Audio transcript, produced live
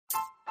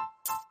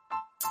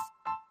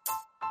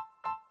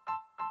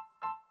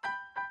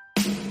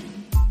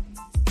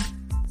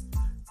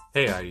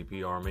Hey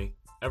IDP Army,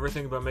 ever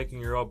think about making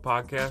your own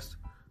podcast?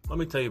 Let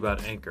me tell you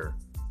about Anchor.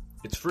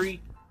 It's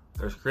free.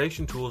 There's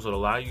creation tools that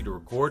allow you to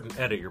record and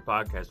edit your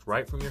podcast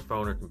right from your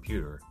phone or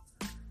computer.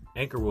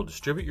 Anchor will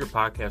distribute your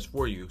podcast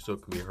for you so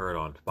it can be heard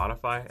on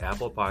Spotify,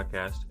 Apple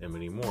Podcasts, and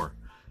many more.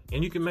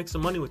 And you can make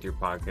some money with your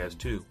podcast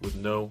too with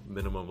no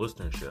minimum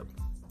listenership.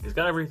 It's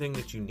got everything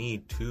that you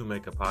need to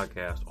make a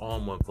podcast all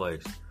in one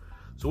place.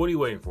 So what are you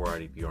waiting for,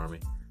 IDP Army?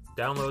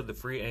 Download the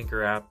free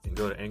Anchor app and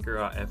go to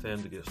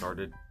anchor.fm to get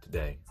started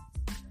today.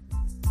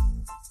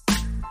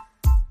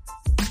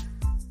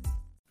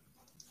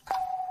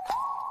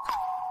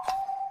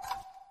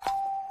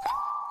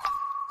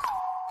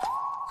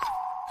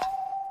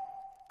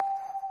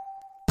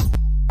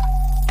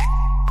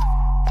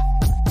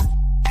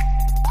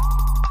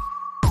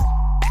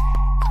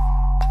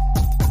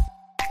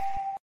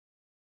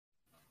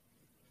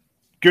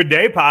 Good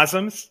day,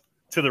 possums,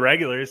 to the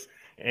regulars,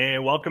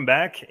 and welcome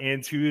back.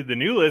 And to the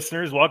new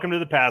listeners, welcome to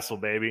the Passel,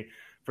 baby.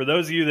 For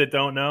those of you that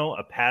don't know,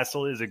 a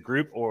Passel is a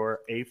group or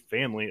a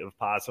family of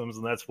possums,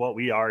 and that's what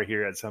we are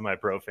here at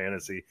Semi-Pro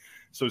Fantasy.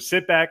 So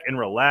sit back and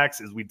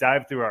relax as we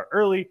dive through our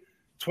early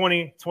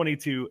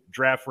 2022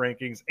 draft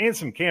rankings and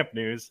some camp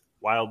news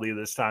wildly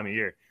this time of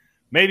year.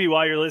 Maybe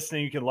while you're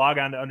listening, you can log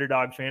on to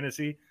Underdog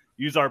Fantasy,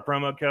 use our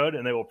promo code,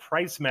 and they will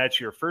price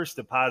match your first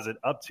deposit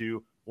up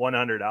to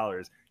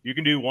 $100. You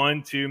can do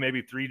 1, 2,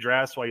 maybe 3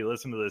 drafts while you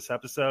listen to this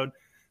episode.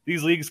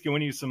 These leagues can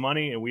win you some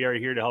money, and we are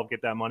here to help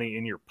get that money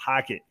in your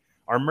pocket.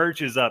 Our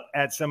merch is up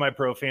at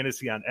Semi-Pro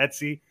Fantasy on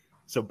Etsy,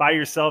 so buy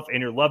yourself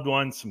and your loved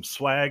ones some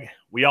swag.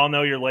 We all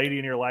know your lady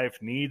in your life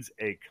needs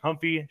a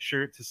comfy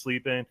shirt to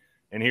sleep in,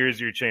 and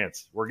here's your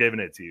chance. We're giving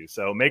it to you.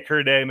 So make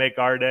her day, make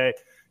our day.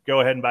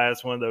 Go ahead and buy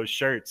us one of those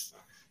shirts.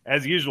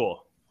 As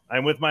usual,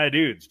 I'm with my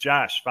dudes.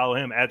 Josh, follow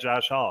him at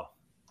Josh Hall.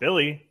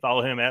 Billy,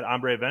 follow him at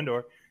Hombre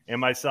Vendor. And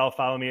myself,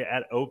 follow me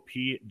at OP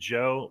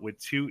Joe with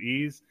 2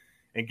 E's.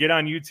 And get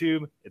on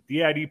YouTube at the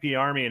IDP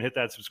Army and hit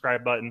that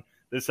subscribe button.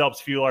 This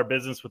helps fuel our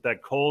business with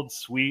that cold,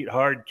 sweet,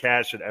 hard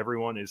cash that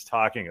everyone is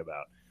talking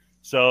about.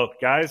 So,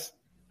 guys,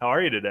 how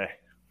are you today?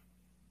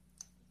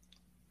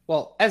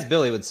 Well, as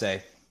Billy would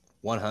say,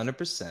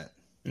 100%.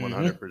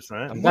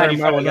 100%. I'm wearing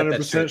my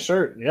 100%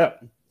 shirt.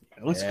 Yep.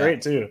 It looks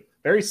great, too.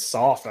 Very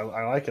soft.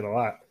 I like it a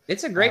lot.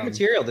 It's a great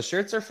material. The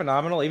shirts are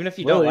phenomenal. Even if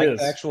you don't like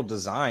the actual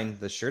design,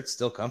 the shirt's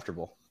still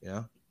comfortable.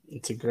 Yeah,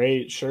 it's a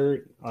great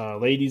shirt.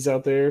 Ladies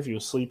out there, if you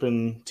sleep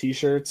in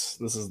T-shirts,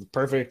 this is the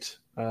perfect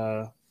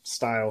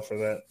style for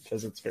that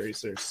because it's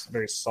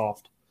very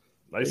soft.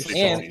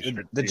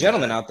 And the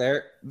gentlemen out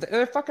there,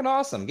 they're fucking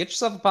awesome. Get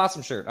yourself a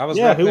possum shirt. I was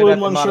who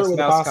wouldn't want a shirt with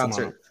a possum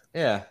concert. On it?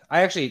 Yeah,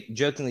 I actually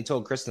jokingly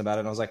told Kristen about it,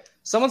 and I was like,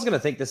 someone's going to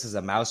think this is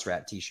a Mouse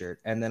Rat t-shirt.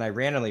 And then I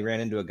randomly ran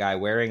into a guy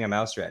wearing a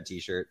Mouse Rat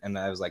t-shirt, and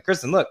I was like,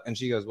 Kristen, look. And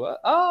she goes, what?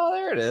 Oh,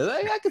 there it is.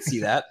 I could see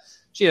that.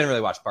 She didn't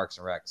really watch Parks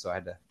and Rec, so I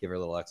had to give her a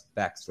little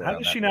backstory. How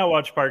does she not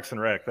watch Parks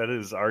and Rec? That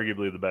is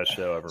arguably the best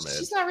show ever made.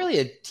 She's not really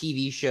a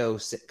TV show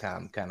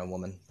sitcom kind of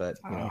woman, but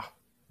you know,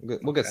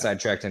 we'll get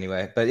sidetracked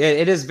anyway. But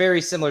it is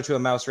very similar to a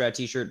Mouse Rat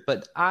t-shirt,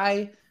 but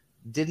I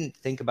didn't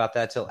think about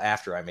that till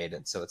after I made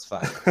it, so it's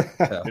fine.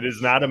 So. It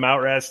is not a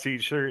Mouse Rat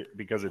t-shirt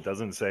because it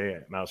doesn't say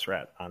Mouse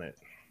Rat on it.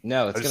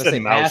 No, it's going to say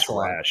Mouse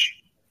Rash.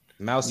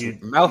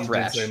 Mouth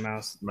rash.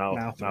 Mouse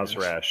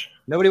rash.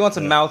 Nobody wants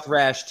a mouth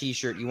rash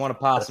t-shirt. You want a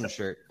possum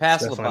shirt.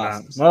 Pass the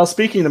possums. Well,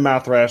 speaking of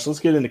mouth rash, let's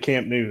get into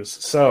camp news.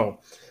 So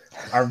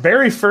our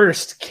very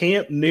first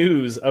camp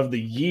news of the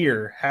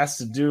year has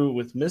to do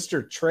with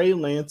Mr. Trey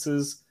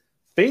Lance's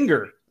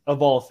finger,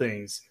 of all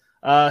things.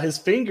 His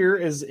finger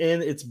is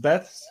in its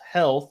best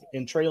health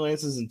in Trey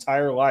Lance's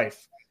entire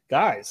life.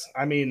 Guys,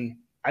 I mean,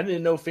 I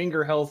didn't know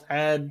finger health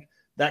had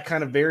that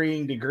kind of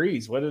varying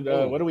degrees. What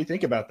do we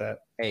think about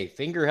that? Hey,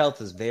 finger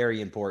health is very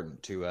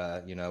important to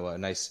a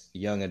nice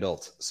young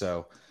adult.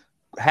 So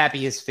happy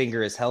his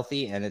finger is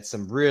healthy, and it's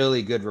some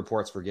really good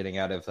reports we're getting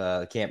out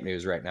of camp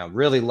news right now.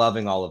 Really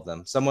loving all of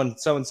them. Someone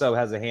so-and-so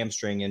has a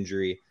hamstring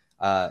injury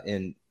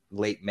in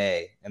late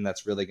May, and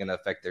that's really going to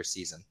affect their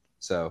season.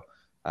 So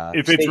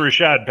if it's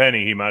Rashad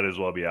Penny, he might as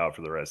well be out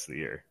for the rest of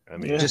the year. I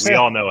mean, we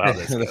all know how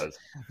this goes.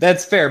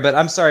 That's fair, but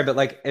I'm sorry, but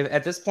like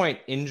at this point,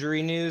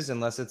 injury news,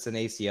 unless it's an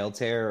ACL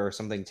tear or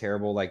something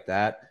terrible like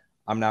that,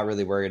 I'm not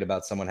really worried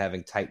about someone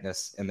having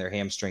tightness in their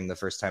hamstring the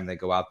first time they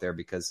go out there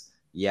because,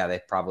 they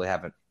probably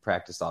haven't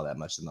practiced all that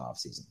much in the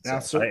offseason.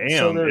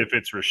 If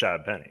it's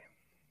Rashad Penny.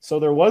 So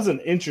there was an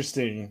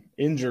interesting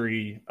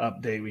injury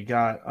update. We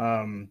got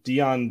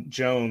Deion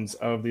Jones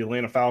of the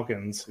Atlanta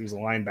Falcons, who's a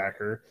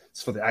linebacker.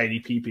 It's for the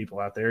IDP people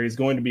out there. He's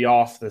going to be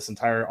off this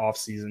entire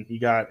offseason. He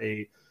got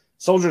a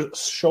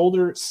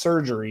shoulder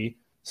surgery.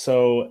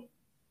 So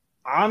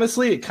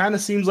honestly, it kind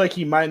of seems like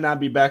he might not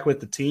be back with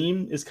the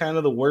team is kind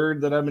of the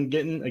word that I've been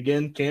getting.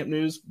 Again, camp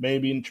news,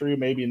 maybe true,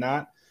 maybe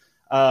not.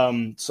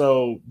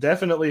 So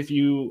definitely if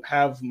you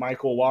have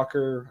Michael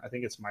Walker, I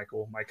think it's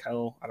Michael,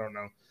 I don't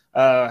know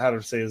how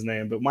to say his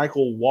name, but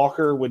Michael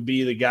Walker would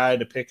be the guy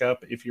to pick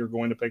up if you're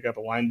going to pick up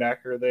a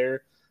linebacker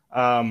there.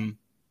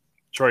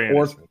 Troy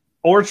Anderson.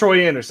 Or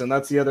Troy Anderson.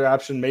 That's the other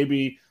option.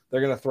 Maybe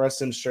they're going to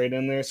thrust him straight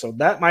in there. So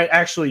that might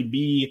actually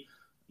be,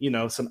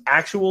 some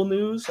actual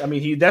news. I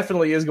mean, he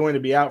definitely is going to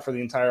be out for the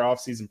entire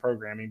offseason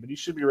programming, but he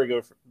should be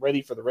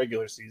ready for the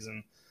regular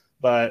season.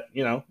 But,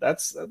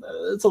 it's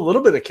a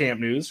little bit of camp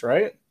news,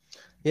 right?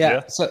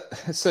 Yeah.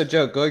 So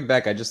Joe, going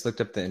back, I just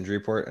looked up the injury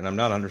report, and I'm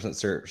not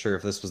 100% sure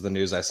if this was the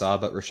news I saw,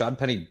 but Rashad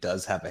Penny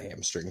does have a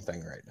hamstring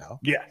thing right now.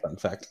 Yeah. Fun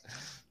fact.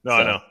 No,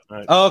 I know.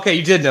 Oh, okay.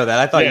 You did know that.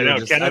 I thought you were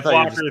just... Kenneth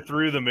Walker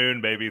through the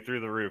moon, baby, through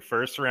the roof.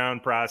 First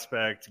round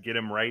prospect. Get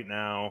him right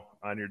now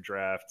on your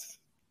draft.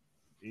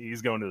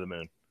 He's going to the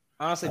moon.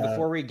 Honestly,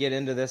 before we get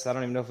into this, I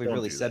don't even know if we've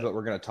really said what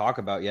we're going to talk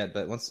about yet,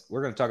 but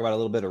we're going to talk about a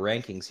little bit of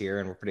rankings here,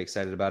 and we're pretty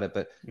excited about it.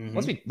 But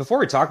before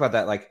we talk about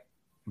that, like,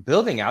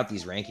 building out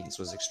these rankings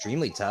was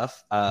extremely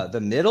tough.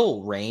 The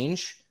middle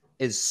range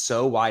is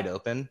so wide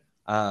open,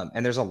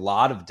 and there's a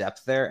lot of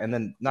depth there. And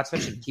then not to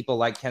mention people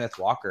like Kenneth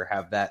Walker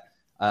have that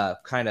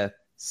kind of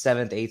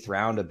 7th, 8th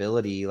round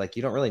ability. Like,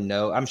 you don't really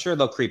know. I'm sure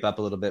they'll creep up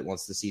a little bit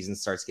once the season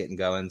starts getting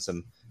going.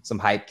 Some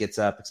hype gets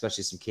up,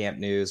 especially some camp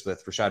news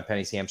with Rashad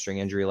Penny's hamstring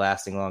injury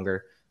lasting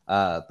longer.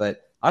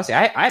 But honestly,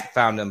 I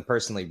found them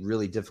personally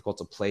really difficult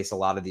to place a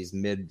lot of these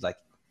mid, like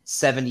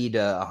 70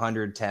 to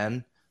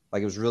 110.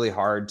 Like, it was really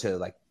hard to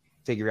like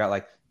figure out,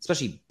 like,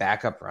 especially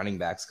backup running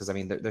backs, because I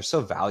mean they're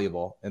so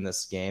valuable in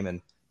this game,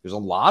 and there's a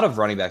lot of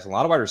running backs, a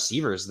lot of wide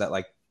receivers that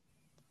like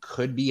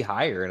could be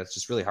higher, and it's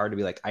just really hard to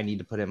be like, I need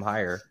to put him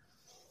higher.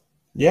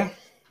 Yeah,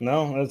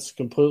 no, that's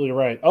completely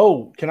right.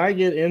 Oh, can I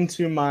get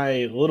into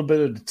my little bit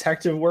of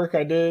detective work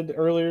I did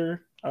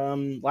earlier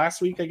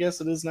last week? I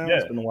guess it is now. Yeah.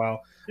 It's been a while.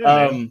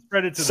 Yeah,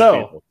 credit to the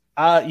people.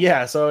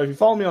 So if you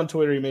follow me on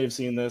Twitter, you may have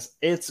seen this.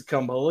 It's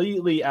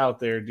completely out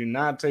there. Do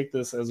not take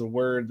this as a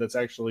word that's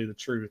actually the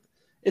truth.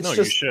 It's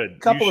just you should. A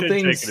couple you should of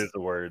things. Take it as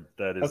the word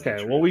that is.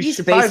 Okay, well, we He's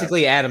should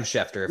basically Adam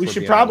Schefter. We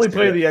should probably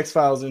play the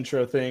X-Files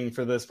intro thing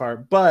for this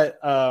part. But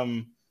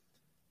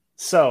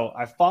so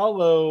I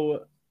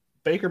follow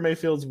Baker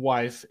Mayfield's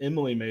wife,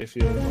 Emily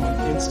Mayfield,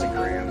 on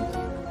Instagram.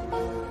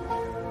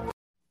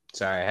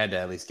 Sorry, I had to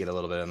at least get a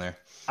little bit in there.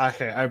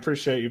 Okay, I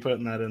appreciate you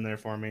putting that in there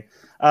for me.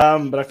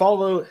 But I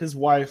follow his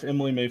wife,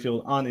 Emily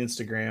Mayfield, on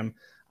Instagram.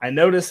 I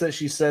noticed that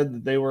she said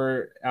that they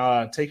were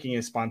taking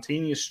a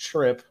spontaneous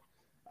trip.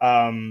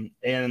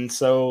 And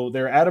so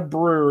they're at a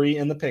brewery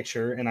in the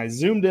picture, and I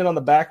zoomed in on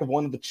the back of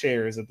one of the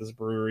chairs at this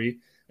brewery,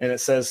 and it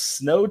says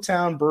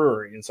Snowtown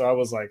Brewery. And so I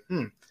was like,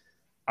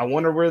 I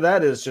wonder where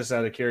that is, just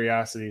out of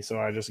curiosity. So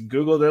I just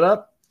Googled it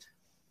up.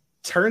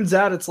 Turns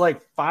out it's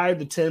like 5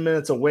 to 10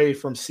 minutes away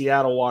from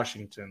Seattle,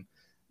 Washington.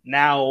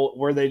 Now,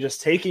 were they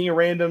just taking a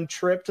random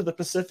trip to the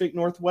Pacific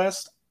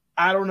Northwest?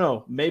 I don't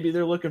know. Maybe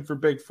they're looking for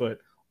Bigfoot,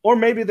 or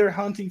maybe they're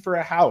hunting for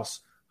a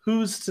house.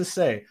 Who's to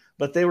say?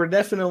 But they were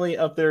definitely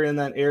up there in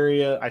that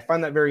area. I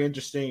find that very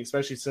interesting,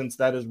 especially since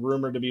that is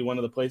rumored to be one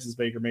of the places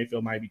Baker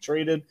Mayfield might be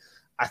traded.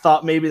 I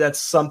thought maybe that's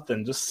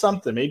something, just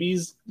something. Maybe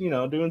he's,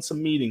 doing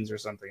some meetings or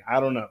something.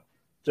 I don't know.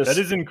 That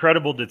is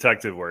incredible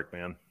detective work,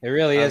 man. It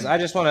really is. I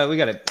just want to, we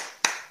need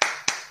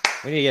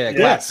to get a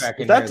clap track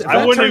in here.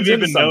 I wouldn't have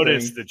even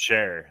noticed the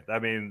chair. I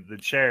mean, the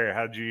chair,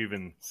 how'd you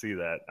even see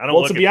that?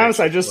 To be honest,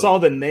 I just saw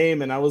the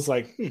name and I was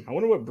like, I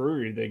wonder what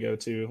brewery they go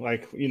to.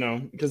 Like,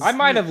 because I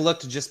might have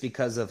looked just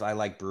because of I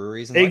like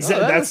breweries. And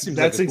exactly.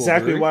 That's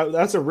exactly why.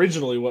 That's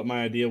originally what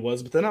my idea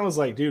was. But then I was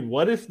like, dude,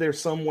 what if they're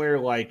somewhere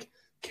like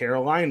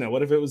Carolina?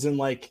 What if it was in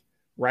like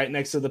right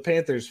next to the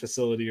Panthers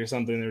facility or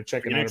something? They're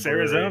checking Phoenix, out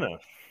Arizona.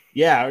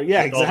 Yeah,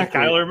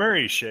 exactly. Kyler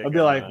Murray shit. I'd be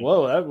like,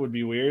 whoa, that would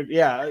be weird.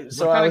 Yeah.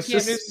 So what kind of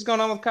news is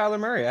going on with Kyler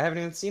Murray? I haven't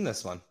even seen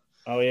this one.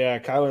 Oh yeah,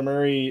 Kyler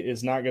Murray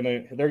is not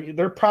gonna.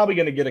 They're probably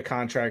gonna get a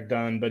contract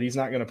done, but he's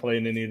not gonna play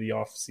in any of the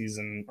off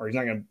season, or he's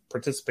not gonna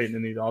participate in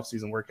any of the off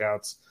season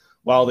workouts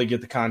while they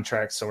get the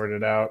contract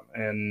sorted out.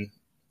 And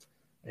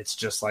it's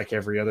just like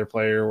every other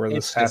player where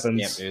this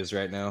happens. Camp news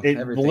right now.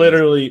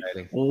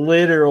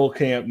 Literal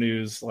camp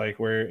news, like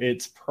where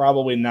it's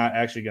probably not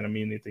actually going to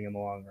mean anything in the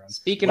long run.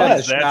 Speaking of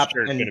the shop,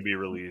 going to be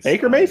released.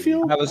 Baker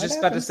Mayfield. I was just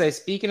about to say,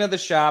 speaking of the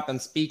shop and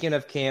speaking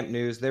of camp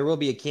news, there will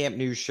be a camp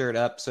news shirt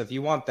up. So if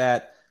you want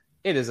that,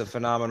 it is a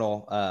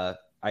phenomenal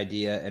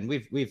idea, and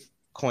we've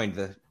coined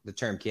the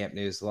term camp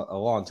news a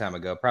long time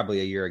ago,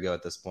 probably a year ago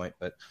at this point.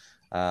 But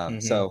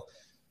so.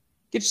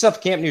 Get yourself a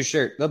camp news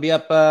shirt. They'll be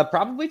up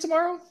probably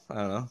tomorrow. I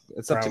don't know.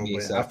 It's up to me.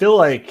 So. I feel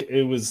like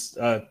it was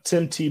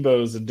Tim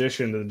Tebow's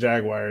addition to the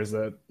Jaguars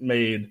that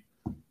made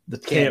the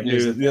camp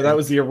news. Yeah, that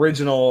was the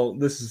original.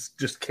 This is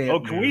just camp. Oh,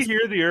 can we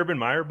hear the Urban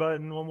Meyer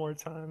button one more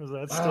time? Is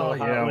that still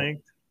hot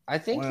linked? I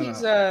think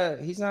he's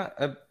not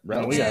a.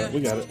 No, we got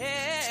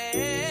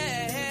it.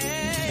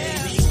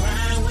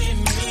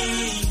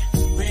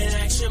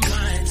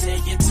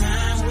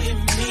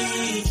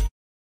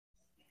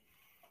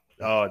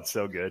 Oh, it's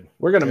so good.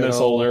 We're going to miss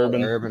old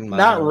Urban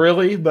not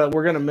really, but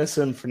we're going to miss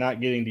him for not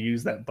getting to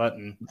use that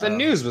button. The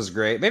news was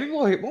great. Maybe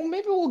we'll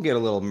get a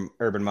little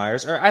Urban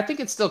Meyers. Or I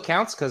think it still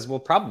counts because we'll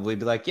probably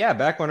be like, yeah,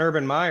 back when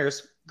Urban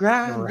Meyers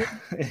Grind.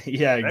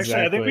 Yeah, exactly. Actually,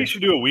 I think we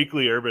should do a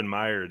weekly Urban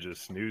Meyer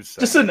just news.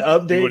 Just an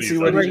update, see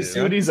what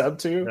to. he's up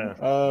to.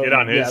 Yeah. Get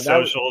on his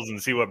socials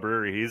and see what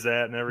brewery he's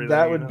at and everything.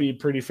 That would be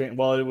pretty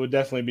well, it would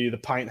definitely be the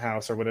Pint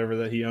House or whatever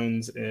that he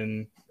owns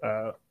in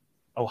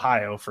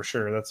Ohio for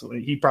sure. That's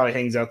he probably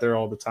hangs out there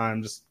all the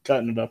time, just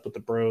cutting it up with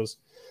the bros.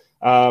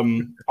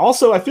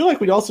 Also, I feel like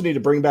we also need to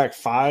bring back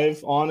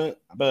 5 on it,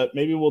 but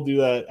maybe we'll do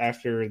that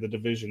after the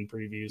division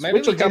previews, Maybe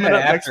which are coming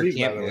up next week.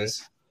 Camp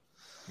News.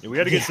 Yeah, we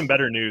got to get some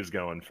better news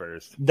going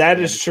first. That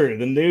is true.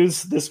 The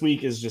news this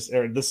week is just,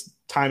 or this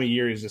time of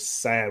year is just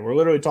sad. We're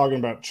literally talking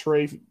about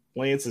Trey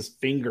Lance's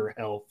finger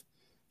health,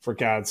 for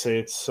God's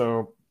sakes.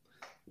 So,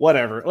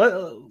 whatever.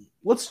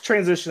 Let's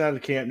transition out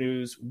of camp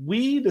news.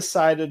 We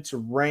decided to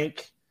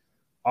rank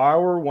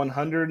our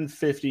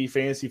 150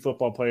 fantasy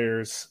football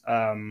players.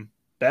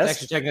 Best.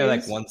 It's actually technically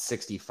like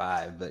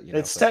 165, but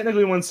it's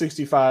technically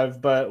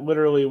 165. But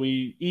literally,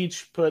 we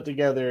each put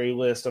together a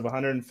list of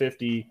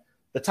 150.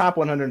 The top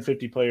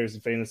 150 players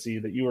in fantasy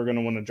that you are going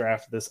to want to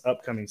draft this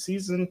upcoming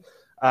season.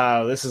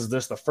 This is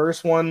the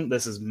first one.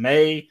 This is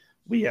May.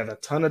 We have a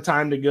ton of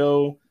time to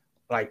go.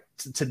 Like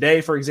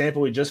today, for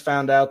example, we just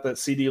found out that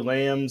CeeDee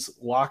Lamb's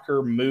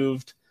locker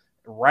moved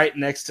right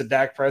next to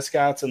Dak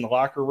Prescott's in the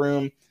locker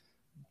room.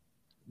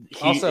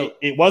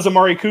 It was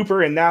Amari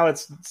Cooper, and now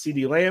it's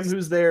CeeDee Lamb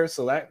who's there.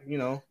 So that,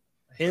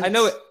 hints.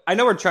 I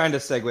know we're trying to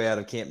segue out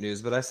of camp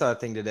news, but I saw a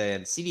thing today,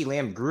 and CeeDee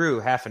Lamb grew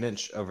half an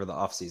inch over the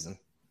offseason.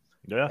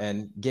 Yeah.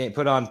 And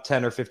put on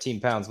 10 or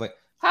 15 pounds. Like,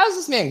 how is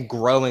this man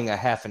growing a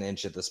half an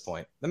inch at this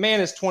point? The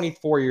man is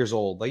 24 years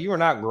old. Like, you are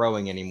not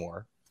growing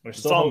anymore.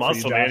 It's all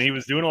muscle, man. He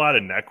was doing a lot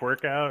of neck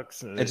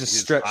workouts. It just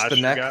stretched the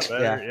neck.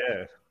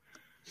 Yeah.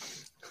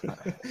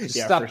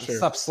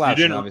 Stop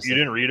slouching. You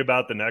didn't read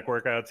about the neck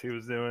workouts he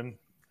was doing?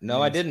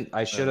 No, I didn't.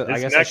 I should have. I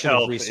guess I should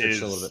have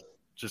researched a little bit.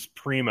 Just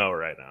primo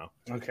right now.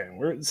 Okay.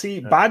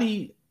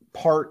 Body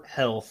part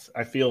health,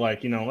 I feel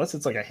like, unless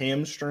it's like a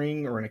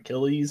hamstring or an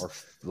Achilles or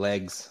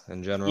legs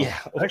in general. Yeah.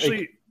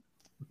 Actually,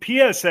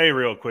 PSA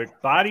real quick,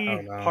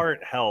 body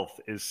part health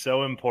is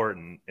so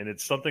important, and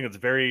it's something that's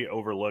very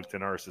overlooked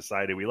in our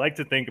society. We like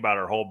to think about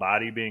our whole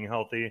body being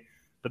healthy,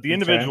 but the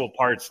individual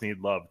parts need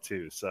love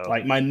too. So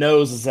like my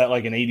nose is at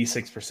like an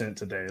 86%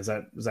 today. Is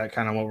that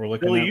kind of what we're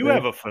looking at? Well, you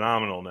have a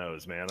phenomenal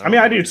nose, man.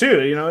 I do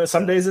too.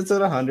 Some days it's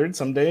at 100,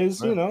 some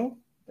days,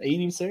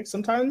 86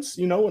 sometimes,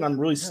 when I'm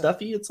really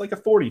stuffy, it's like a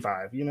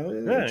 45,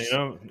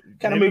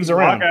 kind of moves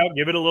around. Walk out,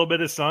 give it a little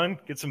bit of sun,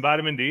 get some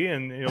vitamin D,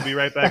 and you'll be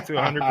right back to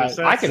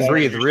 100%. I can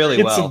breathe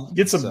really well.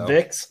 Get some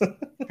Vicks.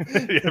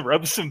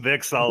 Rub some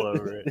Vicks all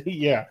over it.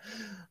 Yeah.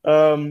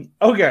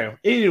 Okay.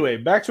 Anyway,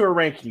 back to our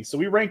rankings. So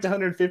we ranked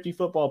 150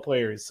 football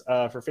players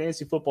for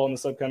fantasy football in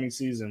this upcoming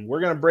season. We're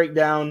going to break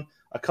down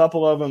a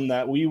couple of them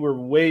that we were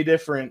way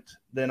different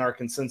than our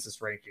consensus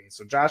rankings.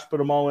 So Josh put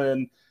them all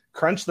in,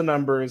 crunched the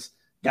numbers,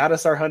 got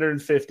us our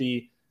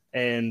 150,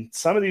 and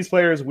some of these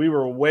players we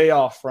were way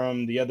off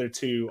from the other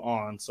two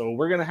on. So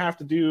we're going to have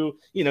to do,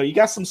 you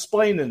got some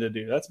splaining to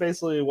do. That's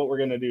basically what we're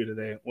going to do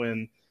today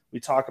when we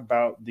talk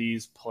about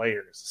these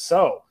players.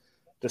 So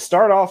to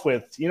start off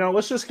with,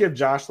 let's just give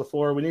Josh the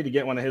floor. We need to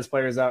get one of his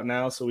players out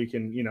now so we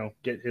can,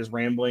 get his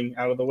rambling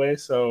out of the way.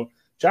 So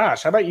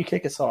Josh, how about you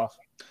kick us off?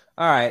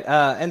 All right.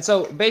 And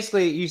so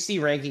basically you see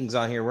rankings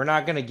on here. We're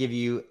not going to give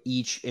you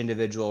each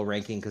individual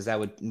ranking because that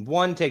would,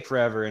 1, take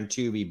forever, and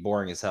 2, be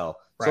boring as hell.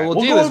 Right. So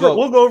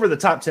we'll go over the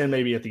top 10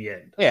 maybe at the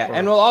end. Yeah.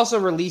 And we'll also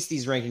release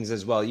these rankings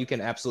as well. You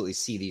can absolutely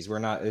see these.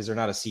 These are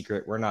not a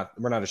secret. We're not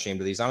ashamed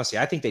of these. Honestly,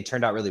 I think they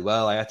turned out really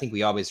well. I think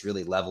we always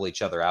really level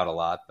each other out a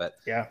lot, but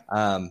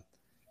I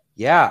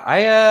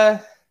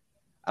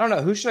don't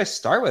know. Who should I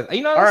start with?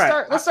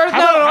 Let's start.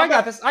 I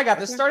got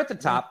this. Start at the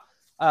top.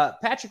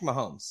 Patrick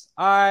Mahomes.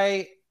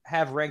 I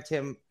have ranked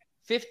him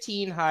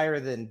 15 higher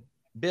than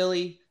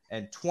Billy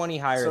and 20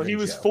 higher than So he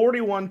was Joe.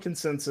 41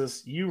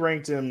 consensus. You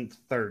ranked him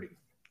 30.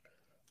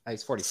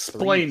 He's 43.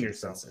 Explain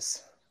yourself.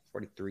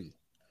 43.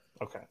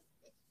 Okay.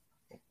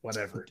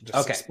 Whatever. Just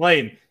okay.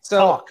 Explain.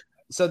 Talk.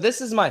 So this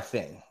is my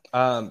thing.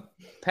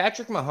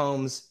 Patrick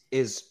Mahomes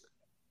is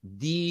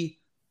the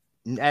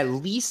at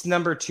least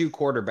number 2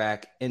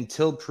 quarterback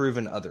until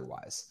proven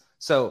otherwise.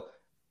 So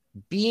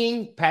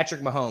being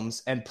Patrick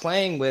Mahomes and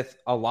playing with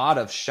a lot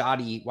of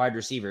shoddy wide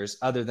receivers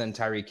other than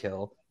Tyreek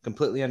Hill,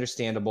 completely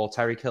understandable.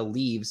 Tyreek Hill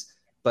leaves,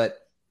 but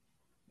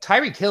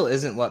Tyreek Hill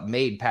isn't what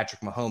made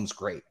Patrick Mahomes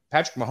great.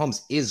 Patrick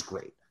Mahomes is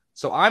great.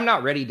 So I'm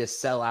not ready to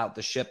sell out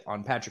the ship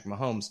on Patrick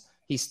Mahomes.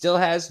 He still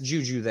has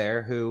Juju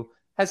there, who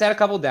has had a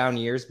couple down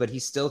years, but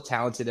he's still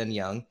talented and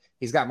young.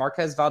 He's got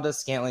Marquez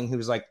Valdes-Scantling,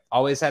 who's like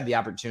always had the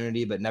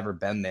opportunity but never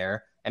been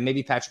there. And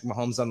maybe Patrick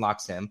Mahomes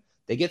unlocks him.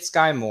 They get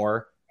Sky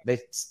Moore. They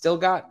still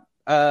got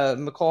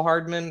McCole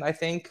Hardman, I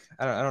think.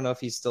 I don't know if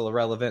he's still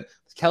irrelevant.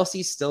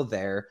 Kelsey's still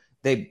there.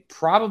 They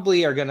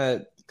probably are going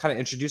to kind of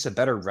introduce a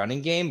better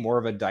running game, more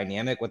of a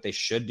dynamic, what they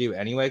should do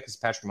anyway, because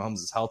Patrick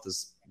Mahomes' health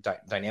is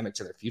dynamic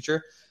to their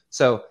future.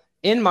 So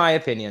in my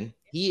opinion,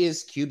 he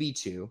is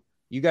QB2.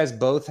 You guys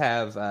both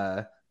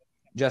have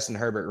Justin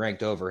Herbert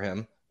ranked over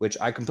him, which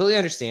I completely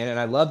understand.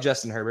 And I love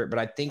Justin Herbert, but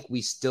I think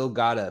we still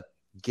got to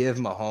give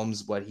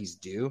Mahomes what he's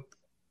due.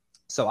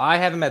 So I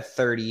have him at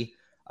 30.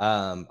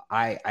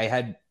 I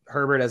had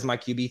Herbert as my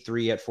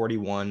QB3 at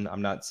 41.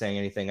 I'm not saying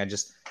anything.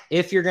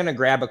 If you're going to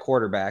grab a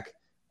quarterback,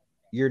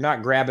 you're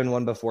not grabbing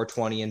one before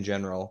 20 in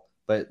general,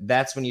 but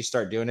that's when you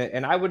start doing it.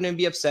 And I wouldn't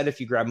be upset if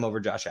you grab him over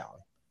Josh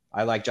Allen.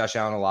 I like Josh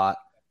Allen a lot,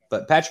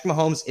 but Patrick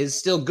Mahomes is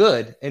still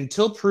good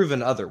until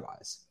proven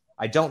otherwise.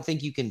 I don't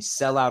think you can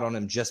sell out on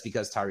him just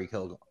because Tyreek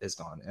Hill is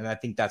gone. And I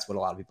think that's what a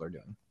lot of people are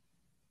doing.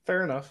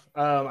 Fair enough.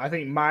 I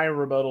think my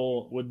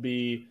rebuttal would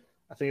be,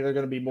 I think they're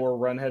going to be more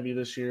run heavy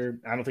this year.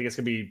 I don't think it's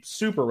going to be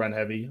super run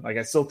heavy. Like,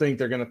 I still think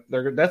they're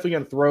definitely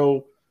going to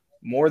throw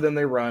more than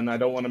they run. I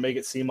don't want to make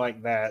it seem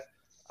like that.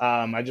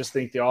 I just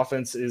think the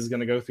offense is going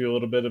to go through a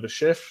little bit of a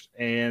shift,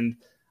 and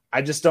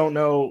I just don't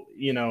know,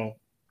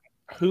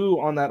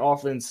 who on that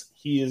offense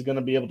he is going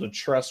to be able to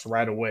trust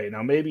right away.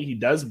 Now, maybe he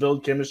does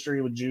build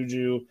chemistry with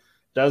Juju,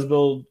 does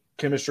build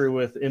chemistry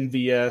with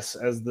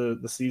MVS as the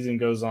season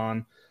goes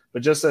on,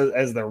 but just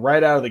as the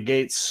right out of the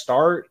gate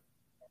start,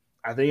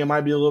 I think it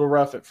might be a little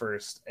rough at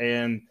first,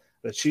 and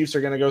the Chiefs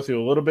are going to go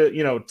through a little bit.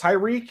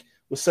 Tyreek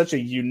was such a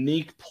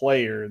unique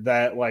player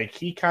that, like,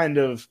 he kind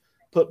of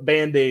put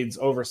Band-Aids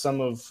over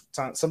sometimes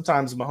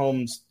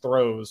Mahomes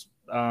throws.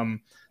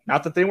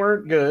 Not that they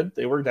weren't good.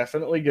 They were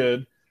definitely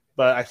good.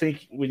 But I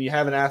think when you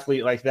have an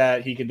athlete like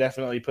that, he can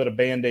definitely put a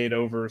Band-Aid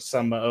over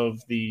some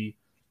of the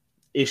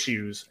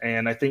issues.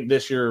 And I think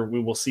this year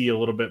we will see a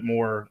little bit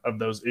more of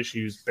those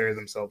issues bear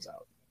themselves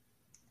out.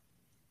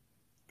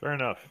 Fair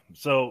enough.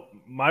 So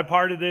my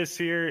part of this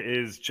here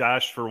is,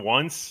 Josh, for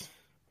once,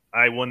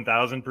 I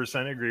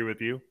 1,000% agree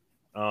with you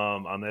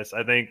on this.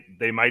 I think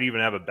they might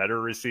even have a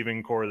better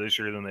receiving core this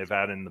year than they've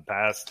had in the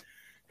past.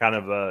 Kind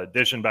of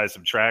addition by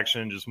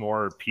subtraction, just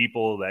more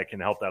people that can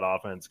help that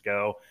offense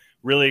go.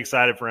 Really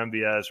excited for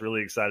MVS,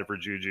 really excited for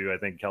Juju. I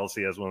think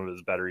Kelsey has one of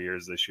his better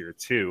years this year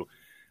too.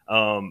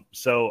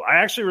 So I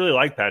actually really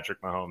like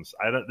Patrick Mahomes.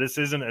 This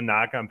isn't a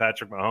knock on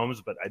Patrick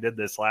Mahomes, but I did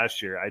this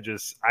last year. I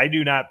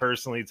do not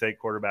personally take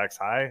quarterbacks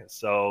high,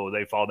 so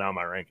they fall down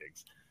my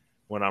rankings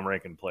when I'm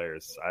ranking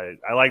players.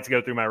 I like to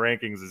go through my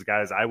rankings as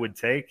guys I would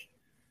take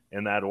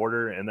in that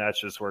order, and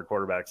that's just where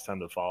quarterbacks tend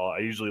to fall. I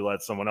usually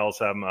let someone else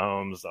have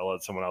Mahomes. I'll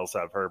let someone else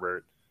have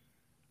Herbert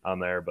on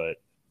there,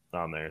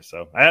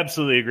 So I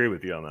absolutely agree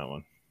with you on that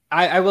one.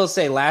 I will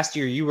say last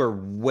year you were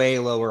way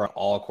lower on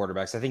all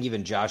quarterbacks. I think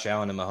even Josh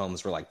Allen and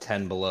Mahomes were like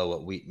 10 below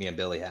what me and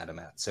Billy had him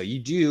at. So you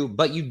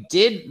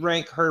did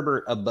rank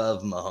Herbert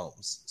above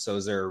Mahomes. So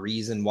is there a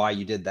reason why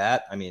you did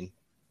that? I mean,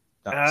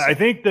 I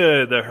think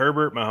the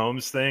Herbert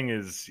Mahomes thing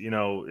is,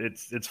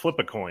 it's flip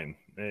a coin.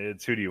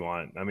 It's who do you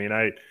want? I mean,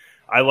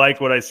 I like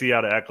what I see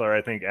out of Eckler.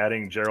 I think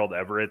adding Gerald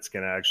Everett's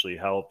going to actually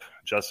help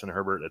Justin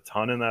Herbert a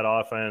ton in that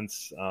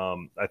offense.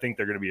 I think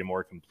they're going to be a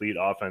more complete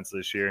offense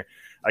this year.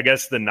 I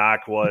guess the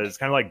knock was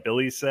kind of like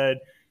Billy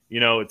said,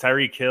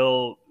 Tyreek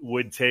Hill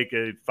would take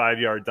a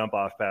 5-yard dump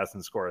off pass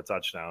and score a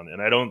touchdown.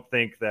 And I don't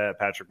think that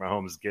Patrick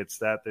Mahomes gets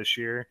that this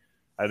year.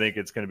 I think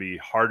it's going to be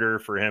harder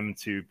for him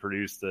to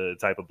produce the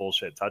type of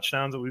bullshit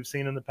touchdowns that we've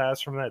seen in the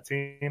past from that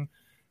team.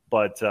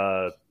 But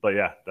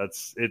yeah,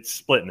 it's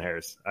splitting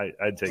hairs.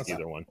 I'd take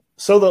either one.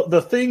 So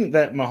the thing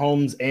that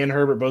Mahomes and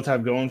Herbert both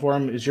have going for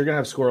them is you're going to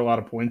have to score a lot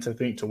of points, I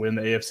think, to win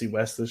the AFC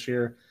West this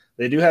year.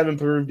 They do have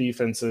improved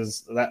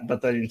defenses,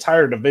 but the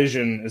entire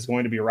division is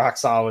going to be rock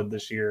solid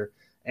this year,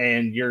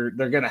 and they're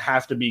going to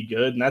have to be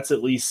good, and that's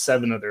at least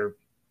 7 of their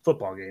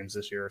football games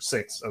this year, or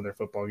 6 of their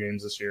football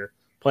games this year,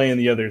 playing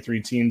the other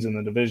 3 teams in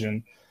the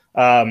division.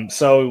 I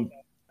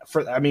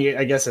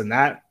guess in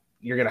that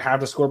you're going to have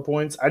to score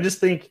points. I just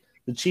think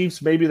the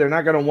Chiefs, maybe they're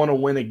not going to want to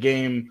win a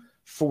game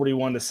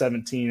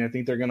 41-17. I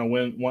think they're going to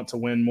want to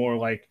win more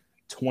like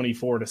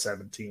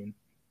 24-17.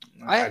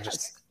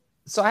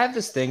 So I have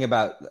this thing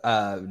about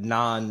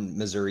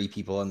non-Missouri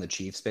people and the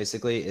Chiefs,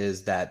 basically,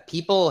 is that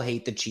people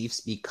hate the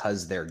Chiefs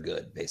because they're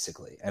good,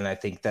 basically. And I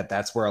think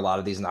that's where a lot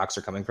of these knocks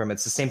are coming from.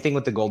 It's the same thing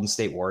with the Golden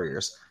State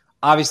Warriors.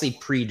 Obviously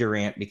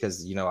pre-Durant,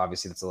 because,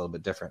 obviously that's a little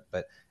bit different.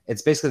 But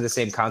it's basically the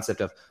same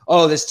concept of,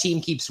 this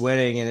team keeps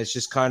winning and it's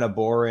just kind of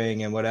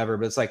boring and whatever.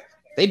 But it's like,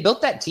 they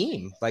built that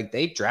team. Like,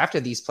 they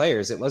drafted these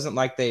players. It wasn't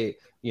like they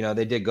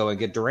did go and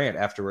get Durant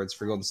afterwards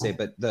for Golden State,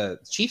 but the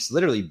Chiefs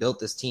literally built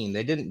this team.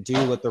 They didn't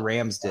do what the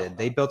Rams did.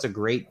 They built a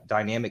great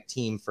dynamic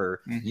team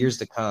for years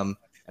to come.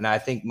 And I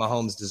think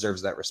Mahomes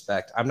deserves that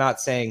respect. I'm not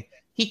saying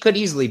he could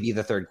easily be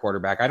the third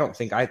quarterback. I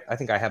think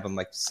I have them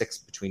like 6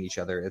 between each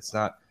other. It's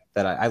not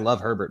that I love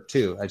Herbert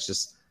too.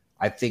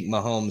 I think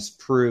Mahomes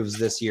proves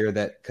this year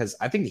that, because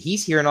I think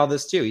he's hearing all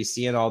this too. He's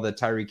seeing all the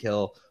Tyreek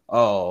Hill.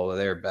 Oh,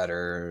 they're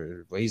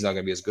better. Well, he's not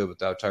going to be as good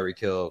without Tyreek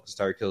Hill because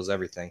Tyreek Hill is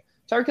everything.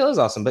 Tyreek Hill is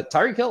awesome, but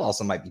Tyreek Hill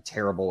also might be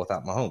terrible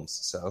without Mahomes.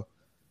 So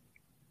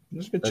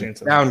there's a good chance.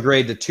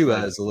 Downgrade to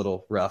Tua is a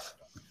little rough.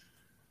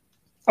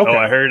 Okay.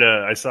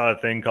 I saw a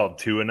thing called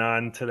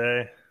Tuanon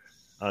today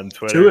on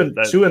Twitter.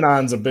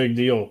 Tuanon's a big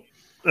deal.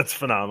 That's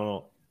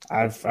phenomenal.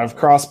 I've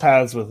crossed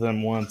paths with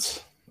them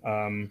once.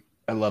 I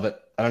love it.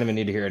 I don't even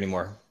need to hear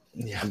anymore.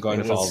 Yeah, I'm going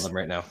to follow them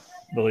right now.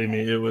 Believe me,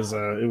 it was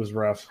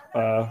rough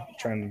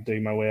trying to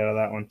dig my way out of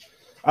that one.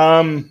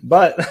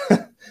 But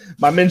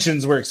my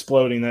mentions were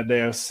exploding that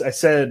day. I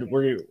said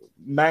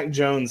Mac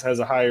Jones has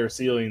a higher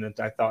ceiling than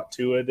I thought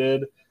Tua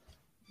did.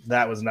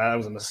 That was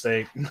a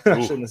mistake.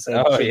 I shouldn't have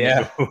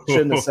said.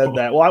 Shouldn't have said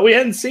that. Well, we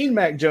hadn't seen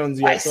Mac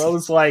Jones yet, so I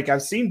was like,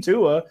 I've seen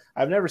Tua.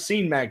 I've never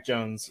seen Mac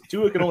Jones.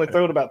 Tua can only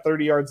throw it about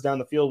 30 yards down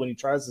the field when he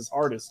tries his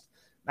hardest.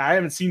 Now, I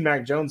haven't seen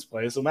Mac Jones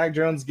play, so Mac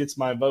Jones gets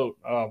my vote.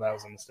 Oh, that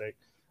was a mistake.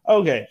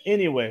 Okay.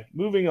 Anyway,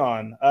 moving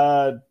on.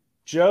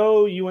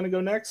 Joe, you want to go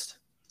next?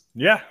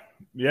 Yeah.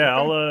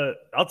 Okay.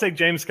 I'll take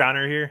James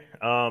Conner here.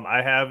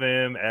 I have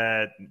him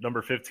at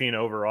number 15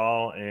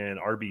 overall and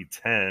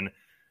RB10.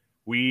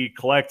 We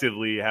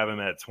collectively have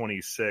him at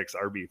 26,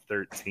 RB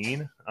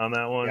 13 on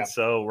that one. Yeah.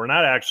 So we're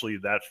not actually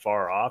that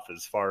far off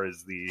as far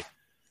as the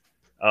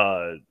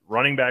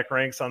running back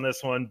ranks on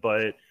this one.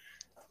 But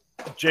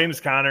James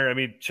Conner, I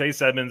mean,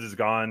 Chase Edmonds is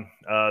gone.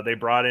 They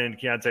brought in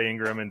Keontae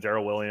Ingram and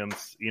Darrell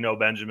Williams.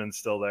 Benjamin's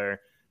still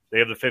there. They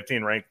have the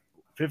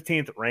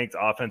 15th ranked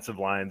offensive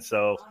line.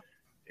 So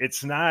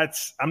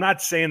I'm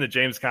not saying that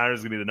James Conner is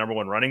going to be the number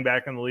one running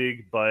back in the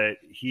league, but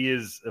he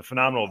is a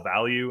phenomenal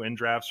value in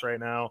drafts right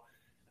now.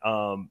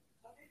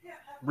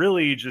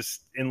 Really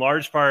just in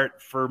large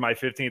part for my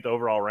 15th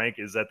overall rank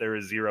is that there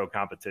is zero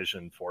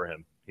competition for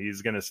him.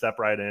 He's going to step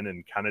right in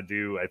and kind of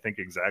do, I think,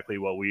 exactly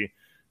what we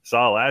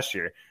saw last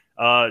year.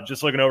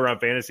 Just looking over on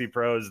Fantasy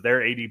Pros, their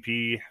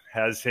ADP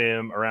has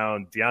him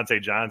around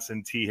Deontay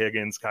Johnson, T.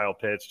 Higgins, Kyle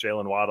Pitts,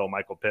 Jalen Waddle,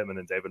 Michael Pittman,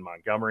 and David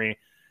Montgomery.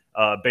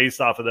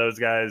 Based off of those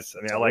guys,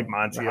 I mean, I like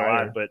Monty a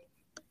lot, but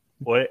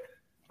what?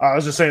 I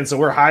was just saying, so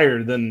we're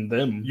higher than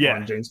them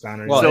on James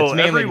Conner. Well, so it's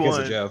mainly because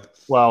of Joe.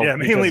 Well, yeah,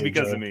 mainly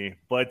because of me.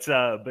 But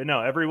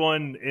no,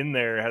 everyone in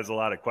there has a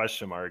lot of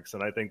question marks,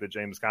 and I think that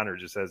James Conner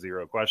just has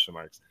zero question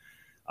marks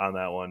on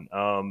that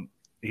one.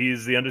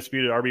 He's the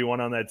undisputed RB1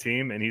 on that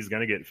team, and he's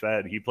going to get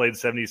fed. He played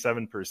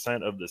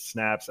 77% of the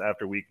snaps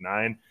after week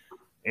 9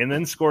 and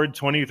then scored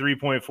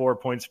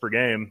 23.4 points per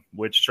game,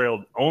 which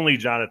trailed only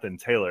Jonathan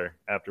Taylor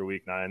after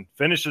week 9.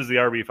 Finishes the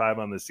RB5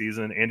 on the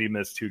season, and he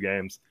missed 2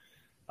 games.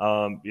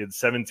 He had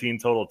 17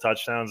 total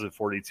touchdowns and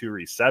 42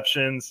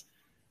 receptions.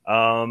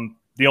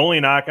 The only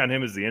knock on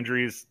him is the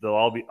injuries.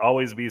 They'll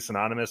always be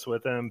synonymous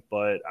with him,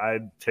 but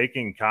I'm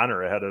taking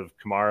Conner ahead of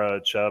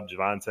Kamara, Chubb,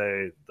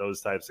 Javonte,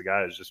 those types of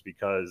guys just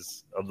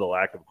because of the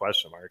lack of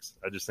question marks.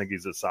 I just think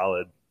he's a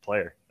solid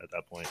player at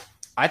that point.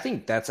 I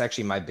think that's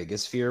actually my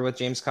biggest fear with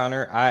James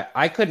Conner.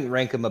 I couldn't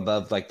rank him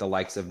above like the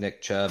likes of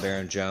Nick Chubb,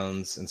 Aaron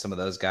Jones, and some of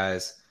those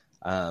guys.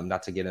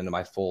 Not to get into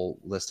my full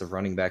list of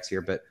running backs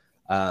here, but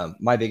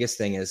my biggest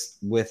thing is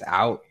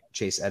without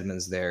Chase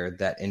Edmonds there,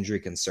 that injury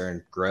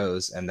concern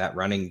grows, and that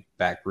running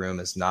back room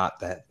is not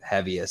the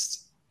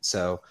heaviest.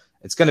 So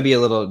it's going to be a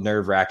little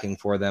nerve-wracking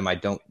for them. I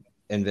don't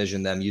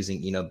envision them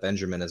using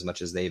Benjamin as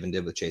much as they even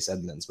did with Chase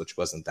Edmonds, which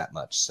wasn't that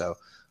much. So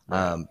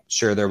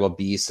sure, there will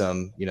be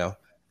some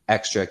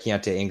extra.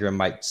 Keontae Ingram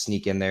might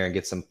sneak in there and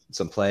get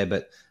some play,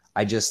 but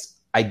I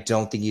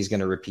don't think he's going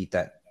to repeat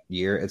that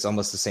year. It's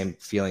almost the same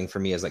feeling for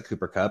me as like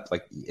Cooper Kupp.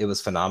 Like, it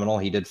was phenomenal.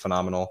 He did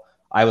phenomenal.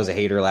 I was a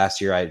hater last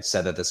year. I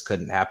said that this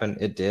couldn't happen.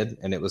 It did,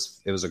 and it was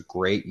a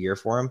great year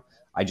for him.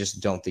 I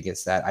just don't think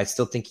it's that. I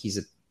still think he's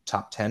a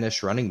top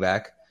 10-ish running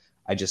back.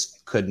 I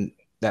just couldn't.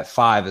 That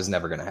 5 is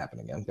never going to happen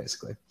again,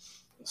 basically.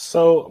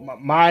 So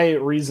my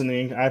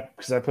reasoning,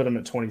 because I put him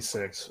at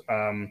 26,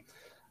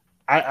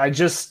 I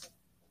just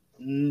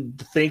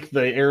think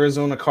the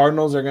Arizona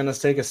Cardinals are going to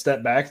take a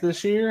step back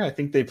this year. I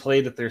think they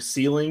played at their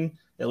ceiling,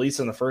 at least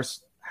in the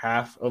first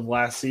half of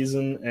last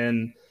season,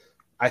 and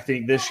I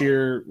think this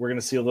year we're going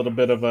to see a little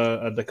bit of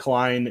a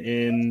decline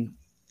in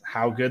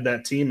how good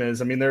that team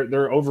is. I mean,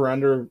 their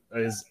over-under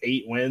is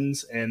 8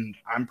 wins, and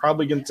I'm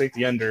probably going to take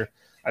the under.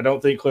 I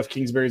don't think Cliff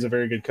Kingsbury is a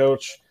very good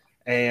coach,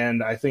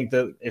 and I think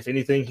that, if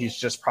anything, he's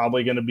just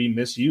probably going to be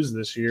misused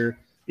this year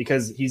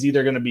because he's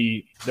either going to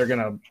be – they're going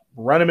to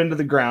run him into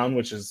the ground,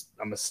 which is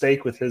a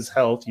mistake with his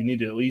health. You need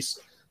to at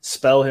least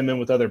spell him in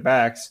with other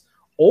backs,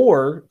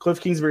 or Cliff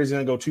Kingsbury is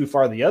going to go too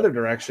far the other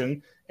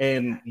direction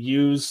and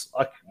use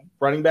a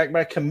running back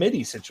by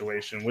committee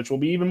situation, which will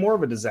be even more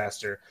of a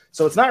disaster.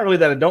 So it's not really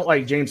that I don't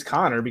like James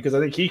Conner, because I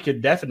think he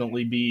could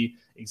definitely be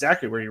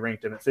exactly where you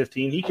ranked him at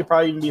 15. He could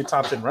probably even be a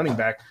top 10 running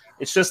back.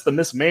 It's just the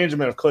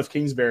mismanagement of Cliff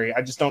Kingsbury.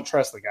 I just don't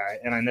trust the guy,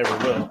 and I never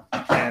will.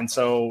 And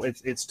so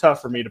it's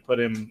tough for me to put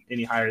him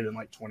any higher than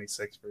like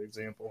 26, for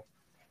example.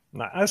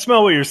 I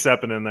smell what you're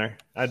stepping in there.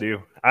 I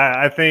do.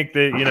 I think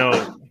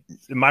that,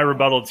 my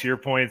rebuttal to your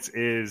points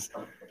is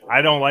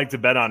I don't like to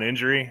bet on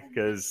injury,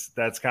 because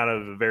that's kind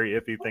of a very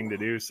iffy thing to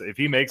do. So if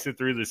he makes it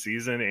through the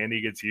season and he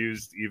gets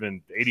used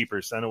even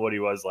 80% of what he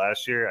was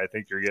last year, I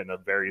think you're getting a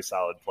very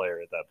solid player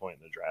at that point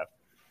in the draft.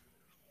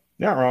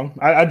 Not wrong.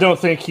 I don't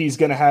think he's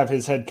going to have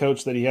his head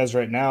coach that he has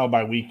right now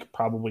by week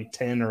probably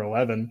 10 or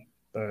 11,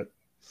 but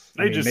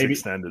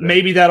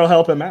maybe that'll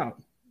help him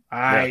out.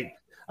 I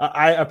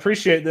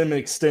appreciate them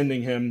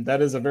extending him.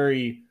 That is a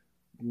very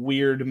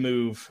weird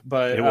move,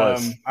 but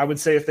I would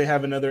say if they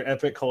have another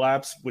epic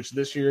collapse, which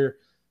this year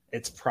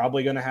it's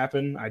probably going to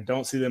happen, I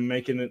don't see them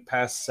making it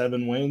past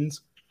 7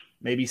 wins.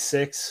 maybe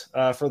 6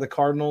 for the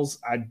Cardinals.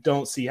 I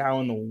don't see how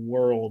in the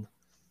world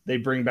they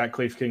bring back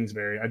Cliff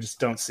Kingsbury. I just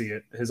don't see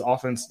it. His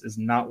offense does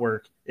not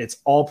work. It's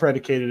all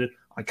predicated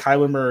on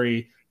Kyler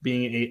Murray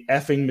being a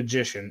effing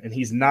magician, and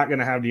he's not going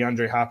to have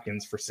DeAndre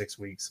Hopkins for 6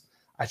 weeks.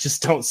 I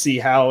just don't see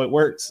how it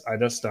works. I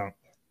just don't.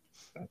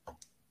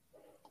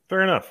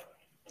 Fair enough.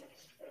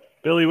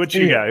 Billy, what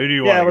you got? Who do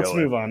you want to go let's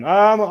move on.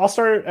 I'll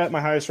start at my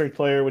highest ranked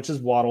player, which is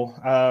Waddle.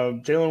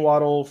 Jalen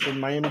Waddle from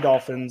Miami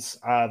Dolphins.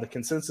 The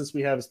consensus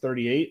we have is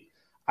 38.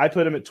 I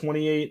put him at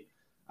 28.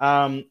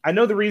 I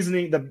know the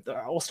reasoning.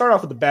 We'll start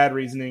off with the bad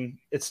reasoning.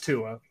 It's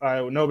Tua.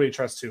 Nobody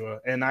trusts Tua,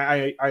 and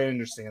I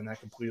understand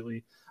that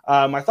completely.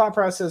 My thought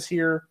process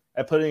here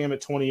at putting him at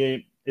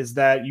 28 is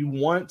that you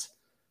want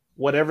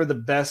whatever the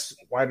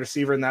best wide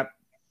receiver in that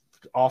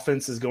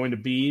offense is going to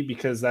be,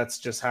 because that's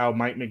just how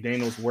Mike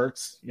McDaniels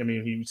works. I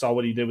mean, you saw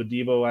what he did with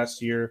Debo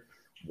last year.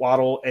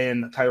 Waddle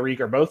and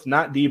Tyreek are both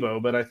not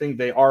Debo, but I think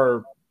they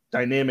are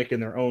dynamic in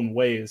their own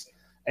ways.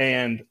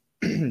 And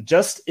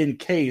just in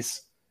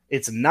case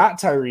it's not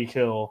Tyreek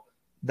Hill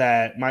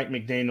that Mike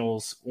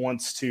McDaniels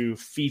wants to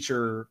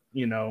feature,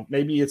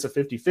 maybe it's a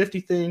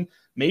 50-50 thing.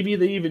 Maybe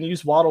they even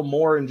use Waddle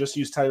more and just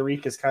use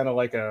Tyreek as kind of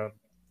like a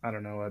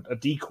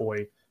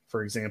decoy,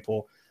 for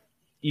example.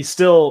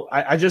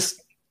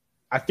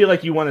 I feel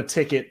like you want a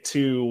ticket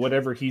to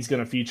whatever he's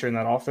going to feature in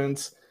that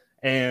offense.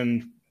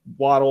 And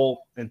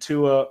Waddle and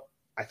Tua,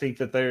 I think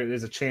that there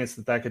is a chance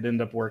that could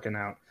end up working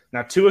out.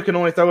 Now, Tua can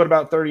only throw it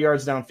about 30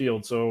 yards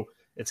downfield, so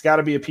it's got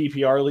to be a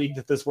PPR league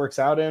that this works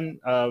out in,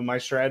 my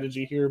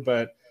strategy here.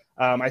 But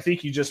I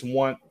think you just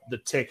want the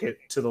ticket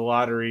to the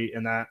lottery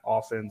in that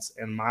offense.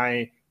 In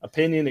my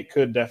opinion, it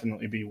could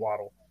definitely be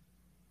Waddle.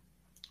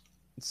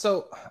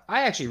 So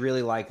I actually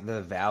really like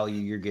the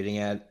value you're getting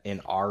at in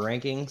our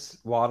rankings,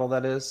 Waddle,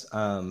 that is.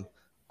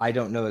 I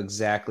don't know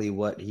exactly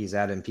what he's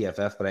at in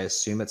PFF, but I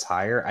assume it's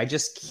higher. I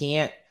just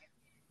can't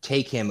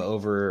take him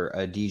over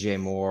a DJ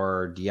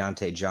Moore,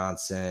 Deontay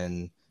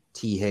Johnson,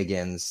 T.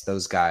 Higgins,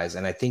 those guys.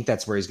 And I think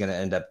that's where he's going to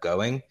end up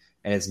going.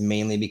 And it's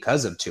mainly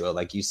because of Tua,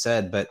 like you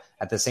said. But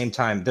at the same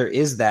time, there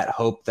is that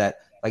hope that,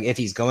 like, if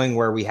he's going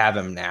where we have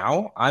him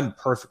now, I'm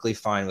perfectly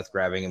fine with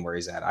grabbing him where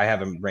he's at. I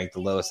have him ranked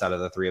the lowest out of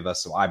the three of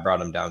us, so I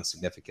brought him down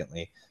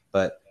significantly.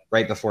 But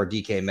right before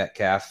DK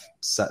Metcalf,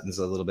 Sutton's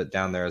a little bit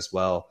down there as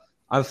well.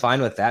 I'm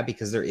fine with that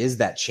because there is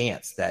that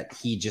chance that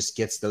he just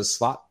gets those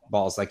slot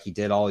balls like he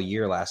did all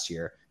year last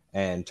year.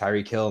 And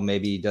Tyreek Hill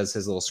maybe does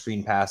his little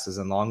screen passes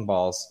and long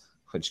balls,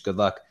 which good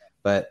luck.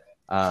 But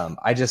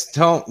I just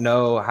don't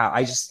know how.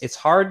 It's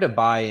hard to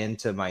buy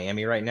into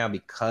Miami right now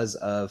because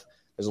of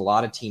there's a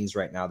lot of teams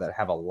right now that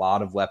have a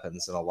lot of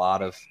weapons and a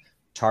lot of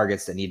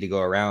targets that need to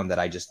go around that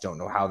I just don't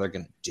know how they're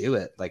going to do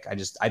it. Like,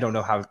 I don't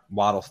know how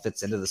Waddle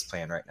fits into this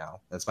plan right now.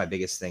 That's my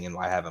biggest thing and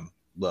why I have him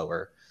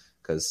lower,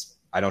 because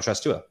I don't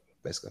trust Tua,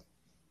 basically.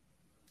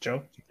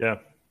 Joe? Yeah,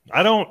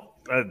 I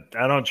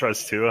don't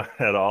trust Tua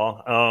at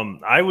all.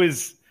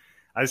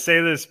 I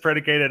say this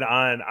predicated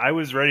on I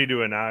was ready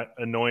to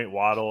anoint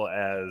Waddle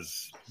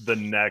as the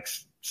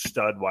next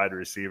stud wide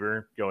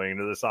receiver going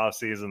into this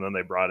offseason. Then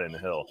they brought in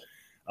Hill.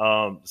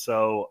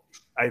 So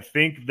I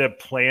think the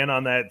plan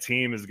on that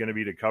team is going to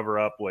be to cover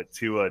up what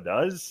Tua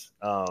does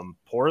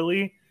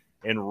poorly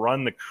and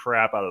run the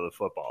crap out of the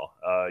football.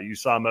 You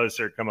saw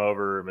Mostert come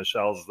over.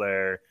 Michelle's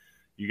there.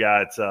 You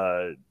got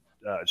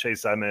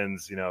Chase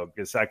Edmonds.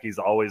 Gesicki's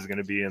always going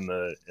to be in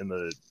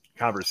the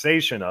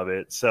conversation of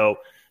it. So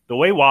the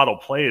way Waddle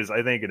plays,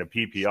 I think in a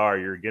PPR,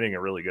 you're getting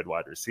a really good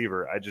wide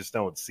receiver. I just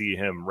don't see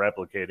him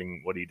replicating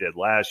what he did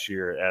last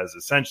year as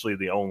essentially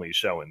the only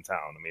show in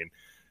town. I mean,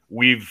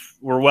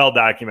 we're well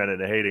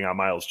documented in hating on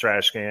Miles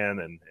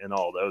Trashcan and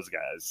all those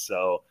guys.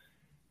 So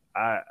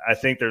I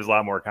think there's a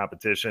lot more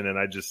competition, and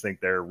I just think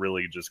they're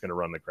really just going to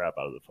run the crap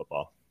out of the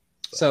football.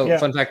 So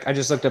fun fact, I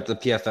just looked up the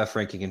PFF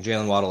ranking, and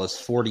Jalen Waddle is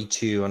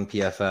 42 on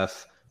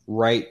PFF,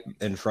 right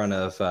in front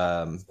of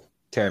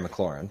Terry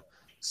McLaurin.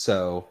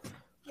 So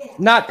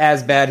not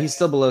as bad. He's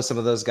still below some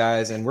of those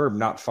guys, and we're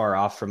not far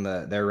off from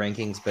their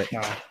rankings. But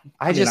no,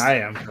 I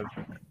am.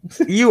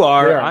 You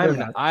are.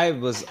 I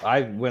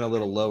went a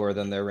little lower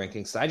than their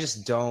rankings. So I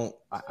just don't.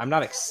 I'm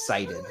not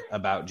excited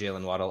about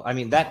Jalen Waddle. I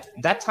mean,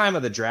 that time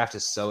of the draft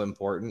is so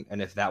important, and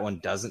if that one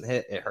doesn't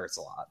hit, it hurts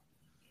a lot.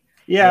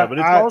 Yeah, but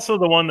it's also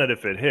the one that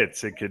if it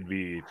hits, it could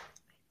be.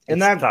 And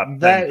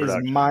that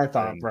is my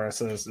thought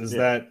process.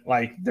 That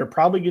like they're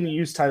probably going to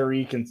use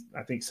Tyreek, and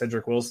I think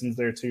Cedric Wilson's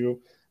there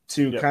too,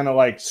 to kind of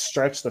like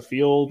stretch the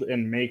field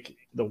and make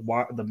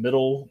the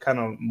middle kind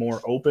of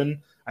more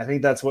open. I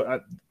think that's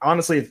what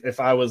honestly, if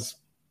I was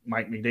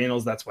Mike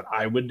McDaniels, that's what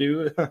I would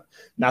do.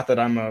 Not that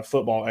I'm a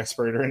football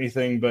expert or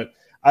anything, but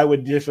I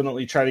would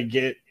definitely try to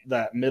get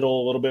that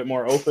middle a little bit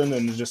more open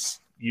and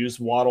just use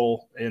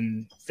Waddle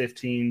in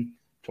 15,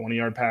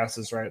 20-yard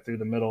passes right through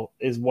the middle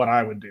is what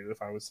I would do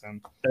if I was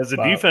him. As a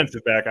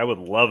defensive back, I would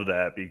love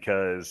that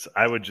because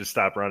I would just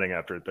stop running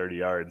after 30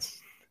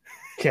 yards.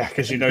 Yeah,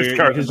 because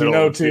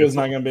Tua is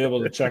not going to be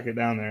able to check it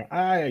down there.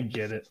 I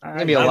get it.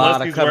 Maybe a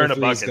lot of cover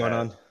threes going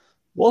on.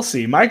 We'll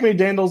see. Mike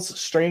McDaniel's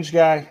strange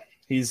guy.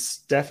 He's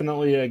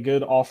definitely a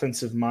good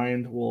offensive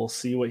mind. We'll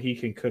see what he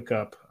can cook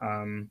up.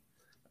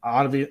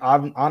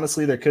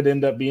 Honestly, there could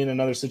end up being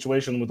another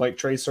situation with like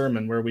Trey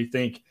Sermon where we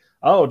think,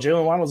 oh,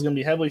 Jalen Waddle is going to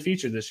be heavily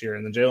featured this year,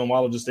 and then Jalen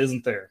Waddle just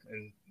isn't there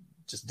and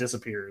just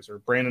disappears, or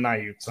Brandon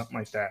Ayuk, something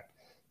like that.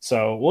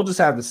 So we'll just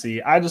have to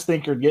see. I just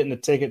think you're getting a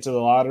ticket to the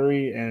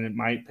lottery, and it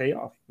might pay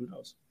off. Who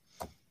knows?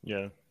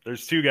 Yeah,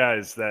 there's two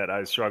guys that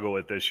I struggle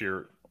with this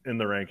year in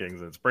the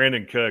rankings. It's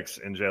Brandon Cooks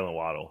and Jalen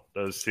Waddle.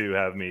 Those two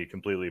have me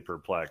completely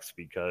perplexed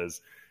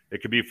because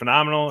it could be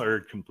phenomenal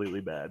or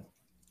completely bad.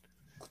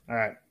 All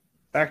right.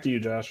 Back to you,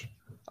 Josh.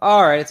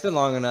 All right, it's been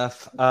long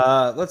enough.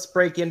 Let's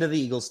break into the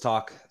Eagles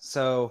talk.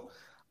 So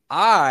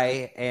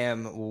I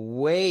am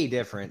way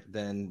different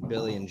than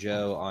Billy and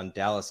Joe on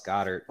Dallas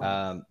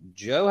Goedert.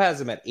 Joe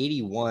has him at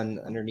 81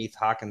 underneath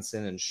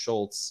Hockenson and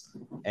Schultz,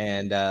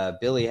 and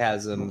Billy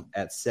has him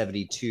at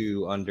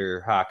 72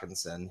 under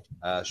Hockenson.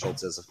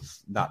 Schultz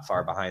is not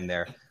far behind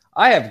there.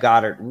 I have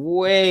Goddard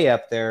way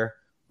up there,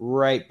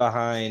 right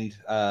behind,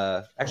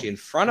 actually in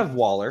front of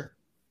Waller,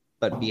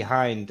 but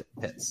behind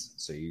Pitts.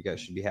 So you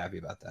guys should be happy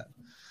about that.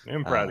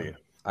 I'm proud of you.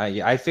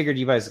 I figured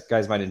you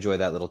guys might enjoy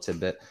that little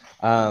tidbit.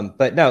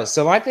 But no,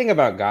 so my thing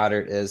about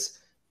Goddard is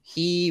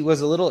he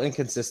was a little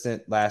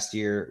inconsistent last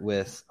year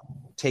with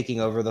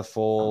taking over the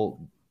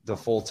full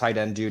tight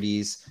end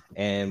duties,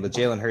 and with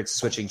Jalen Hurts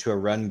switching to a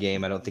run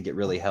game, I don't think it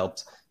really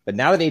helped. But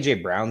now that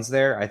AJ Brown's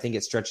there, I think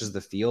it stretches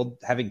the field.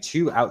 Having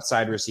two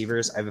outside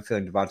receivers, I have a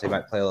feeling Devontae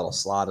might play a little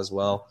slot as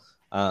well.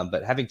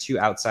 But having two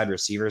outside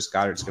receivers,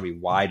 Goddard's going to be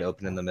wide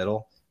open in the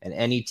middle. And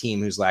any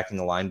team who's lacking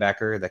a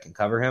linebacker that can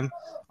cover him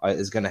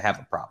is going to have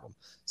a problem.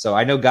 So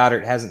I know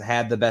Goddard hasn't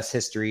had the best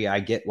history.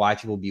 I get why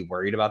people be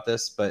worried about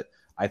this, but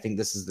I think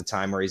this is the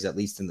time where he's at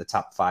least in the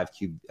top 5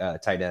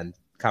 tight end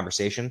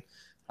conversation.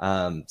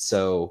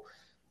 So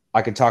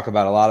I could talk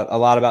about a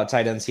lot about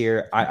tight ends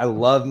here. I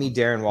love me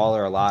Darren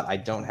Waller a lot. I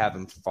don't have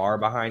him far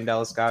behind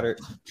Dallas Goedert,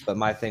 but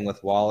my thing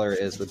with Waller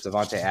is with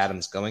Devontae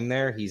Adams going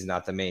there, he's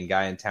not the main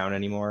guy in town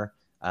anymore.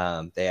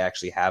 They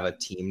actually have a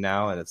team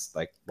now, and it's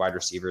like wide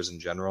receivers in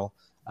general.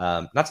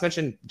 Not to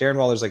mention Darren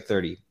Waller's like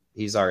 30.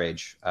 He's our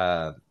age.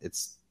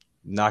 It's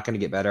not going to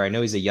get better. I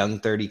know he's a young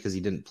 30 because he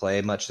didn't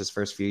play much his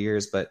first few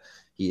years, but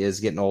he is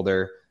getting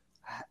older.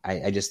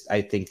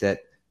 I think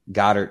that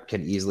Goddard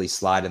can easily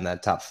slide in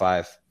that top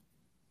 5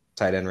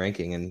 tight end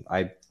ranking, and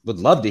I would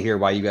love to hear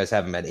why you guys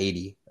have him at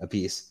 80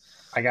 apiece.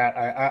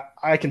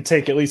 I can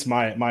take at least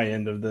my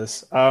end of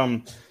this.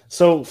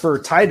 So for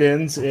tight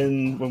ends,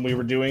 when we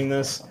were doing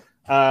this,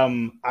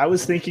 I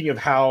was thinking of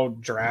how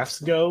drafts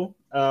go.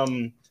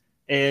 And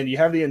you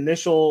have the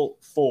initial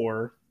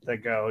 4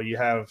 that go. You're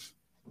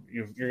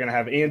going to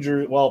have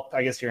Andrew. Well,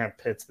 I guess you're going to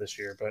have Pitts this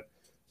year, but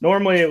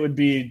normally it would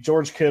be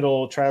George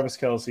Kittle, Travis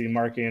Kelce,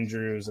 Mark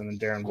Andrews, and then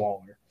Darren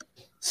Waller.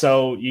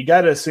 So you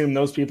got to assume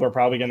those people are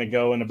probably going to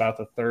go in about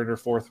the 3rd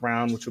or 4th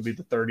round, which would be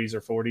the 30s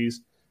or 40s.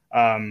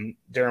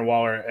 Darren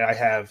Waller, I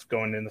have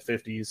going in the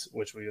 50s,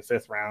 which would be the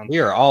 5th round. We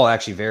are all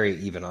actually very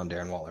even on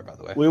Darren Waller, by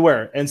the way. We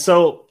were. And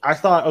so I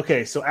thought,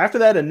 okay, so after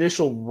that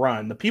initial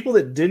run, the people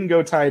that didn't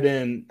go tight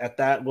end at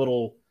that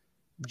little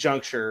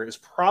juncture is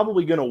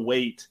probably going to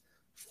wait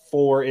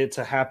for it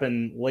to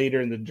happen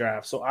later in the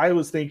draft. So I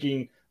was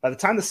thinking by the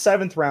time the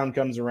 7th round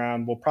comes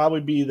around, will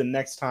probably be the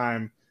next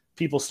time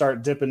people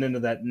start dipping into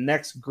that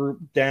next group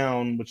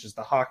down, which is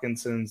the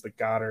Hawkinsons, the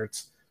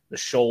Goddards, the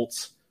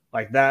Schultz,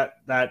 like that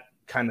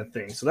kind of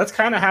thing. So that's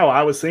kind of how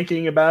I was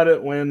thinking about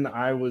it when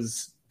I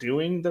was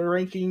doing the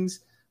rankings,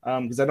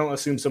 because I don't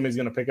assume somebody's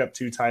going to pick up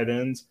 2 tight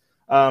ends.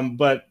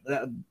 But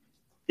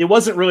it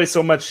wasn't really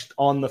so much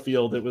on the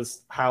field. It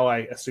was how I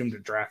assumed a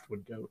draft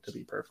would go, to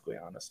be perfectly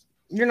honest.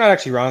 You're not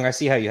actually wrong. I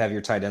see how you have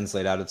your tight ends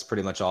laid out. It's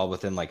pretty much all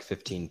within like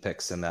 15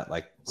 picks in that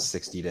like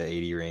 60 to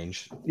 80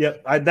 range.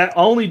 Yep. I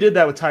only did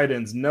that with tight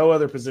ends. No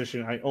other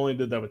position. I only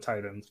did that with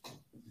tight ends.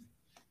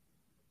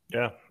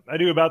 Yeah, I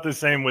do about the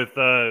same with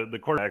the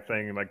quarterback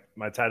thing.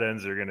 My tight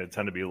ends are going to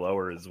tend to be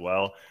lower as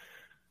well.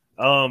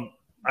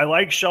 I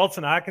like Schultz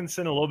and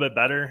Hockenson a little bit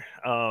better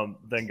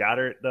than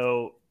Goddard,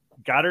 though.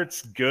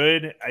 Goddard's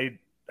good.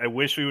 I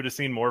wish we would have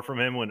seen more from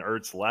him when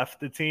Ertz left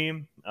the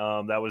team.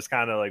 That was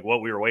kind of like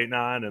what we were waiting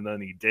on, and then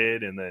he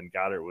did, and then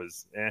Goddard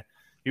was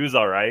he was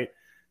all right.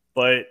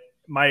 But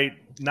my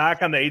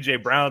knock on the A.J.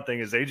 Brown thing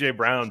is A.J.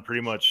 Brown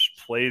pretty much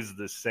plays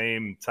the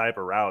same type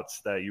of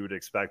routes that you would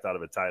expect out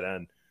of a tight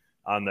end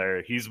on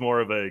there. He's more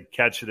of a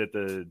catch it at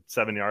the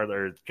 7-yard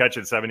or catch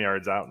it 7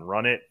 yards out and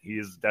run it.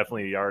 He's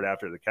definitely a yard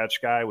after the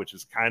catch guy, which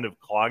is kind of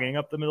clogging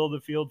up the middle of the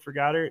field for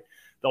Goddard.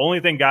 The only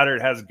thing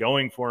Goddard has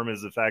going for him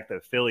is the fact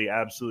that Philly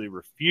absolutely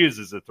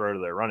refuses to throw to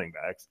their running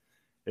backs.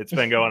 It's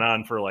been going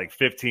on for like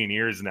 15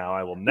 years now.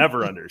 I will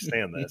never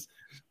understand this.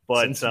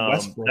 But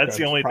that's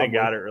the only thing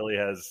Goddard really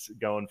has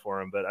going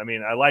for him. But, I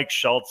mean, I like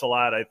Schultz a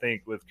lot. I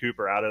think with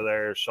Cooper out of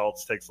there,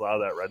 Schultz takes a lot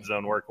of that red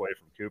zone work away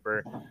from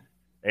Cooper.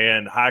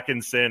 And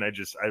Hockenson,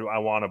 I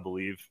want to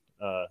believe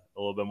a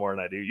little bit more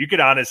than I do. You could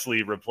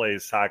honestly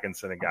replace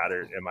Hockenson and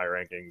Goddard in my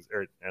rankings,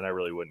 and I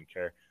really wouldn't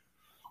care.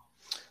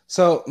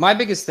 So my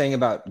biggest thing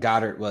about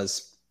Goddard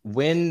was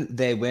when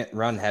they went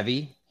run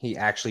heavy, he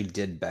actually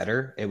did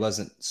better. It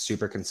wasn't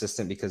super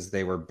consistent because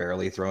they were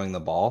barely throwing the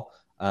ball.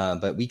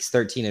 But weeks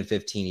 13 and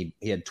 15,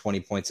 he had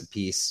 20 points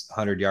apiece,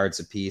 100 yards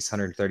apiece,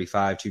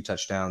 135, 2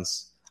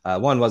 touchdowns.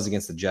 One was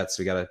against the Jets,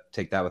 so we got to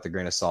take that with a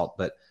grain of salt.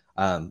 But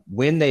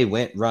when they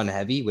went run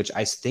heavy, which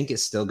I think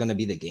is still going to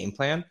be the game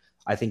plan,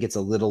 I think it's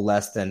a little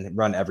less than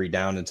run every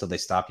down until they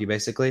stop you,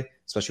 basically,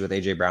 especially with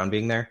A.J. Brown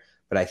being there.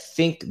 But I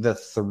think the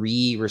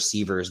 3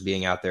 receivers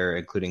being out there,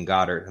 including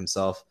Goddard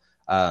himself,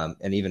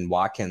 and even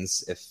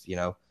Watkins, if,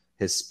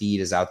 his speed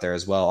is out there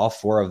as well, all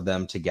 4 of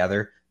them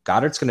together,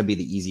 Goddard's going to be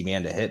the easy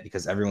man to hit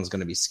because everyone's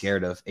going to be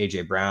scared of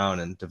A.J. Brown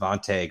and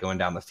Devontae going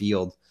down the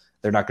field.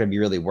 They're not going to be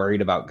really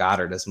worried about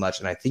Goddard as much.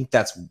 And I think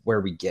that's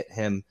where we get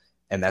him,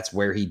 and that's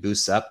where he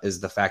boosts up, is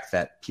the fact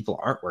that people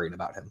aren't worried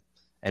about him.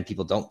 And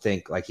people don't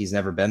think, like, he's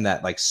never been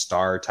that, like,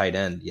 star tight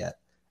end yet.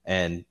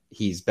 And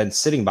he's been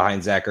sitting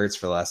behind Zach Ertz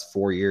for the last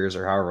 4 years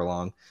or however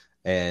long.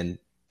 And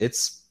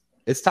it's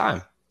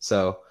time.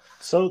 So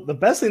the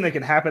best thing that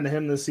can happen to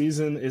him this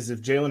season is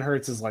if Jalen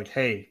Hurts is like,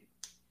 hey,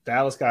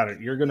 Dallas Goedert,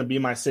 you're going to be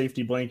my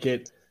safety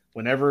blanket.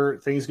 Whenever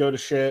things go to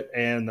shit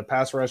and the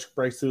pass rush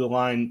breaks through the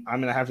line, I'm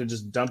going to have to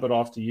just dump it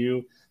off to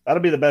you.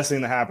 That'll be the best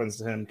thing that happens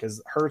to him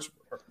because Hurts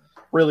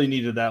really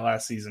needed that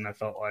last season, I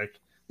felt like.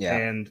 Yeah.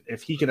 And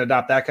if he can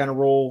adopt that kind of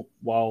role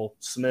while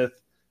Smith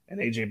and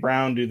A.J.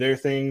 Brown do their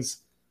things,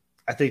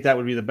 I think that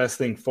would be the best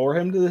thing for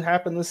him to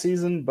happen this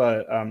season.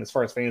 But as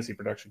far as fantasy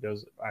production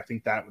goes, I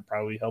think that would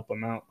probably help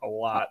him out a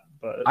lot.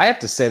 But I have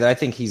to say that I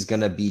think he's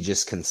going to be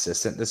just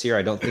consistent this year.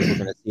 I don't think we're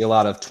going to see a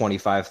lot of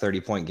 25,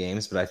 30-point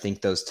games, but I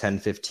think those 10,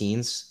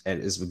 15s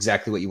is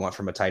exactly what you want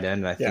from a tight end.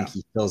 And I think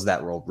he fills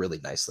that role really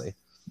nicely.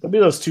 There'll be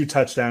those 2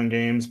 touchdown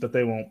games, but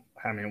they won't.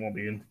 I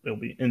mean, it'll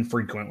be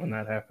infrequent when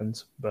that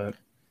happens. But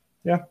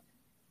yeah,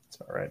 it's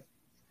all right.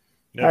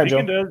 Now, if he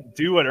can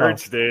do what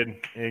Ertz did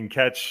and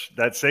catch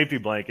that safety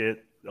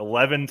blanket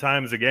 11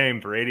 times a game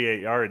for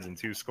 88 yards and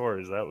 2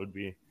 scores, that would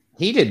be.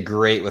 He did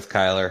great with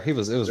Kyler. It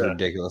was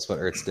ridiculous what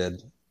Ertz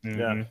did. Mm-hmm.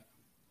 Yeah.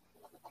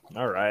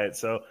 All right,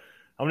 so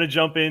I'm going to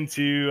jump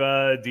into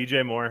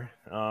DJ Moore.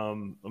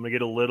 I'm going to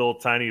get a little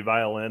tiny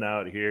violin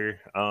out here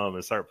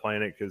and start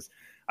playing it because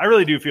I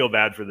really do feel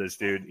bad for this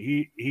dude.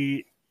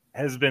 He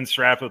has been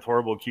strapped with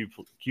horrible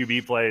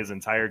QB play his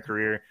entire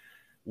career.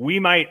 We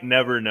might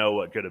never know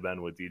what could have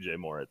been with DJ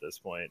Moore at this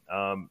point.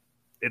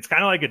 It's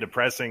kind of like a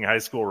depressing high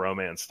school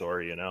romance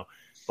story,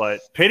 but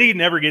pity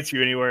never gets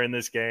you anywhere in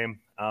this game.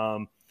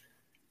 I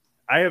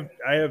have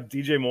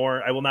DJ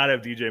Moore. I will not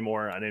have DJ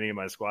Moore on any of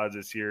my squads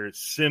this year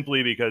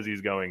simply because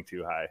he's going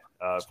too high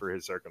for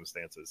his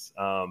circumstances.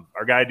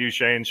 Our guy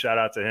Duchesne, shout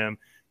out to him.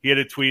 He had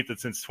a tweet that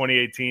since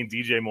 2018,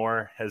 DJ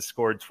Moore has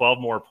scored 12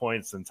 more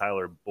points than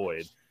Tyler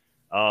Boyd.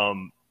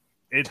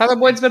 Tyler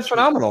Boyd's been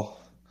phenomenal.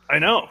 I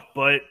know,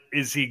 but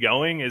is he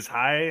going as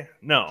high?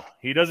 No,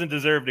 he doesn't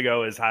deserve to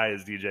go as high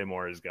as DJ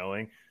Moore is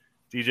going.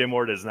 DJ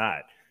Moore does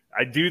not.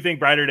 I do think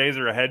brighter days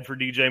are ahead for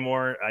DJ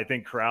Moore. I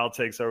think Corral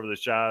takes over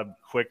this job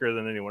quicker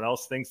than anyone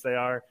else thinks they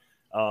are.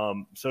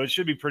 So it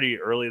should be pretty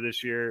early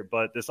this year,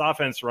 but this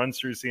offense runs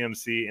through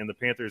CMC, and the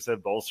Panthers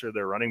have bolstered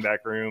their running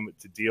back room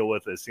to deal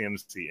with a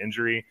CMC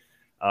injury.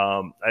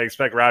 I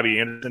expect Robbie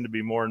Anderson to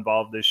be more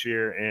involved this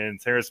year,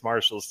 and Terrace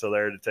Marshall is still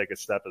there to take a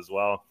step as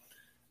well.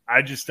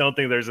 I just don't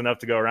think there's enough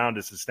to go around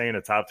to sustain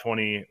a top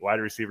 20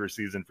 wide receiver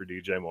season for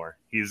DJ Moore.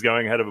 He's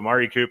going ahead of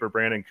Amari Cooper,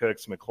 Brandon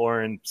Cooks,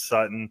 McLaurin,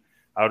 Sutton.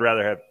 I would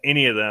rather have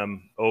any of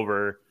them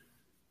over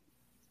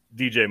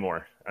DJ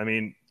Moore. I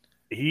mean,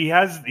 he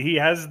has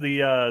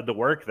the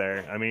work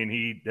there. I mean,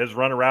 he has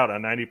run a route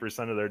on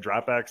 90% of their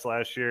dropbacks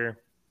last year,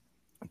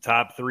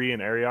 top 3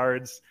 in air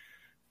yards.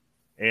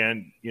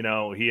 And, he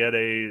had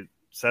a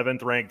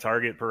 7th ranked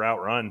target per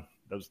route run.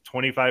 That was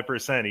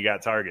 25%. He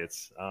got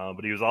targets,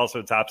 but he was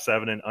also top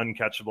 7 in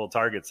uncatchable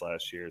targets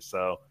last year.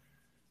 So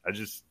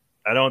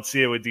I don't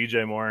see it with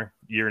DJ Moore.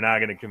 You're not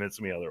going to convince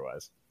me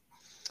otherwise.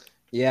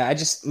 Yeah,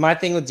 my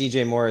thing with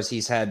DJ Moore is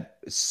he's had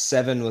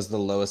 7 was the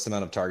lowest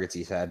amount of targets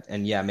he's had.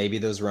 And yeah, maybe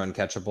those were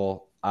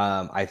uncatchable.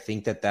 I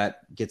think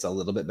that gets a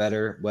little bit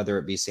better, whether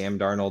it be Sam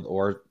Darnold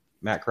or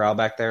Matt Corral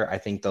back there. I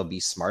think they'll be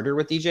smarter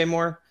with DJ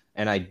Moore.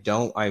 And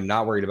I'm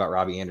not worried about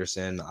Robbie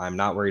Anderson. I'm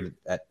not worried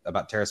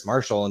about Terrace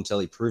Marshall until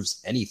he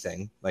proves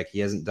anything. Like, he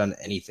hasn't done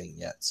anything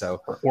yet.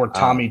 So, or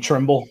Tommy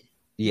Trimble.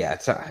 Yeah.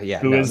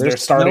 Who is their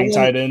starting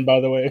tight end, by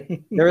the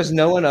way? There is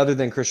no one other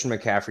than Christian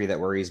McCaffrey that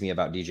worries me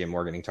about DJ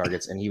Moore getting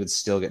targets, and he would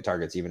still get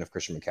targets even if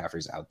Christian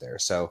McCaffrey's out there.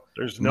 So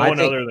there's no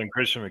one other than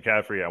Christian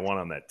McCaffrey I want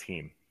on that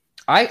team.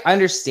 I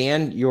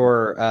understand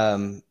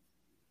your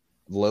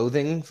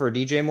loathing for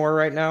DJ Moore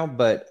right now,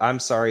 but I'm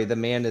sorry, the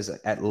man is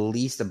at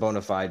least a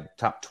bona fide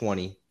top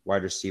 20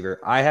 wide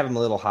receiver. I have him a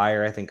little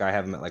higher. I think I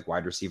have him at like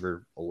wide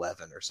receiver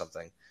 11 or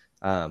something.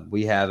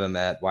 We have him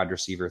at wide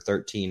receiver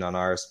 13 on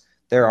ours.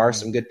 There are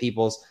some good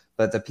peoples,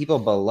 but the people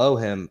below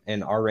him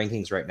in our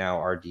rankings right now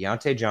are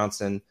Deontay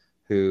Johnson,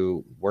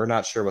 who we're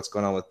not sure what's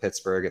going on with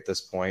Pittsburgh at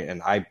this point,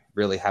 and I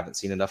really haven't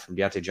seen enough from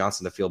Deontay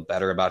Johnson to feel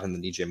better about him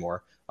than DJ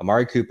Moore.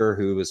 Amari Cooper,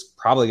 who is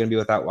probably going to be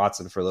without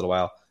Watson for a little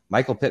while.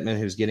 Michael Pittman,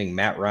 who's getting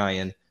Matt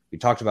Ryan. We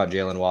talked about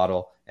Jalen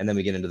Waddle. and then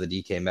we get into the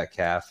DK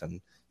Metcalf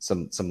and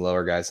some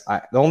lower guys.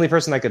 The only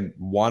person I could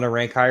want to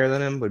rank higher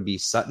than him would be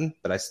Sutton,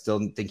 but I still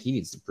think he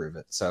needs to prove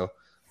it. So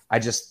I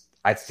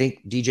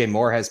think DJ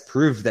Moore has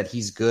proved that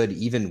he's good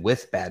even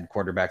with bad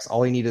quarterbacks.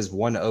 All he needs is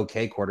one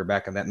okay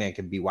quarterback, and that man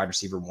can be wide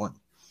receiver 1.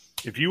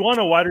 If you want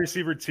a wide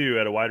receiver 2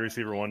 at a wide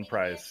receiver 1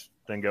 price,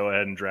 then go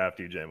ahead and draft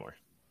DJ Moore.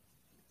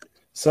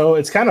 So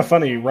it's kind of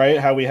funny, right,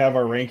 how we have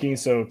our rankings.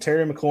 So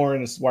Terry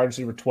McLaurin is wide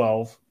receiver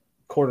 12,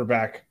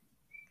 quarterback,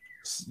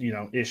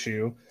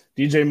 issue.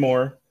 DJ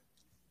Moore,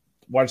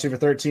 wide receiver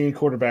 13,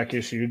 quarterback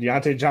issue.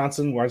 Deontay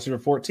Johnson, wide receiver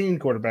 14,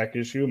 quarterback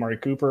issue. Amari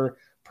Cooper,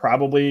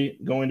 probably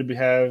going to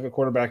have a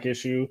quarterback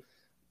issue.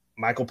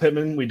 Michael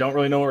Pittman, we don't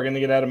really know what we're going to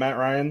get out of Matt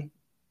Ryan.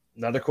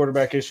 Another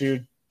quarterback issue.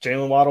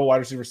 Jalen Waddle, wide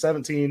receiver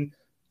 17.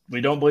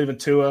 We don't believe in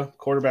Tua,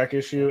 quarterback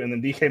issue. And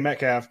then DK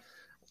Metcalf.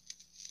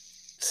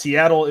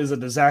 Seattle is a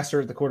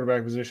disaster at the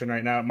quarterback position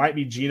right now. It might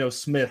be Geno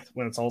Smith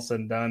when it's all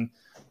said and done,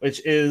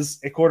 which is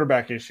a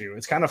quarterback issue.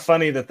 It's kind of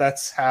funny that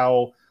that's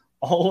how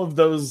all of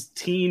those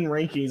teen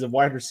rankings of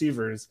wide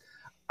receivers.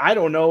 I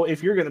don't know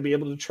if you're going to be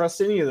able to trust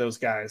any of those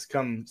guys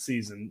come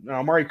season. Now,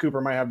 Amari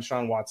Cooper might have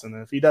Deshaun Watson,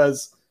 and if he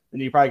does,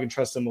 then you probably can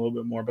trust him a little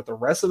bit more. But the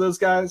rest of those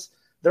guys,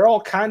 they're all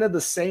kind of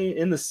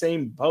in the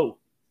same boat.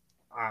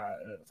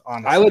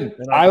 Honestly.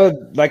 I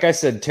would, like I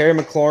said, Terry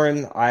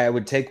McLaurin, I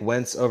would take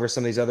Wentz over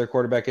some of these other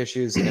quarterback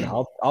issues, and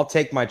I'll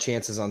take my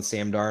chances on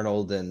Sam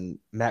Darnold and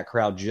Matt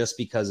Corral just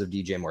because of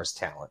DJ Moore's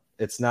talent.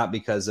 It's not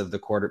because of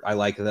the I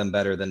like them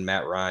better than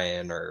Matt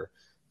Ryan or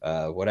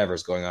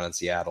whatever's going on in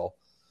Seattle.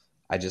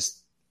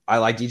 I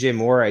like DJ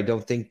Moore. I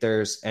don't think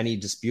there's any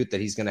dispute that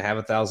he's going to have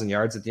 1,000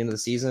 yards at the end of the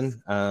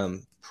season.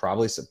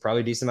 Probably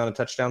a decent amount of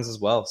touchdowns as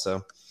well.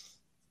 So.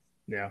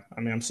 Yeah,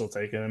 I mean, I'm still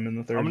taking him in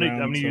the third round. I'm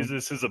going to use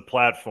this as a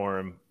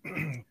platform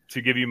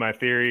to give you my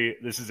theory.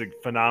 This is a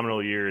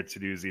phenomenal year to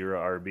do zero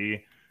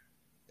RB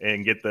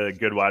and get the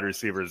good wide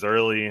receivers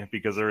early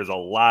because there is a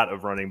lot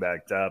of running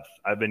back depth.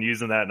 I've been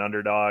using that in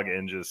Underdog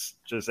and just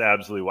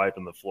absolutely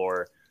wiping the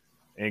floor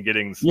and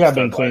getting some I've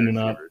been cleaning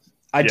up.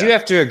 I do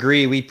have to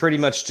agree. We pretty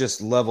much just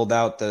leveled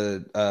out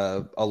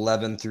the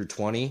 11 through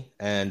 20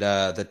 and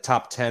the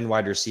top 10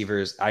 wide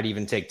receivers. I'd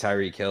even take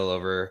Tyreek Hill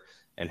over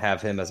and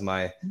have him as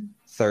my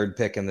third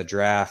pick in the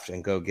draft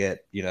and go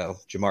get,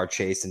 Jamar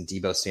Chase and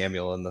Deebo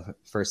Samuel in the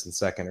first and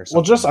second or something.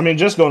 Well,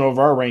 just going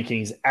over our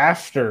rankings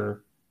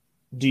after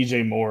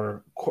DJ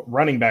Moore,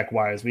 running back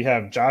wise, we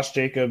have Josh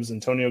Jacobs,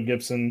 Antonio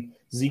Gibson,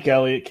 Zeke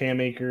Elliott, Cam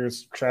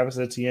Akers, Travis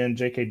Etienne,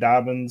 J.K.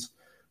 Dobbins,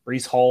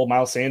 Breece Hall,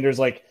 Miles Sanders.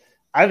 Like,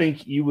 I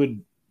think you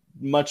would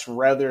much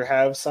rather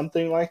have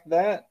something like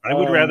that. I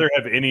would rather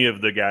have any of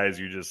the guys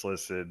you just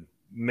listed,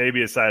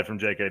 maybe aside from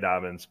J.K.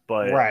 Dobbins,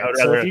 but right. I would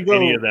rather have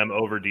any of them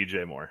over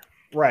DJ Moore.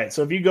 Right.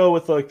 So if you go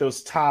with like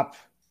those top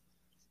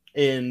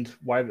end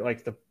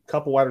like the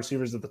couple wide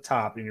receivers at the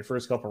top in your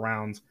first couple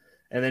rounds,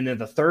 and then in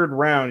the third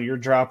round, you're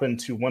dropping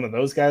to one of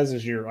those guys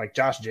as your like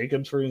Josh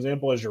Jacobs, for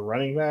example, as your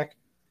running back,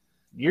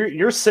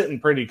 you're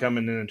sitting pretty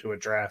coming into a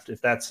draft if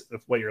that's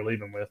what you're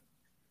leaving with.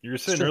 You're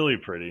sitting really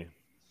pretty.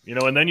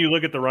 And then you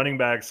look at the running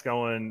backs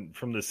going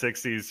from the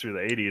 60s through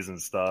the 80s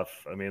and stuff.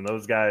 I mean,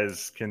 those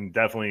guys can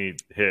definitely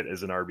hit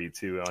as an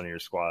RB2 on your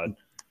squad.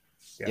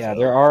 Yeah,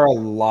 there are a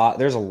lot.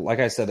 Like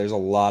I said, there's a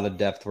lot of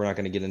depth we're not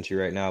going to get into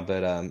right now.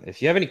 But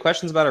if you have any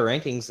questions about our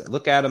rankings,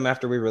 look at them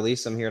after we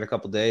release them here in a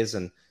couple days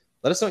and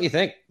let us know what you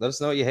think. Let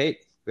us know what you hate.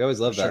 We always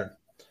love that.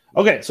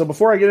 Okay, so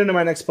before I get into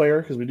my next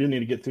player, because we do need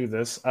to get through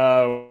this,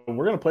 we're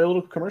going to play a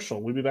little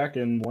commercial. We'll be back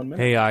in 1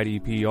 minute. Hey,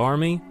 IDP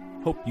Army.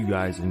 Hope you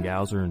guys and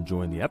gals are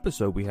enjoying the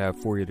episode we have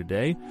for you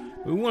today.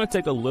 We want to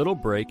take a little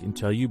break and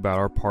tell you about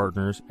our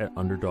partners at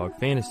Underdog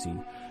Fantasy.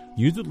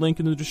 Use the link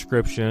in the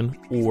description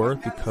or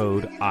the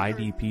code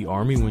IDP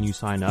Army when you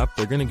sign up.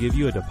 They're going to give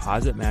you a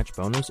deposit match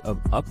bonus of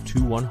up to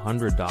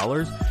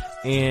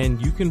 $100,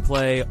 and you can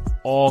play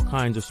all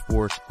kinds of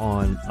sports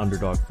on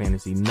Underdog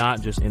Fantasy,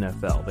 not just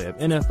NFL. They have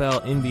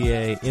NFL,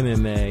 NBA,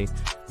 MMA,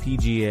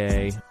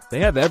 PGA. They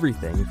have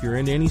everything. If you're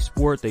into any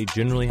sport, they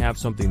generally have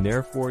something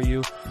there for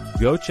you.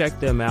 Go check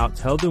them out.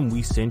 Tell them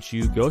we sent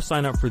you. Go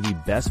sign up for the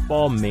Best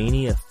Ball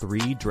Mania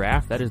 3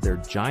 draft. That is their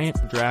giant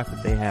draft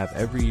that they have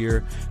every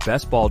year.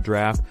 Best Ball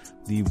draft.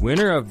 The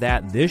winner of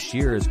that this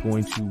year is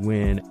going to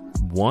win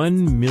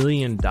 $1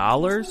 million.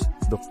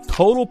 The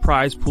total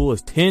prize pool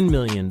is $10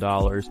 million.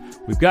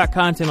 We've got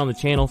content on the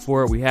channel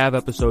for it. We have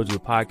episodes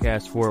of the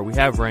podcast for it. We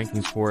have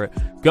rankings for it.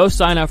 Go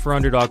sign up for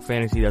Underdog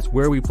Fantasy. That's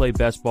where we play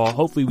best ball.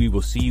 Hopefully we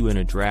will see you in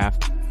a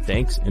draft.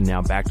 Thanks, and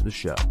now back to the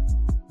show.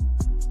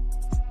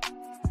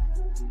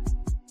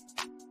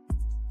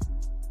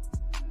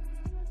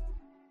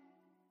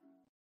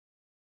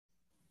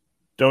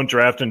 Don't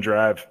draft and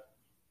drive.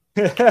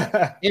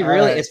 It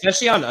really,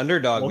 especially on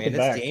Underdog, man,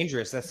 it's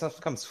dangerous. That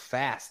stuff comes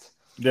fast.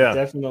 Yeah, it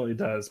definitely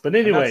does. But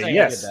anyway,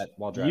 yes,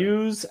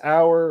 use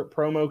our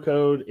promo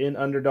code in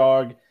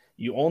Underdog.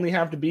 You only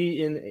have to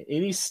be in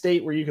any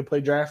state where you can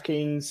play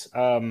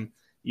DraftKings.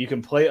 You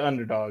can play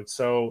Underdog.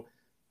 So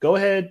go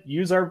ahead,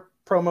 use our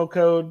promo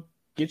code,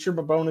 get your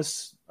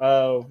bonus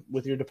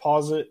with your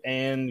deposit,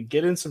 and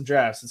get in some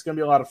drafts. It's going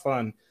to be a lot of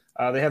fun.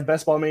 They have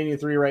Best Ball Mania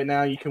 3 right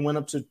now. You can win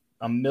up to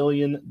 $1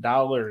 million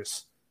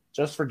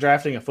just for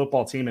drafting a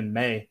football team in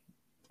May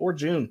or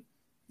June.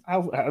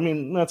 I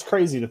mean, that's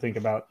crazy to think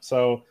about.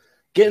 So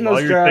getting while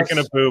those you're drafts,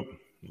 taking a poop,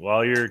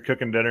 while you're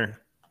cooking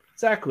dinner,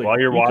 exactly. while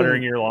you're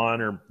watering your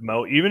lawn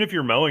or even if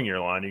you're mowing your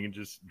lawn, you can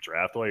just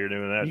draft while you're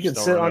doing that. You Just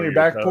can don't sit on run your over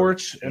back toes,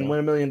 porch and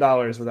win $1 million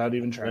without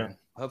even trying. Yeah.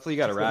 Hopefully you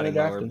got a routing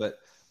mower, but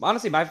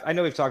honestly, I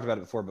know we've talked about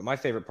it before, but my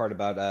favorite part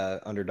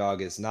about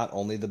Underdog is not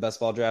only the best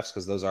ball drafts,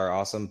 because those are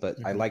awesome, but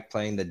I like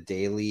playing the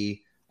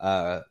daily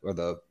or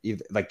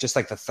just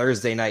like the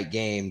Thursday night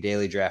game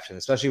daily draft, and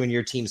especially when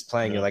your team's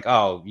playing, you're like,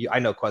 oh, I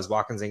know Quez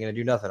Watkins ain't gonna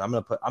do nothing. I'm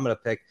gonna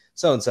pick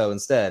so and so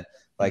instead.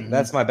 Like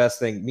that's my best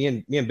thing. Me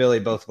and Billy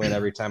both win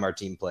every time our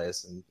team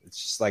plays, and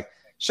it's just like,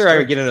 sure, I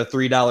would get in a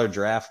 $3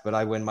 draft, but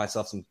I win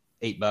myself some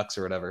 $8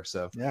 or whatever.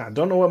 So yeah, I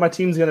don't know what my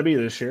team's gonna be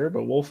this year,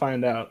 but we'll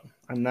find out.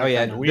 Billy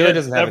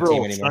doesn't have a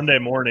team anymore. Sunday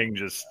morning,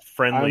 just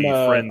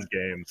friends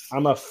games.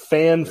 I'm a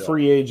fan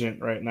free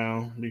agent right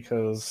now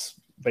because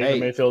Baker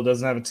Mayfield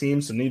doesn't have a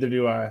team, so neither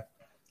do I.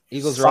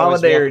 Eagles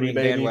solidarity, are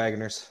baby.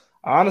 Bandwagoners.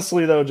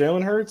 Honestly, though,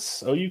 Jalen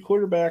Hurts, OU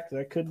quarterback,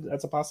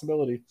 that's a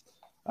possibility.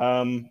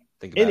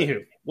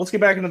 Anywho, let's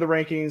get back into the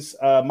rankings.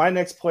 My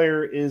next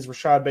player is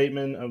Rashad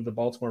Bateman of the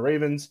Baltimore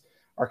Ravens.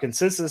 Our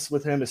consensus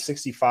with him is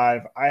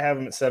 65. I have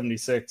him at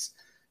 76.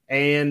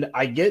 And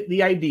I get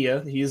the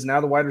idea. He is now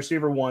the wide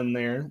receiver 1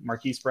 there.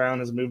 Marquise Brown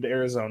has moved to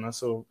Arizona,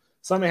 so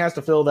somebody has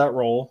to fill that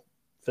role.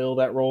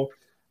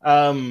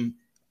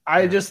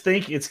 I just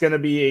think it's going to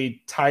be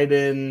a tight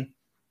end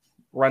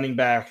running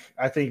back.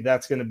 I think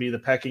that's going to be the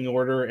pecking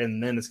order,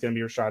 and then it's going to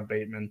be Rashad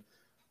Bateman.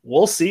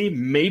 We'll see.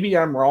 Maybe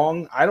I'm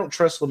wrong. I don't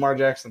trust Lamar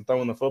Jackson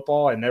throwing the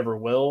football. I never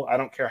will. I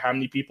don't care how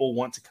many people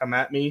want to come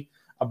at me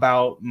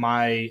about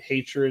my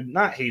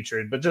not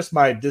hatred, but just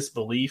my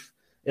disbelief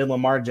in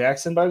Lamar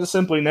Jackson, but I just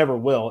simply never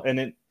will.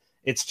 And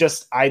it's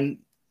just, I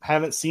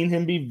haven't seen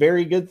him be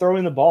very good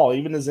throwing the ball,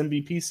 even his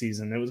MVP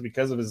season. It was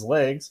because of his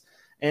legs,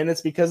 and it's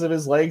because of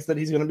his legs that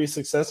he's going to be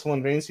successful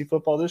in fantasy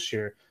football this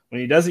year.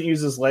 When he doesn't use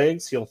his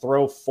legs, he'll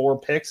throw 4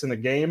 picks in a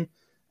game,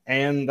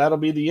 and that'll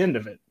be the end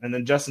of it. And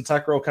then Justin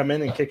Tucker will come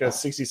in and kick a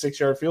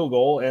 66-yard field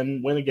goal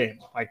and win a game.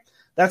 Like,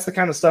 that's the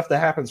kind of stuff that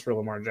happens for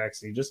Lamar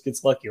Jackson. He just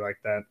gets lucky like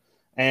that.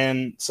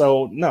 And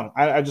so, no,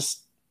 I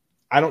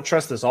don't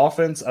trust this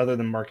offense other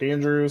than Mark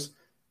Andrews,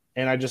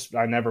 and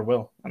I never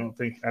will.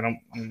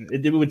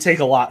 It would take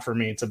a lot for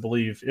me to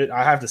believe it.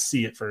 I have to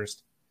see it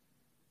first.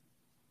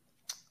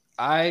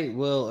 I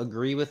will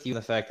agree with you in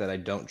the fact that I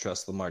don't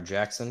trust Lamar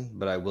Jackson,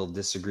 but I will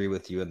disagree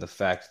with you in the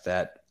fact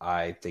that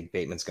I think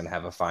Bateman's going to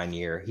have a fine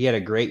year. He had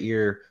a great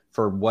year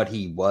for what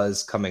he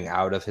was coming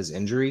out of his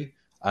injury.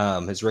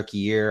 His rookie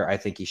year, I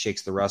think he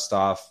shakes the rust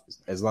off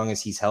as long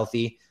as he's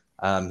healthy.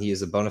 He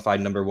is a bona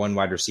fide number 1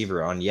 wide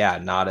receiver on,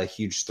 not a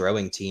huge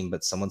throwing team,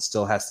 but someone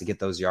still has to get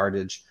those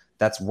yardage.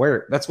 That's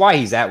why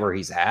he's at where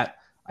he's at.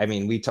 I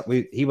mean,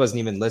 he wasn't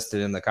even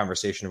listed in the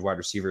conversation of wide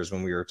receivers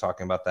when we were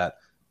talking about that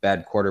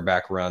bad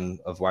quarterback run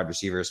of wide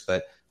receivers,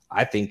 but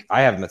I think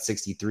I have him at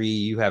 63.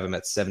 You have him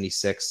at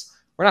 76.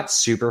 We're not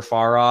super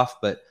far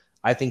off, but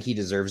I think he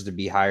deserves to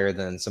be higher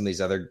than some of these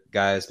other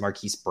guys.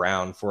 Marquise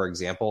Brown, for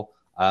example.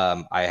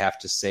 I have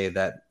to say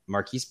that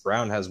Marquise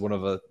Brown has one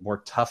of the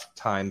more tough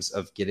times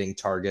of getting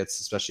targets,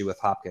 especially with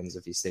Hopkins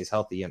if he stays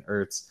healthy, and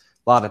Ertz.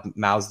 A lot of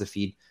mouths to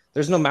feed.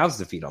 There's no mouths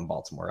to feed on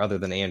Baltimore other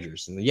than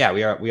Andrews. And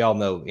we all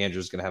know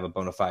Andrews is going to have a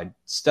bona fide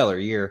stellar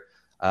year,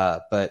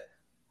 but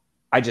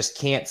I just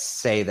can't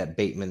say that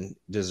Bateman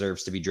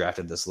deserves to be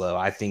drafted this low.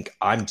 I think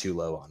I'm too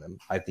low on him.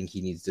 I think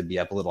he needs to be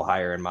up a little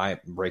higher in my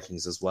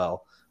rankings as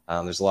well.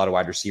 There's a lot of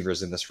wide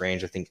receivers in this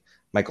range. I think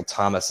Michael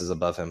Thomas is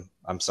above him.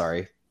 I'm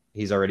sorry.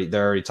 They're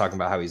already talking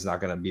about how he's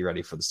not going to be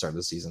ready for the start of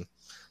the season.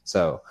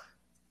 So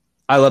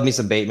I love me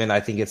some Bateman. I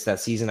think it's that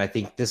season. I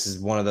think this is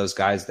one of those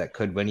guys that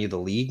could win you the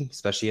league,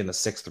 especially in the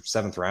 6th or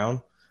 7th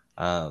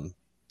round.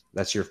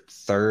 That's your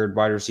 3rd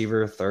wide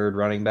receiver, 3rd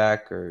running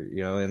back, or,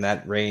 in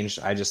that range.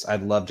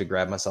 I'd love to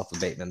grab myself a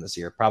Bateman this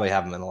year. Probably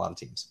have him in a lot of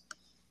teams.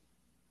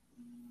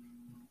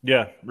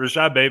 Yeah.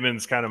 Rashad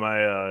Bateman's kind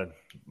of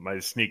my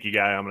sneaky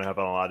guy. I'm going to have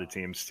on a lot of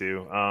teams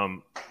too.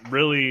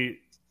 Really,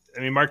 I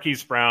mean,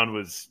 Marquise Brown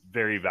was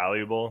very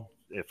valuable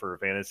for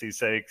fantasy's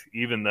sake,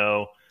 even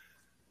though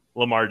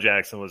Lamar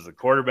Jackson was the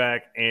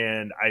quarterback.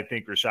 And I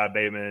think Rashad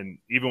Bateman,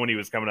 even when he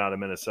was coming out of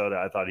Minnesota,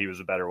 I thought he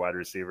was a better wide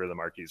receiver than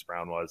Marquise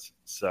Brown was.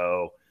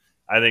 So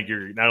I think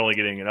you're not only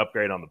getting an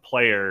upgrade on the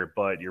player,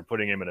 but you're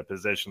putting him in a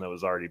position that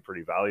was already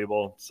pretty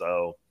valuable.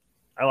 So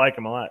I like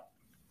him a lot.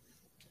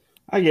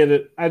 I get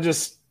it.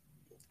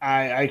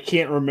 I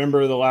can't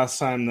remember the last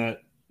time that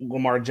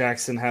Lamar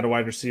Jackson had a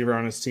wide receiver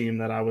on his team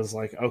that I was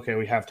like, okay,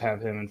 we have to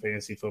have him in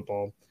fantasy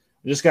football.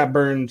 I just got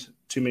burned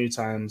too many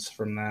times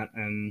from that.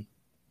 And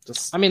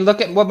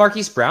look at what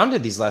Marquise Brown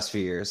did these last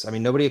few years. I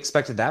mean, nobody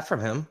expected that from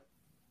him.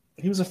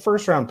 He was a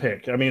 1st-round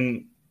pick. I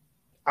mean,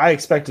 I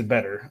expected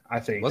better,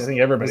 I think. I think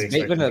everybody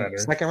expected better.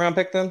 2nd-round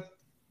pick then?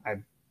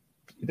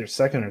 Either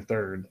 2nd or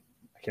 3rd.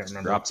 I can't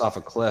remember. Drops off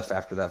a cliff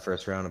after that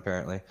 1st round,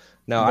 apparently.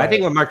 No, I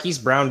think what Marquise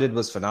Brown did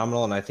was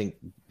phenomenal, and I think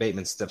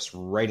Bateman steps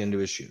right into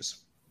his shoes.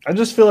 I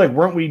just feel like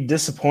weren't we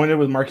disappointed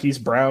with Marquise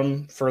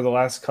Brown for the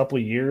last couple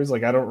of years?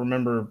 Like I don't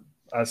remember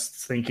us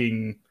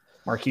thinking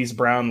Marquise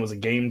Brown was a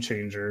game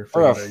changer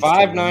For a the Zags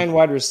 5'9" team.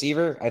 wide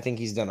receiver, I think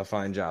he's done a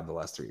fine job the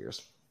last 3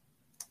 years.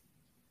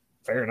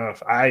 Fair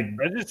enough. I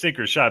just think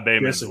Rashad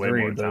Bateman is way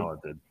disagree, more but-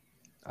 talented.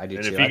 I do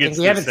And too. if he I gets think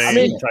we the haven't same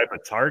seen type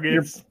of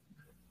targets,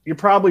 you're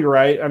probably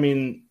right. I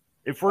mean,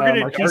 if we're going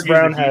to Marquise argue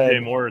Brown the DJ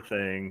had- Moore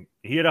thing,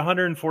 he had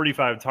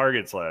 145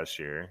 targets last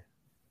year.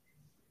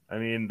 I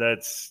mean,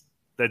 that's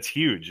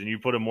huge. And you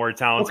put a more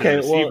talented Okay,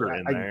 well, receiver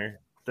in there.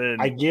 Then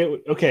I get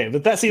okay,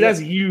 but that's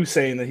you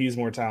saying that he's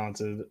more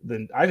talented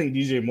than I think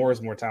DJ Moore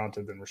is more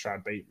talented than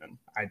Rashad Bateman.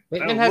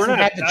 Bateman we're hasn't not,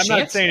 had the I'm chance.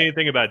 not saying yet.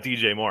 anything about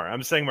DJ Moore.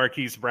 I'm saying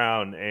Marquise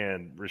Brown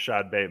and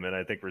Rashad Bateman.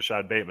 I think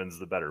Rashad Bateman's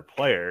the better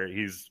player.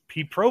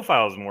 He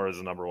profiles more as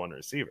a number one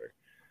receiver.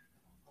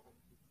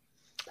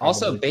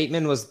 Also, Probably.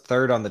 Bateman was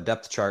third on the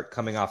depth chart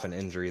coming off an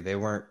injury. They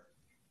weren't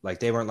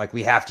like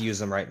we have to use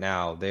them right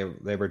now. They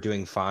were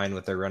doing fine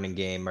with their running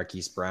game,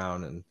 Marquise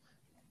Brown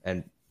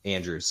and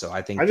Andrews. So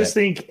I just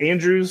think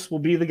Andrews will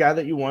be the guy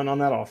that you want on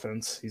that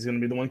offense. He's going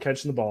to be the one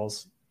catching the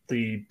balls.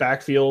 The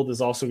backfield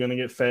is also going to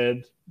get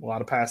fed a lot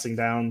of passing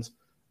downs,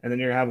 and then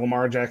you're going to have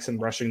Lamar Jackson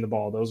rushing the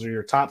ball. Those are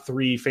your top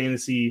 3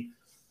 fantasy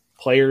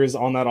players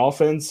on that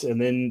offense,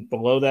 and then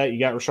below that you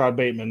got Rashad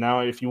Bateman. Now,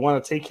 if you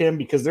want to take him,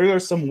 because there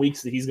are some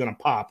weeks that he's going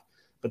to pop,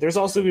 but there's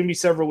also going to be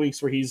several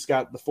weeks where he's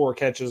got the 4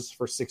 catches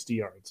for 60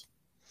 yards.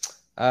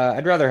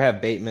 I'd rather have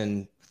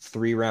Bateman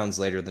 3 rounds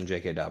later than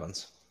J.K.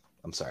 Dobbins.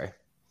 I'm sorry.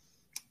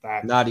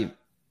 Not even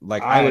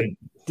like I would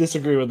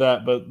disagree with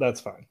that, but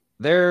that's fine.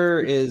 There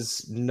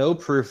is no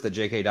proof that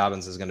J.K.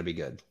 Dobbins is going to be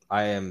good.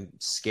 I am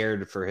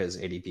scared for his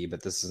ADP,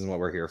 but this isn't what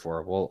we're here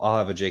for. Well,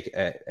 I'll have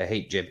a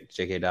hate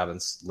J.K.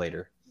 Dobbins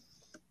later.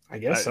 I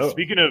guess so.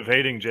 Speaking of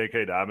hating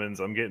J.K. Dobbins,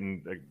 I'm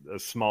getting a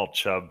small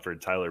chub for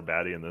Tyler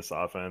Batty in this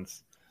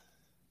offense.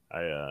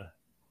 Yeah,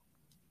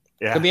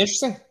 could be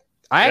interesting.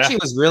 I actually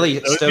was really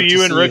those stoked of you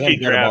to in see rookie him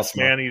go to drafts,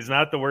 Baltimore. man. He's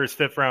not the worst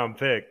 5th round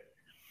pick.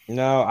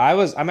 No,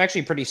 I'm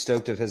actually pretty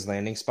stoked of his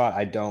landing spot.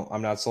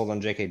 I'm not sold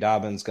on J.K.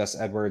 Dobbins, Gus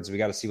Edwards. We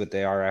got to see what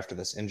they are after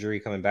this injury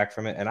coming back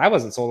from it. And I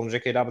wasn't sold on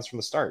J.K. Dobbins from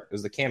the start. It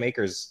was the Cam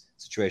Akers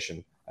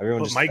situation.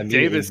 Everyone But just Mike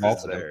immediately Davis is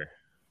vaulted him. there.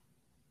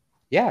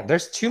 Yeah,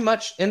 there's too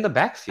much in the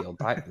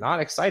backfield. I'm not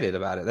excited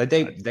about it.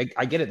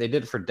 I get it. They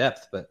did it for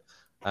depth, but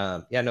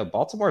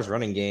Baltimore's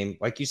running game,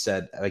 like you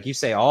said, like you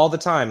say all the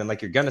time, and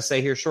like you're gonna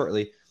say here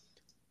shortly.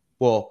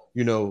 Well,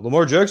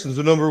 Lamar Jackson's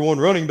the number 1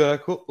 running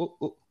back.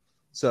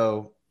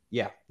 So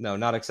yeah, no,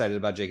 not excited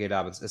about J.K.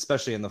 Dobbins,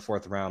 especially in the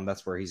 4th round.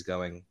 That's where he's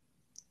going.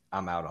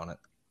 I'm out on it.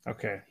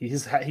 Okay,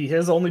 he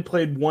has only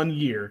played 1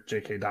 year,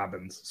 J.K.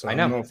 Dobbins. So I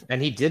know,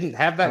 and he didn't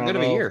have that good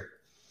of a year.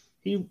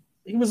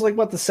 He was like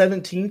the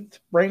 17th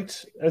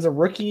ranked as a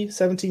rookie,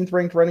 17th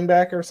ranked running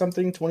back or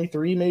something,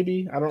 23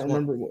 maybe. I don't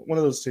remember, one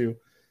of those two.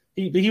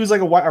 He was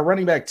like a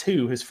running back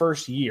 2 his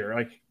first year.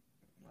 Like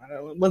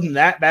it wasn't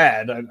that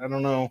bad. I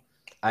don't know.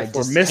 I If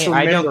we're just can't-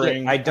 I don't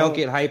misremembering- get I don't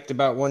get hyped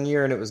about 1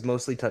 year, and it was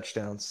mostly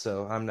touchdowns.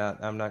 So I'm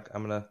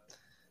gonna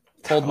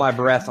hold my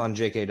breath on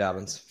J.K.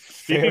 Dobbins.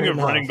 Speaking Fair of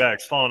enough. running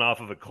backs falling off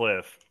of a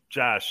cliff,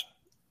 Josh,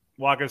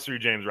 walk us through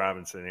James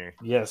Robinson here.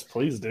 Yes,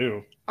 please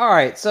do. All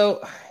right,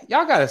 so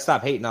y'all got to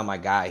stop hating on my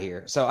guy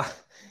here. So,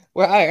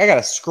 I got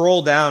to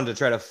scroll down to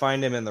try to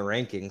find him in the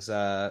rankings.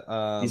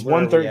 He's where are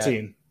we at?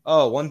 113.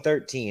 Oh,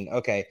 113.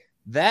 Okay,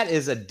 that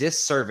is a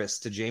disservice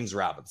to James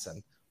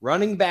Robinson.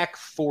 Running back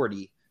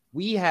 40.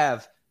 We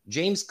have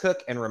James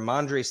Cook and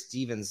Ramondre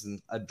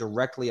Stevenson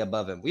directly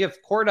above him. We have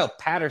Cordell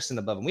Patterson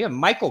above him. We have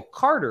Michael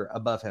Carter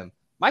above him.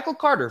 Michael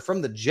Carter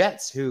from the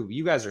Jets, who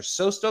you guys are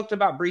so stoked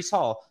about Breece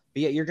Hall,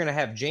 but yet you're going to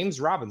have James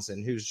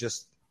Robinson, who's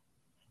just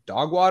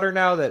dog water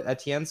now that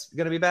Etienne's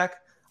going to be back.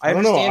 I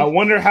don't know. I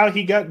wonder how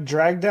he got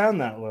dragged down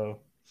that low.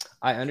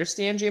 I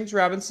understand James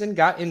Robinson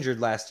got injured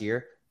last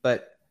year,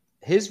 but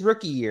his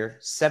rookie year,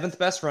 7th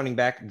best running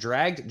back,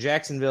 dragged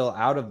Jacksonville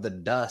out of the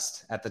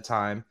dust at the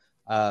time.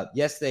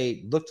 Yes,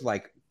 they looked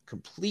like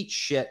complete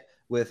shit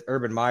with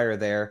Urban Meyer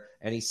there,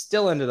 and he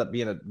still ended up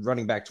being a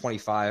running back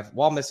 25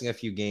 while missing a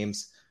few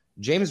games.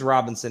 James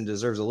Robinson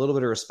deserves a little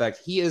bit of respect.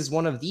 He is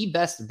one of the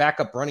best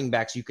backup running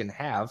backs you can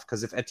have,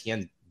 because if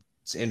Etienne's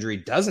injury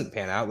doesn't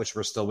pan out, which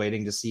we're still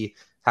waiting to see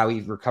how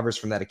he recovers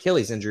from that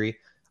Achilles injury,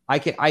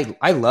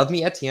 I love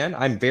me Etienne.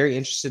 I'm very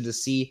interested to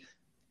see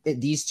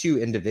these two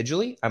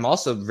individually. I'm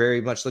also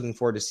very much looking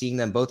forward to seeing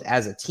them both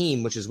as a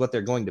team, which is what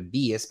they're going to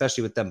be,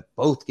 especially with them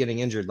both getting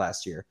injured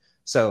last year.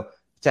 So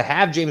to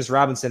have James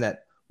Robinson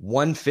at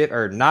 150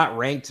 or not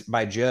ranked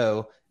by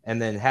Joe,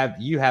 and then have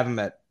him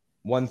at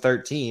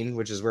 113,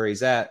 which is where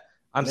he's at.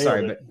 I'm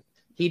sorry, but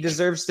he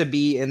deserves to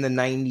be in the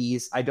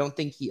 90s.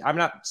 I'm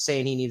not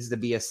saying he needs to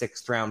be a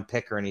 6th round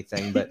pick or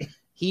anything, but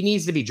he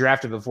needs to be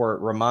drafted before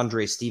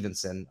Ramondre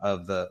Stevenson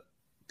of the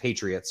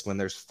Patriots when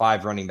there's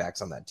 5 running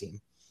backs on that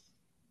team.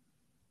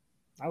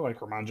 I like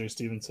Ramondre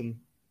Stevenson.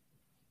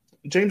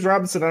 James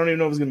Robinson, I don't even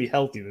know if he's going to be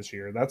healthy this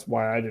year. That's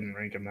why I didn't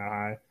rank him that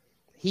high.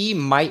 He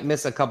might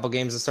miss a couple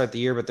games to start the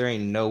year, but there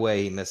ain't no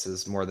way he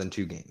misses more than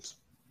 2 games.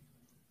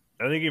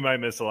 I think he might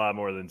miss a lot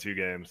more than 2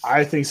 games.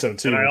 I think so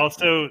too.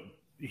 And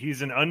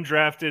he's an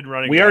undrafted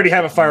running back. We already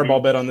have a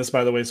fireball bet on this,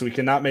 by the way, so we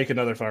cannot make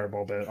another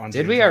fireball bet on.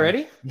 Did we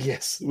already?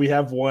 Yes, we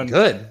have one.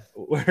 Good.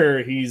 Where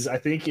I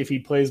think if he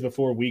plays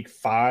before week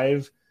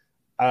 5,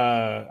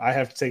 I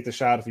have to take the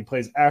shot. If he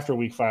plays after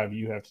week 5,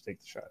 you have to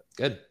take the shot.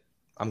 Good.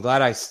 I'm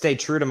glad I stayed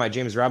true to my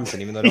James Robinson,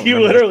 even though you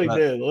literally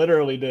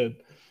did.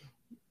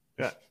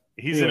 Yeah.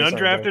 He's an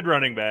undrafted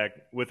running back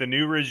with a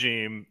new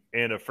regime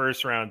and a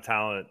first-round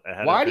talent ahead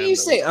of him. Why do you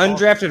say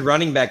undrafted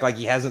running back like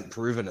he hasn't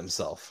proven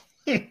himself?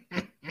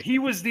 He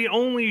was the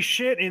only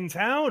shit in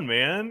town,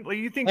 man. Like,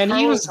 you think? And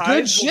Carlos he was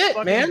Hyde good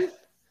shit, man.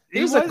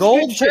 He was a good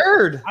gold shit.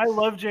 turd. I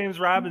love James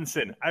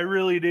Robinson. I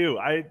really do.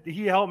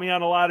 He helped me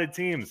on a lot of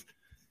teams.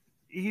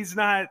 He's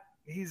not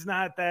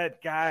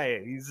that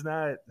guy. He's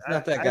not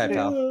that guy,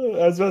 pal.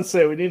 I was about to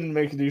say we need to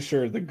make a new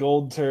shirt, the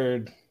gold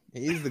turd.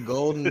 He's the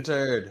golden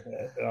turd.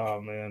 Oh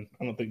man,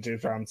 I don't think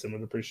James Robinson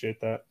would appreciate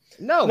that.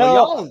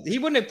 No, he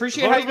wouldn't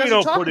appreciate how you guys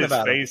are talking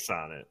about it. Put his face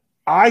on it.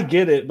 I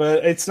get it,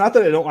 but it's not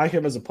that I don't like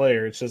him as a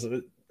player. It's just,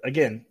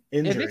 again,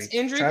 injury. If it's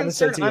injury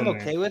concern, I'm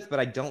okay with, but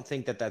I don't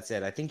think that's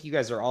it. I think you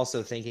guys are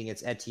also thinking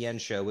it's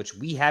Etienne's show, which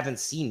we haven't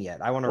seen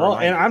yet. I want to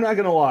remind you. I'm not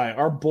going to lie.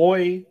 Our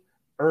boy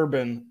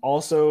Urban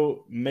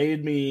also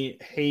made me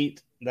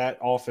hate that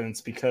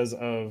offense because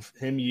of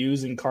him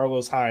using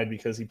Carlos Hyde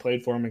because he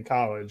played for him in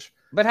college.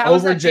 But how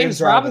is that James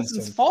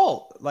Robinson's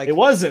fault? Like, it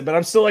wasn't, but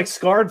I'm still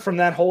scarred from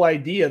that whole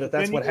idea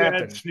that's what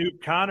happened. Add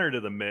Snoop Connor to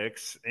the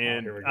mix,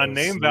 and on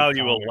name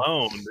value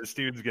alone, this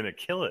dude's gonna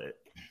kill it.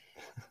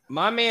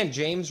 My man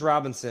James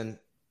Robinson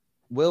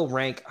will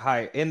rank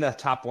high in the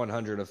top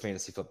 100 of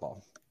fantasy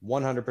football,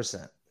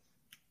 100%.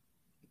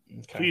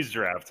 Okay. Please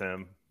draft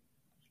him.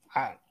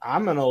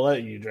 I'm gonna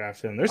let you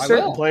draft him. There's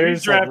certain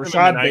players like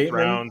Rashad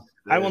Bateman.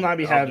 I will not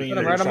be having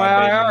him right on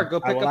my IR. Go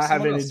pick I will up not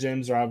have any else.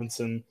 James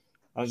Robinson.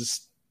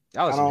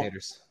 That was some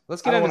haters.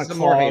 Let's get into some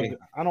more hating.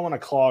 I don't want to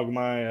clog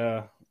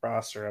my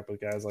roster up with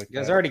guys like that. You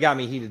guys already got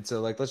me heated, so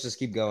let's just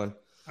keep going.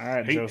 All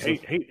right,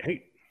 Joseph.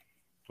 Hate.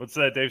 What's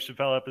that Dave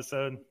Chappelle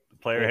episode? The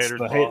Player Haters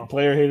Ball.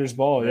 Player Haters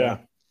Ball, yeah.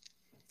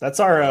 That's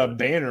our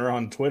banner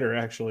on Twitter,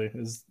 actually,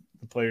 is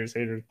the Players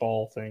Haters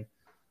Ball thing.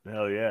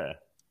 Hell yeah.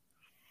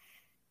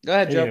 Go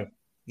ahead, Joe.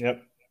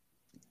 Yep.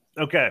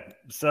 Okay,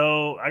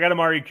 so I got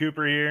Amari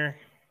Cooper here.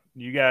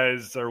 You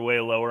guys are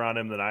way lower on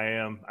him than I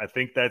am. I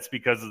think that's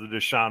because of the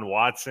Deshaun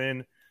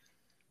Watson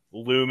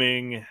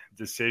looming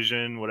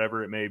decision,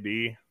 whatever it may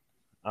be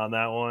on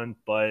that one.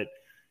 But,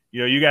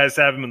 you guys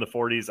have him in the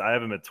 40s. I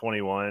have him at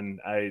 21.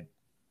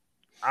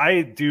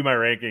 I do my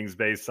rankings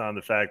based on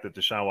the fact that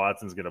Deshaun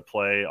Watson's going to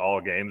play all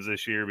games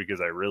this year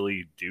because I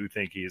really do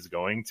think he is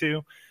going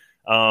to.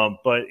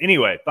 But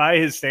anyway, by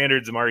his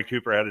standards, Amari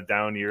Cooper had a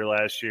down year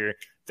last year.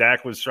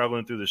 Dak was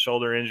struggling through the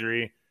shoulder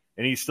injury.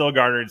 And he still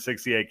garnered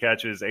 68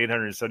 catches,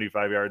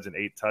 875 yards, and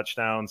 8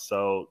 touchdowns.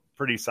 So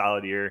pretty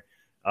solid year.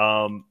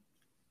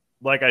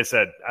 Like I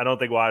said, I don't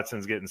think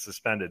Watson's getting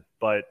suspended.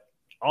 But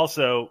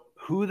also,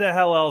 who the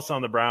hell else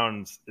on the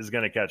Browns is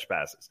going to catch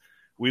passes?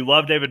 We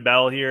love David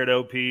Bell here at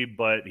OP,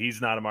 but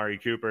he's not Amari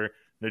Cooper.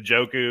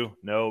 Njoku,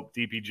 nope.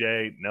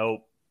 DPJ,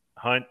 nope.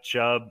 Hunt,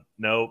 Chubb,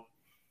 nope.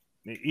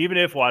 Even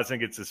if Watson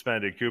gets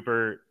suspended,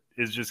 Cooper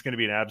is just going to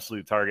be an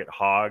absolute target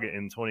hog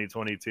in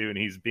 2022, and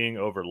he's being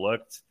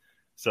overlooked.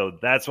 So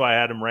that's why I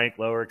had him ranked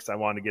lower because I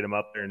wanted to get him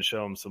up there and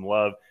show him some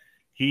love.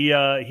 He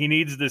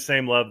needs the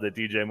same love that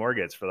DJ Moore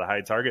gets for the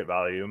high target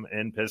volume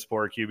and piss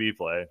poor QB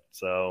play.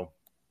 So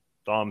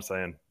that's all I'm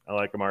saying. I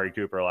like Amari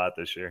Cooper a lot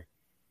this year.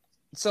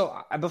 So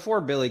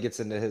before Billy gets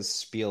into his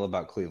spiel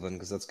about Cleveland,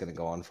 because that's going to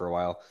go on for a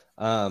while,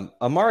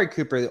 Amari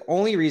Cooper, the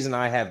only reason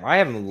I have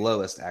him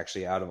lowest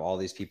actually out of all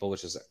these people,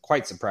 which is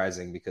quite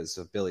surprising because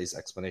of Billy's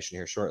explanation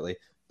here shortly.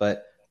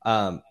 But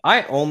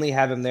I only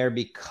have him there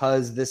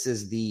because this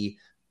is the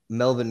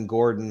Melvin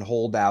Gordon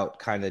holdout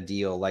kind of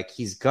deal. Like,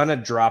 he's gonna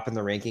drop in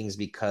the rankings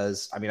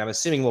because I'm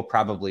assuming we'll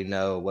probably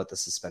know what the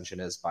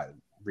suspension is by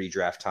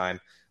redraft time,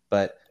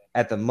 but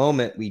at the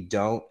moment we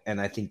don't,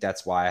 and I think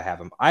that's why I have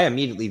him. I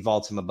immediately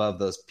vault him above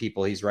those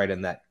people. He's right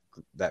in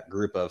that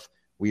group of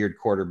weird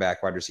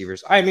quarterback wide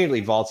receivers. I immediately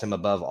vault him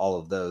above all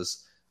of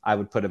those. I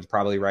would put him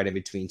probably right in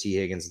between T.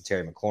 Higgins and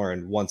Terry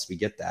McLaurin once we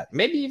get that,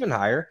 maybe even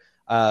higher.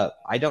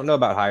 I don't know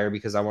about higher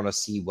because I want to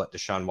see what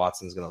Deshaun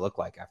Watson is going to look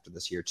like after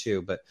this year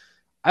too, but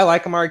I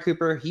like Amari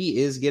Cooper. He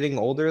is getting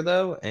older,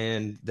 though,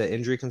 and the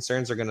injury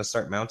concerns are going to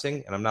start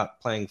mounting. And I'm not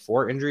playing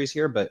for injuries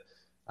here, but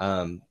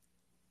a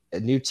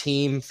new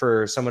team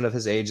for someone of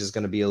his age is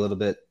going to be a little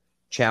bit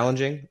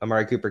challenging.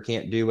 Amari Cooper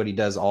can't do what he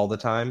does all the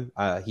time.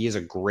 He is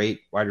a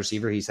great wide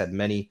receiver. He's had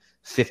many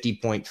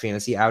 50-point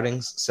fantasy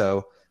outings,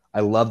 so I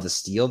love the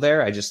steal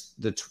there. I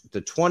just the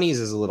 20s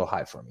is a little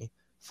high for me.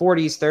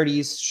 40s,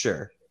 30s,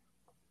 sure.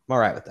 I'm all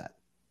right with that.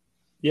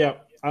 Yeah.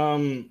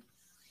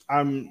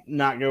 I'm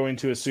not going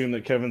to assume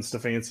that Kevin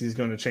Stefanski is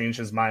going to change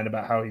his mind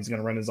about how he's going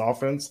to run his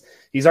offense.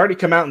 He's already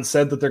come out and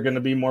said that they're going to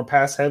be more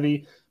pass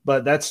heavy,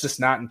 but that's just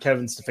not in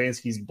Kevin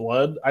Stefanski's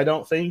blood, I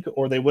don't think,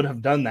 or they would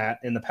have done that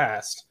in the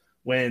past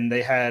when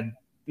they had,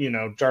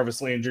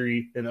 Jarvis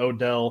Landry and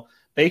Odell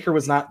Baker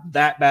was not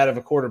that bad of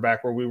a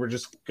quarterback where we were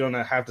just going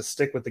to have to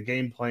stick with the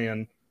game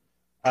plan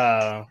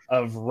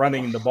of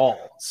running the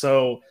ball.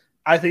 So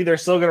I think they're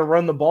still going to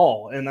run the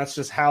ball, and that's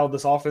just how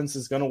this offense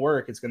is going to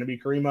work. It's going to be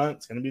Kareem Hunt.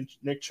 It's going to be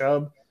Nick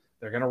Chubb.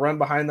 They're going to run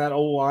behind that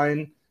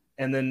O-line,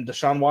 and then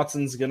Deshaun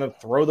Watson's going to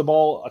throw the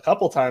ball a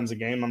couple times a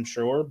game, I'm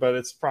sure, but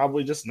it's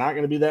probably just not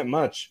going to be that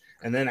much.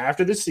 And then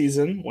after the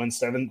season, when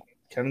Kevin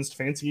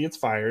Stefanski gets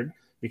fired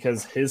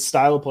because his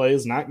style of play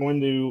is not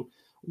going to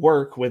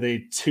work with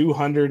a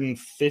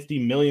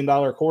 $250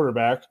 million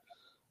quarterback,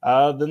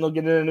 then they'll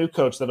get in a new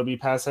coach that'll be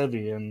pass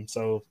heavy. And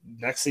so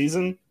next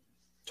season,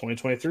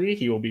 2023,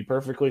 he will be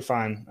perfectly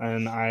fine.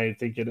 And I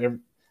think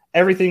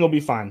everything will be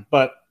fine.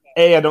 But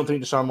I don't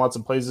think Deshaun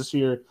Watson plays this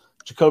year.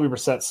 Jacoby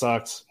Brissett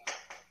sucks.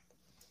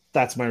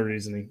 That's my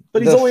reasoning.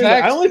 But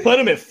I only put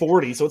him at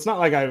 40, so it's not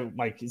like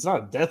it's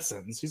not a death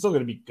sentence. He's still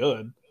going to be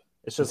good.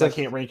 It's just I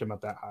can't rank him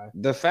up that high.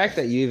 The fact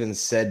that you even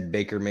said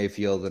Baker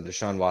Mayfield and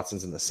Deshaun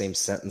Watson's in the same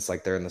sentence,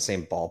 like they're in the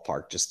same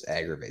ballpark, just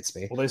aggravates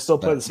me. Well, they still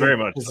play the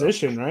same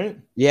position, right?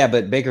 Yeah,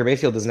 but Baker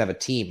Mayfield doesn't have a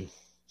team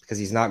because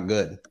he's not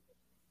good.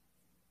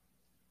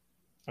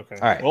 Okay.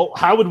 All right. Well,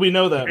 how would we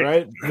know that,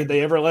 right? Did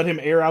they ever let him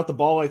air out the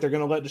ball like they're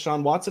going to let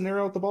Deshaun Watson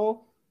air out the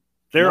ball?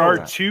 There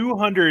are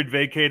 200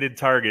 vacated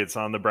targets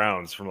on the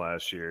Browns from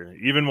last year.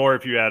 Even more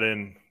if you add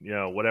in,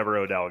 whatever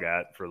Odell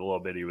got for the little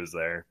bit he was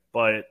there.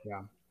 But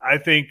yeah. I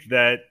think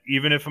that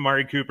even if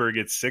Amari Cooper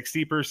gets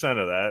 60%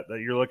 of that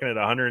you're looking at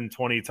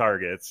 120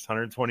 targets,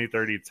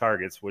 30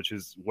 targets, which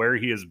is where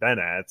he has been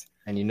at.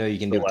 And you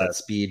can do it at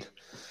speed.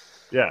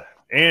 Yeah.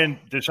 And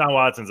Deshaun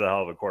Watson's a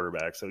hell of a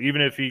quarterback. So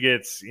even if he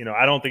gets,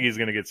 I don't think he's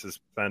going to get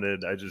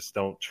suspended. I just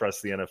don't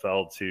trust the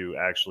NFL to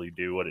actually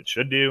do what it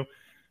should do.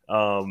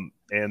 And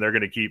they're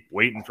going to keep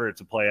waiting for it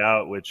to play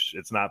out, which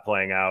it's not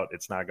playing out.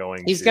 It's not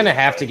going. He's going to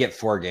have to get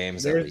 4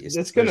 games at least.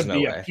 It's going to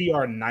be a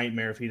PR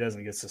nightmare if he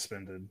doesn't get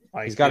suspended.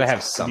 He's got to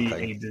have something.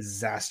 Be a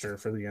disaster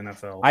for the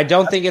NFL. I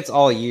don't think it's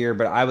all year,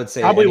 but I would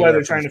say probably why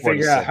they're trying to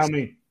figure out how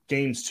many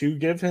games to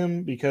give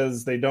him,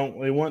 because they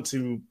want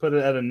to put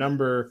it at a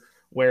number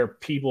where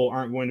people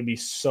aren't going to be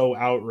so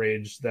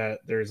outraged that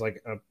there's like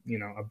a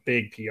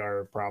big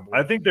PR problem.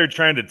 I think they're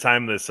trying to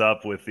time this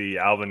up with the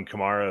Alvin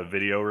Kamara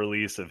video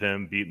release of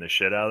him beating the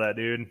shit out of that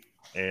dude,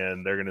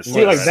 and they're going to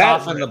see like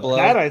that. The blow.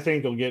 That I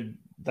think will get.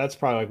 That's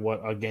probably like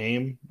a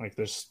game. Like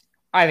there's.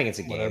 I think it's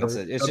a game.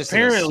 It's just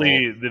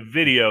apparently the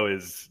video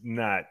is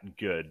not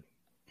good.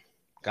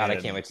 God, I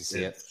can't wait to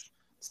see it.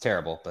 It's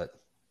terrible, but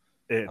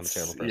I'm a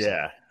terrible person.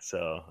 Yeah,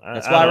 so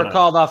that's why we're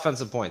called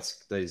offensive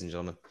points, ladies and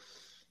gentlemen.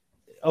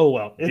 Oh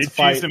well, it's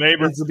get you some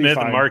Abram Smith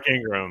and Mark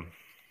Ingram.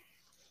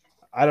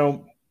 I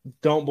don't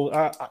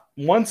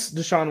once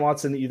Deshaun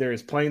Watson either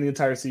is playing the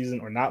entire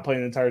season or not playing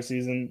the entire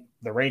season,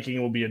 the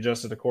ranking will be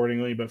adjusted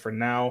accordingly. But for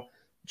now,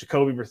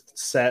 Jacoby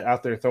Brissett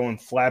out there throwing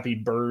flappy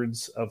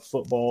birds of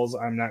footballs,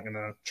 I'm not going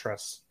to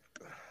trust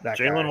that.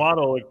 Jalen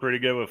Waddle looked pretty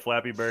good with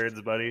flappy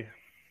birds, buddy.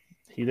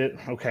 He did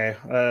okay.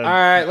 All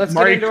right, let's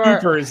Mari get into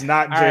Cooper is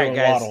not Jalen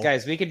Waddle.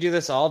 Guys, we could do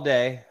this all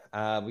day.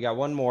 We got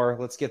one more.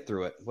 Let's get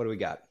through it. What do we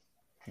got?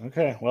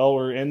 Okay, well,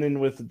 we're ending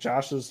with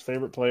Josh's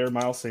favorite player,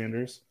 Miles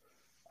Sanders.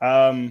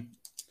 And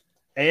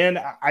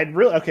I'd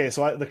really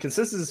the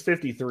consensus is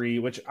 53,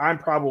 which I'm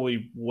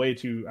probably way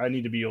too. I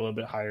need to be a little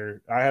bit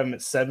higher. I have him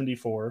at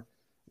 74,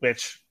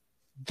 which,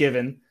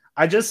 given,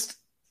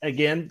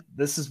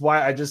 this is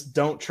why I just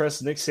don't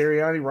trust Nick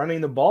Sirianni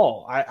running the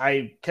ball.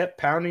 I kept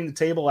pounding the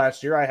table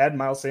last year. I had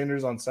Miles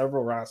Sanders on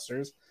several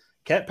rosters.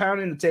 Kept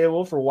pounding the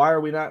table for why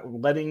are we not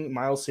letting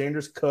Miles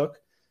Sanders cook.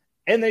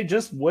 And they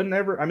just wouldn't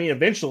ever. I mean,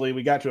 eventually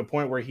we got to a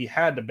point where he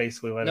had to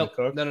basically let him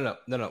cook.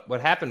 No. What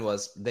happened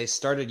was they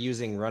started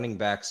using running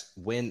backs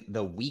when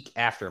the week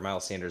after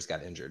Miles Sanders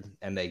got injured,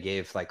 and they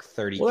gave like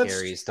 30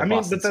 carries to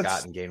Boston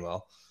Scott and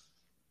Gainwell.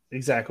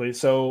 Exactly.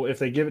 So if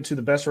they give it to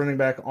the best running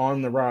back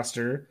on the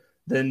roster,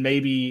 then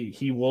maybe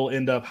he will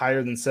end up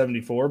higher than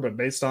 74. But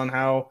based on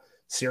how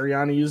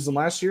Sirianni used him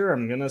last year,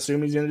 I'm going to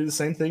assume he's going to do the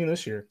same thing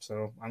this year.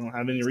 So I don't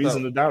have any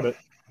reason to doubt it.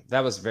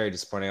 That was very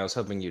disappointing. I was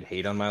hoping you'd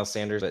hate on Miles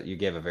Sanders, but you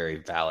gave a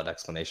very valid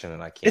explanation,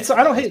 and I can't.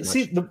 I don't hate.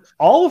 See,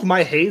 all of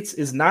my hates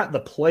is not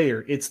the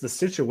player; it's the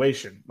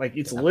situation. Like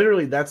it's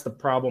literally that's the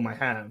problem I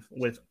have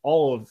with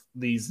all of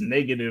these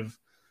negative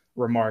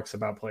remarks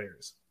about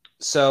players.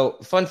 So,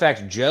 fun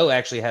fact: Joe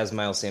actually has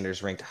Miles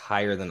Sanders ranked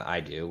higher than I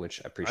do,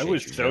 which I appreciate. I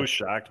was so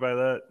shocked by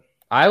that.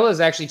 I was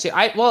actually too.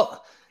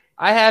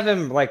 I have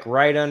him like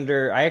right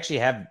under. I actually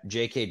have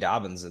J.K.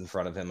 Dobbins in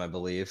front of him, I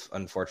believe.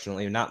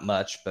 Unfortunately, not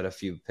much, but a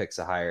few picks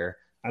higher.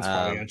 That's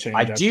probably going to change.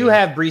 I do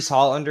have Breece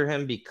Hall under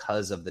him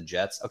because of the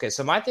Jets. Okay,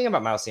 so my thing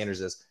about Miles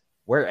Sanders is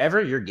wherever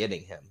you're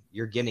getting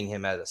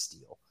him at a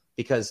steal.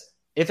 Because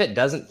if it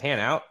doesn't pan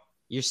out,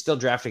 you're still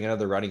drafting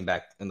another running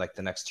back in like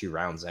the next 2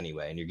 rounds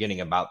anyway, and you're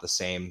getting about the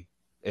same.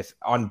 If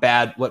on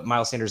bad, what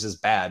Miles Sanders is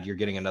bad, you're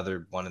getting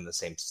another one in the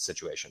same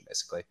situation,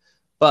 basically.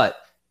 But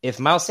if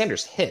Miles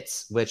Sanders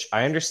hits, which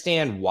I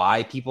understand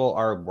why people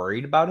are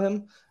worried about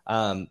him,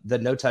 the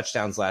no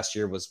touchdowns last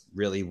year was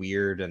really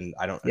weird, and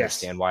I don't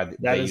understand why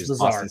they used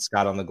Boston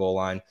Scott on the goal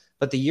line.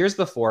 But the years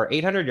before,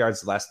 800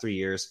 yards the last 3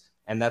 years,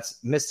 and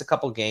that's missed a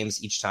couple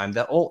games each time.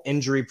 The whole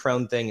injury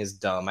prone thing is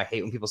dumb. I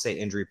hate when people say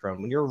injury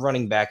prone. When you're a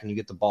running back and you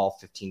get the ball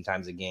 15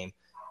 times a game,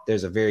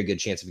 there's a very good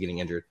chance of getting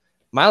injured.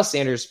 Miles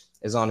Sanders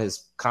is on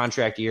his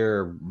contract year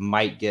or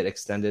might get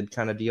extended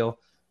kind of deal.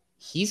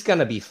 He's going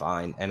to be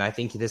fine. And I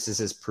think this is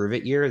his prove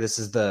it year. This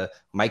is the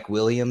Mike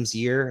Williams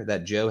year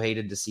that Joe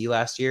hated to see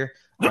last year.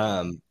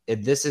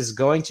 This is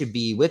going to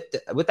be,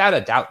 without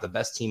a doubt, the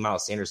best team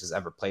Miles Sanders has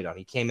ever played on.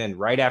 He came in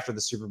right after the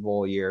Super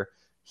Bowl year.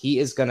 He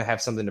is going to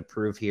have something to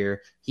prove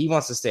here. He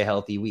wants to stay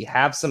healthy. We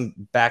have some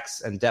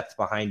backs and depth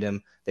behind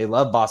him. They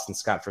love Boston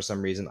Scott for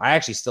some reason. I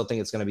actually still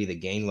think it's going to be the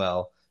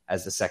Gainwell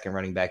as the second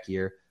running back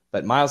year.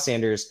 But Miles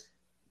Sanders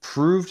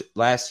proved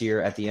last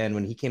year at the end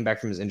when he came back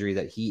from his injury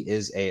that he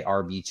is a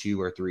RB2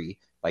 or 3.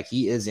 Like,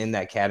 he is in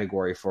that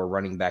category for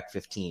running back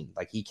 15.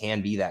 Like, he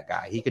can be that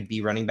guy. He could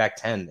be running back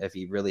 10 if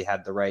he really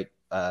had the right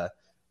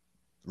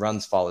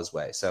runs fall his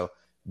way. So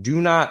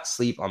do not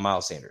sleep on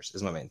Miles Sanders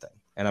is my main thing.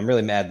 And I'm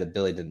really mad that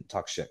Billy didn't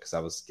talk shit because I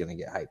was going to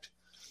get hyped.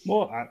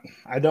 Well,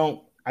 I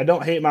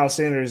don't hate Miles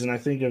Sanders, and I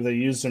think if they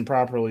used him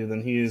properly,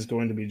 then he is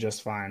going to be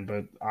just fine.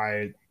 But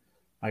like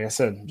I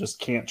said, just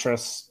can't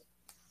trust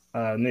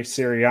Nick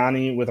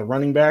Sirianni with a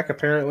running back,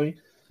 apparently.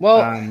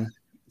 Well,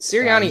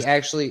 Sirianni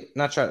actually,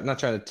 not trying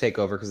to take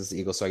over because it's the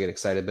Eagles, so I get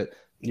excited, but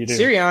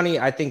Sirianni,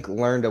 I think,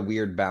 learned a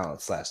weird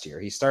balance last year.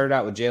 He started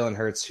out with Jalen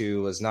Hurts,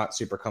 who was not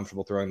super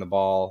comfortable throwing the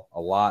ball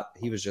a lot.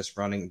 He was just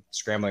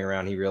scrambling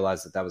around. He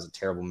realized that was a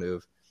terrible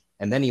move.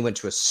 And then he went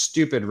to a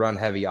stupid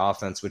run-heavy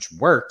offense, which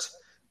worked.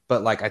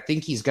 But, I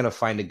think he's going to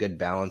find a good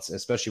balance,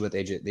 especially with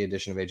the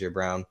addition of A.J.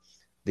 Brown.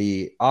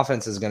 The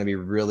offense is going to be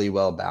really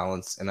well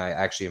balanced, and I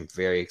actually am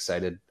very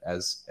excited,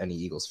 as any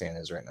Eagles fan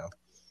is right now.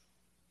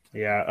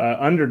 Yeah,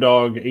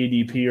 underdog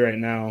ADP right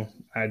now,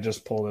 I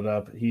just pulled it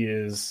up. He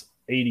is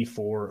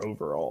 84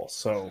 overall.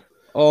 So,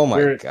 oh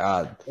my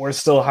God, we're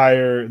still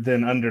higher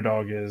than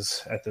underdog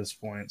is at this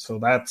point. So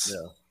that's,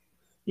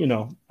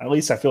 at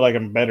least I feel like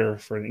I'm better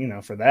for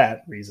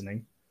that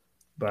reasoning.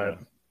 But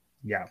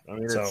yeah, I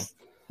mean,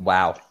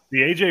 wow. The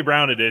AJ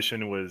Brown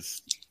edition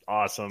was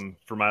awesome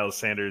for Miles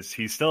Sanders.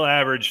 He still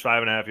averaged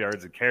 5.5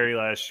 yards a carry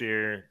last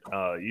year.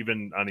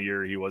 Even on a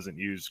year he wasn't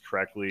used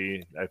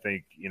correctly. I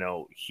think,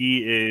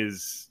 he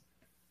is,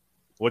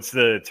 what's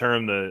the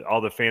term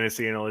all the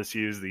fantasy analysts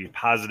use? The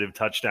positive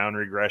touchdown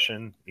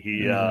regression.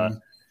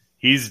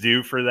 He's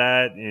due for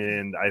that.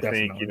 And I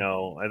think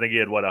he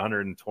had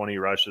 120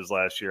 rushes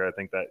last year. I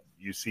think that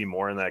you see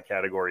more in that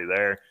category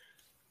there.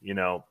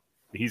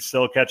 He's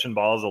still catching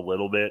balls a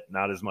little bit,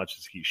 not as much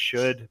as he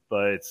should,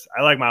 but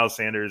I like Miles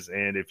Sanders.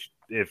 And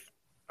if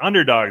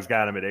underdogs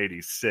got him at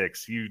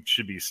 86, you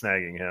should be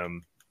snagging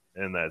him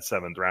in that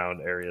 7th round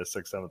area,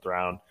 6th, 7th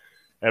round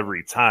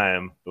every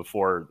time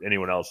before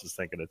anyone else is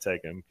thinking to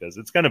take him, because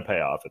it's going to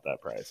pay off at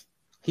that price.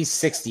 He's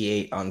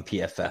 68 on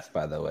PFF,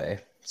 by the way.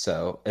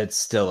 So it's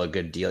still a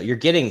good deal. You're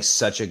getting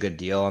such a good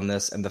deal on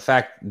this. And the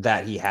fact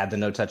that he had the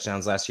no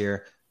touchdowns last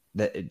year,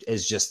 that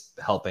is just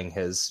helping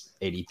his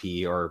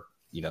ADP or,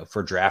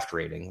 for draft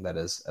rating, that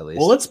is, at least.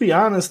 Well, let's be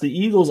honest. The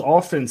Eagles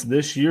offense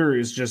this year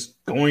is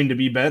just going to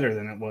be better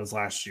than it was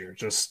last year.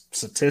 Just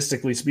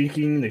statistically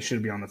speaking, they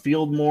should be on the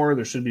field more.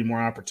 There should be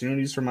more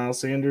opportunities for Miles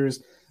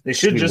Sanders. They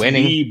should just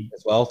winning be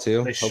as well,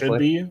 too. They should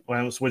be.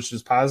 Which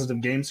is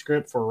positive game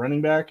script for a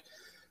running back.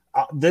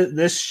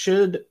 This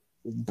should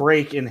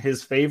break in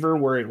his favor,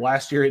 where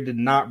last year it did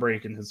not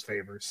break in his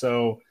favor.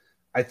 So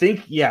I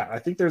think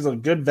there's a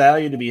good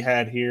value to be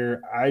had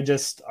here. I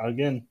just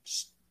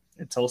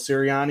until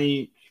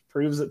Sirianni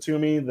proves it to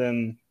me,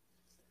 then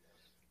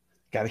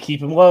got to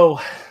keep him low.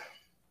 All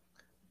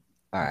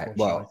right.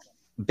 Well,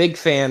 big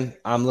fan.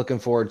 I'm looking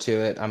forward to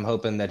it. I'm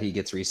hoping that he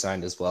gets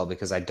re-signed as well,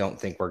 because I don't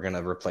think we're going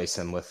to replace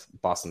him with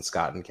Boston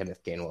Scott and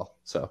Kenneth Gainwell.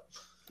 So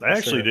I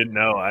actually didn't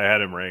know I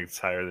had him ranked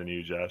higher than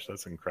you, Josh.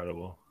 That's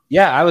incredible.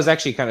 Yeah, I was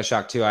actually kind of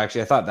shocked too. I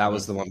thought that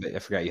was the one, but I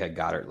forgot you had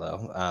Goddard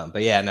low.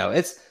 But yeah, no,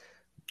 it's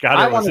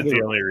Goddard wasn't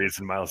the only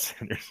reason Miles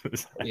Sanders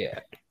was. Yeah.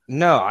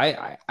 No,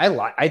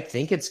 I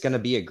think it's going to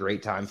be a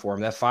great time for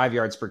him. That 5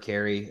 yards per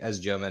carry, as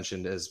Joe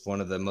mentioned, is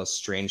one of the most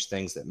strange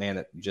things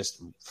it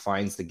just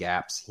finds the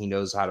gaps. He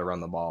knows how to run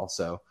the ball.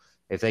 So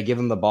if they give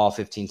him the ball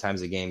 15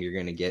 times a game, you're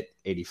going to get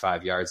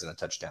 85 yards and a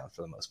touchdown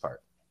for the most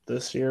part.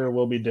 This year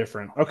will be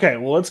different. Okay,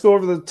 well, let's go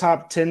over the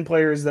top 10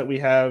 players that we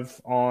have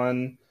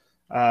on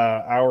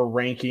our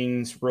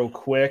rankings real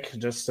quick,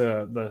 just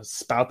to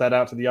spout that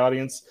out to the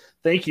audience.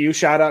 Thank you.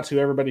 Shout out to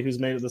everybody who's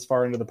made it this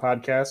far into the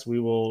podcast.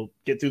 We will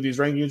get through these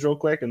rankings real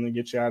quick and then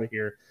get you out of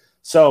here.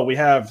 So we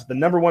have the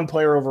number 1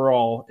 player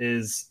overall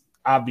is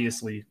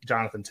obviously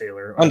Jonathan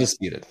Taylor.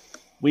 Undisputed.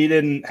 We're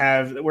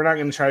not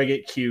going to try to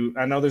get cute.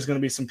 I know there's going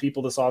to be some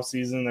people this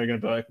offseason. They're going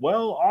to be like,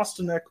 well,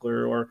 Austin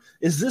Eckler, or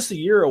is this a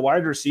year a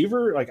wide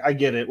receiver? Like, I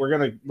get it. We're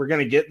going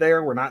to get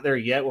there. We're not there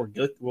yet.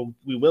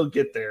 We will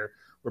get there,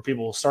 where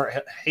people will start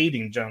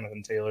hating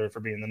Jonathan Taylor for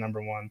being the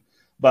number 1.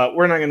 But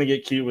we're not going to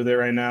get cute with it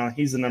right now.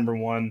 He's the number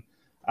 1.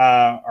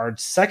 Our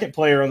second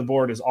player on the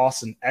board is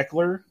Austin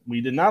Eckler.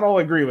 We did not all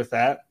agree with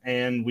that,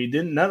 and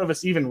none of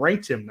us even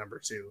ranked him number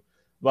 2.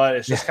 but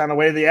it's just kind of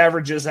way the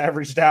averages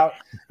averaged out.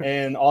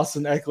 And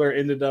Austin Eckler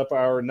ended up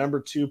our number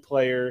 2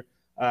 player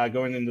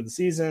going into the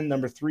season.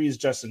 Number 3 is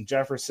Justin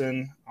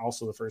Jefferson,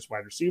 also the first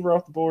wide receiver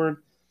off the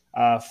board.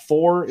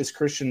 4 is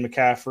Christian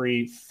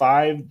McCaffrey.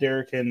 5,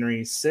 Derrick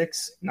Henry.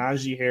 6,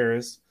 Najee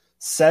Harris.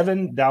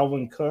 7,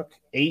 Dalvin Cook.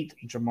 8,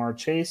 Jamar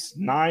Chase.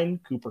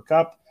 9, Cooper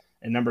Kupp.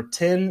 And number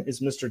 10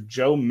 is Mr.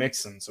 Joe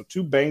Mixon. So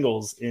 2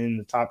 Bengals in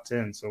the top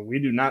 10. So we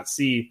do not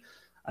see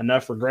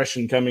enough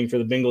regression coming for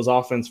the Bengals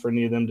offense for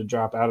any of them to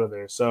drop out of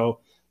there. So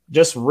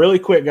just really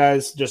quick,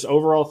 guys, just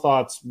overall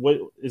thoughts. What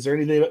is there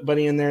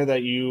anybody in there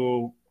that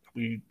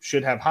we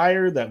should have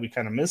higher that we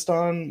kind of missed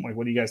on? Like,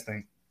 what do you guys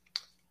think?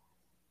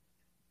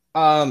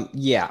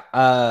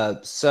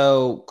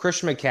 So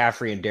Christian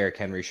McCaffrey and Derrick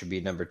Henry should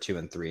be number 2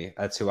 and 3.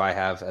 That's who I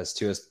have as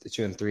 2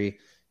 and 3.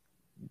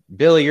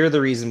 Billy, you're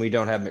the reason we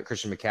don't have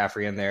Christian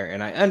McCaffrey in there,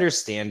 and I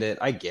understand it.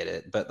 I get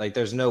it, but like,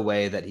 there's no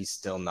way that he's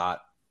still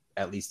not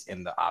at least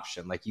in the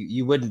option. Like,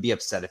 you wouldn't be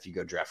upset if you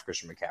go draft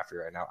Christian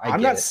McCaffrey right now.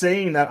 I'm not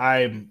saying that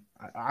I'm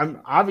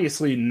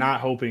obviously not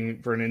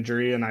hoping for an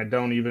injury, and I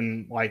don't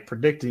even like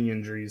predicting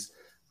injuries.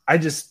 I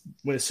just,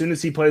 as soon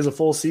as he plays a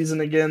full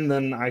season again,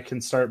 then I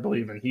can start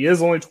believing. He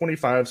is only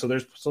 25, so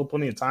there's still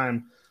plenty of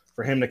time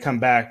for him to come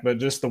back. But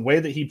just the way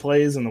that he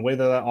plays and the way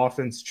that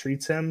offense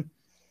treats him,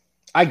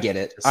 I get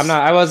it.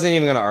 I wasn't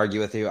even going to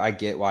argue with you. I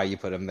get why you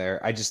put him there.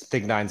 I just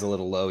think 9's a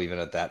little low, even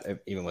with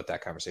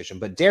that conversation.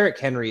 But Derrick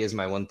Henry is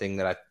my one thing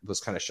that I was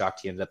kind of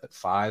shocked he ended up at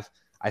 5.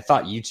 I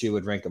thought you two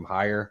would rank him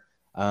higher.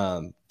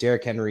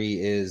 Derrick Henry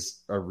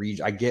is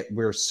I get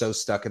we're so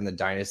stuck in the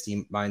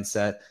dynasty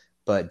mindset,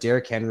 but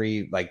Derrick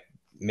Henry, like,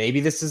 maybe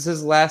this is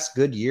his last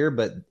good year,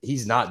 but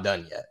he's not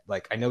done yet.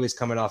 Like, I know he's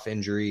coming off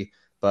injury,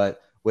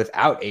 but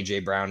without A.J.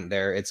 Brown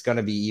there, it's going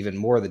to be even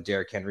more the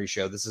Derrick Henry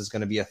show. This is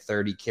going to be a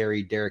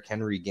 30-carry Derrick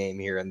Henry game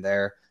here and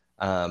there.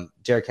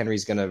 Derrick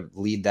Henry's going to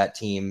lead that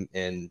team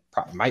and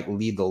might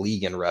lead the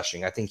league in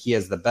rushing. I think he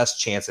has the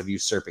best chance of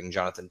usurping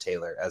Jonathan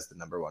Taylor as the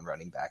number 1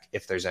 running back,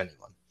 if there's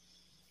anyone.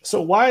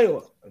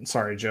 So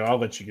sorry, Joe, I'll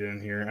let you get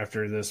in here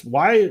after this.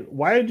 Why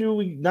do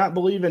we not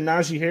believe in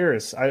Najee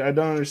Harris? I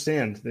don't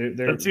understand.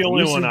 That's the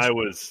only one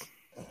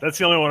That's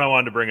the only one I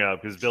wanted to bring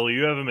up, because Billy,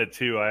 you have him at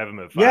 2, I have him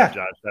at 5, Yeah.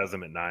 Josh has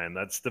him at 9.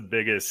 That's the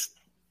biggest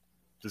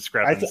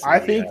discrepancy. I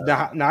think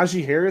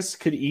Najee Harris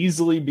could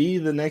easily be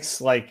the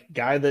next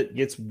guy that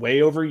gets way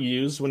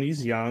overused when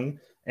he's young,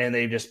 and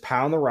they just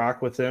pound the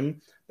rock with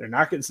him.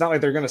 It's not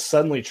like they're going to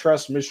suddenly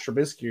trust Mitch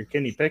Trubisky or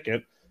Kenny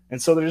Pickett,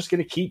 and so they're just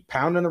going to keep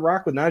pounding the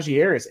rock with Najee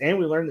Harris. And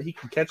we learned that he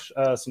can catch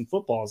some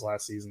footballs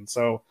last season,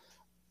 so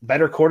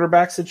better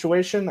quarterback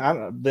situation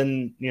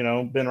than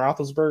Ben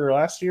Roethlisberger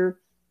last year.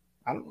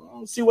 I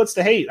don't see what's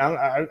to hate.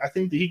 I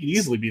think that he could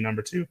easily be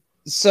number 2.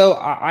 So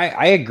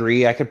I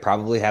agree. I could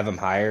probably have him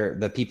higher.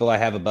 The people I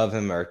have above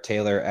him are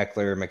Taylor,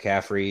 Eckler,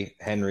 McCaffrey,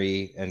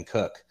 Henry, and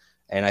Cook.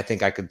 And I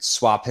think I could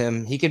swap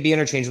him. He could be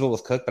interchangeable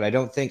with Cook, but I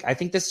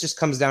think this just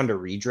comes down to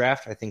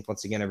redraft. I think,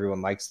 once again,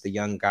 everyone likes the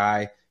young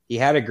guy. He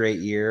had a great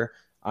year.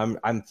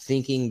 I'm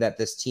thinking that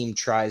this team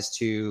tries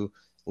to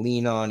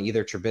lean on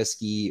either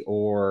Trubisky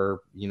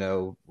or,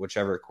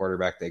 whichever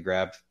quarterback they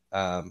grabbed.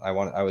 I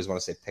always want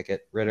to say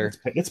Pickett, Ritter.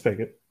 It's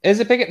Pickett. Is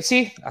it Pickett?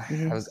 See,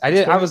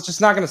 Mm-hmm. I was just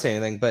not going to say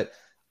anything, but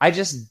I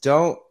just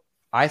don't.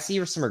 I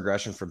see some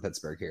regression from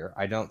Pittsburgh here.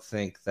 I don't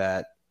think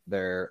that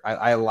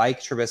I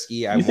like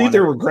Trubisky. You think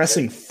they're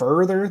regressing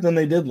further than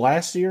they did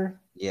last year?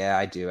 Yeah,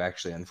 I do,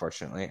 actually,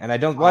 unfortunately. And I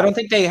don't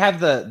think they have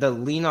the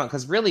lean on,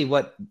 because really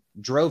what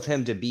drove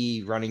him to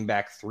be running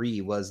back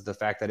 3 was the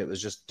fact that it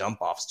was just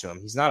dump offs to him.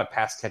 He's not a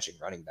pass catching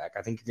running back.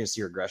 I think you're going to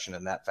see regression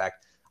in that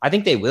fact. I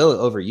think they will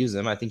overuse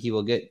him. I think he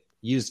will get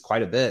used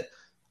quite a bit.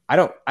 I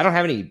don't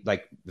have any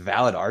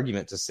valid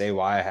argument to say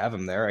why I have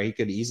him there. He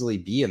could easily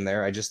be in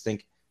there. I just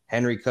think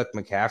Henry, Cook,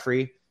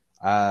 McCaffrey,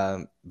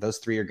 those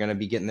 3 are going to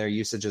be getting their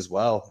usage as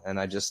well. And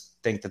I just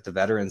think that the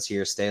veterans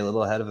here stay a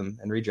little ahead of him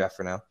and redraft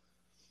for now.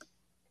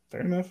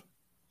 Fair enough.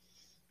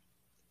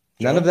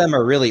 None of them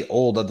are really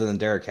old other than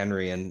Derrick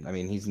Henry. And I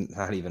mean, he's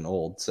not even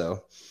old.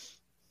 So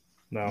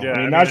no, yeah,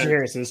 Najee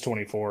Harris is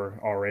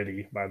 24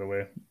 already, by the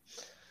way.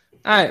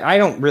 I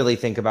don't really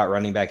think about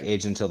running back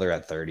age until they're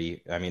at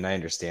 30. I mean, I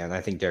understand.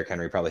 I think Derrick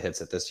Henry probably hits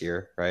it this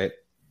year, right?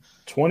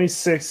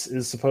 26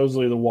 is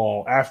supposedly the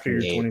wall after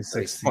your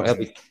 26th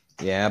season.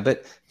 Yeah,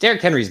 but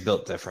Derrick Henry's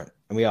built different.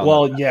 And we all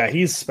know yeah,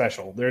 he's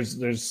special.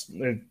 There's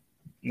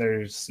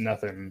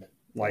nothing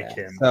like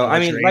him. So, I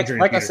mean,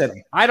 like I said,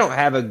 I don't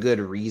have a good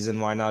reason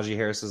why Najee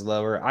Harris is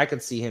lower. I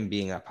could see him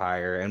being up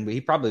higher, and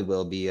he probably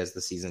will be as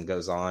the season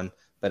goes on.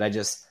 But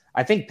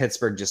I think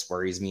Pittsburgh just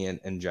worries me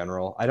in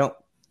general.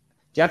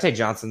 Deontay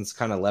Johnson's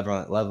kind of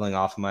leveling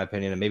off, in my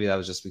opinion, and maybe that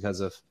was just because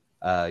of,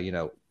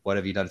 what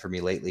have you done for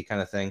me lately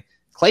kind of thing.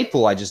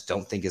 Claypool, I just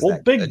don't think is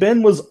that Big good.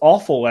 Ben was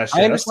awful last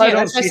year. That's why I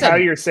don't see how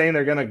you're saying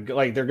they're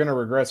gonna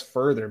regress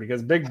further,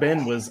 because Big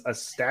Ben was a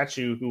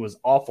statue who was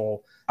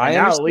awful. And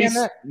now at least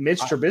Mitch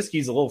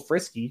Trubisky's a little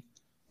frisky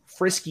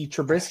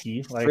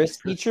Trubisky.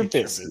 Frisky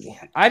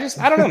Trubisky. I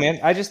don't know, man.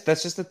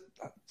 That's just a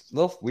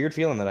little weird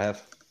feeling that I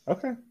have.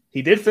 Okay.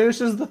 He did finish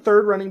as the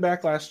third running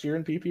back last year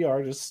in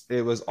PPR.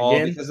 It was all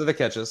again, because of the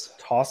catches.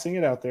 Tossing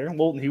it out there.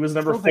 Well, he was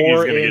number Still think he's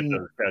 4 gonna in get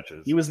those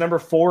catches. He was number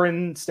 4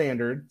 in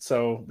standard,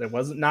 so that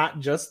wasn't not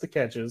just the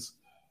catches.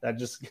 That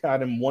just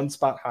got him one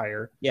spot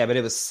higher. Yeah, but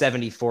it was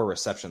 74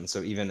 receptions.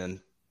 So even in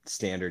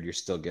standard, you're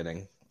still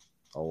getting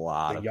a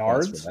lot of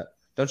yards. points for that.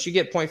 Don't you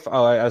get 0.5?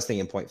 Oh, I was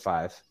thinking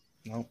 0.5.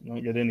 No,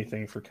 don't get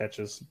anything for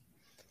catches.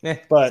 Eh,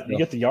 But still. you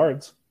get the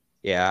yards.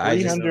 Yeah,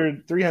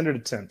 300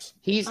 attempts.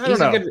 He's I don't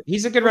know.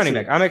 He's a good running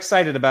back. I'm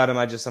excited about him.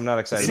 I'm not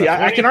excited. See,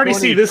 about I can already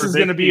see this is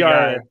going to be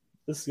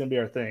Trubisky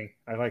our thing.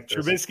 I like this.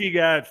 Trubisky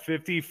got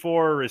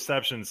 54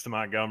 receptions to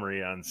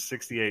Montgomery on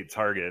 68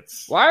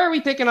 targets. Why are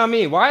we picking on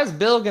me? Why is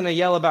Bill going to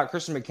yell about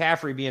Christian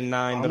McCaffrey being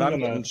 9, but I'm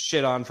gonna- getting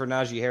shit on for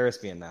Najee Harris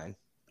being 9?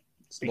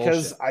 It's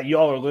Because bullshit.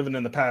 y'all are living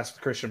in the past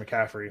with Christian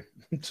McCaffrey.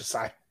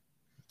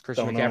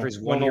 Christian don't know. McCaffrey's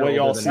Don't 1 know year what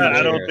y'all older than see. Najee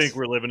I don't Harris. think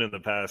we're living in the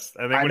past.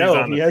 I think I when know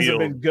he's on he the hasn't field,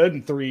 been good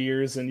in 3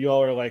 years, and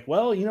y'all are like,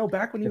 well,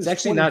 back when he It's was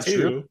actually not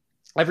 22, true.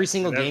 Every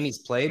single Yeah. game he's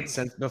played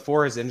since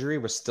before his injury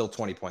was still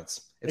 20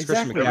 points. It's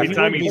Exactly. Christian every McCaffrey.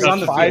 time He's he He's on touches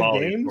the the five ball, he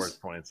games? scores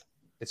points.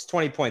 It's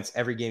 20 points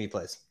every game he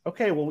plays.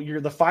 Okay, well,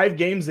 you're the 5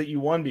 games that you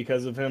won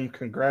because of him.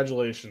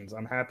 Congratulations.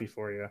 I'm happy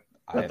for you.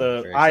 I But am the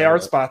very excited IR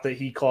about it. spot that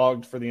he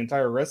clogged for the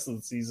entire rest of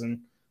the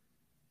season,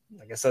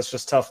 I guess that's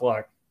just tough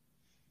luck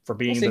for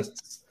being We'll the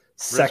see.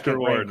 second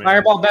reward, ranked. man.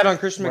 Fireball bet on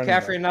Christian Running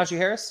McCaffrey back. and Najee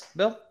Harris,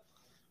 Bill?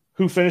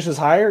 Who finishes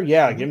higher?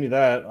 Yeah, give me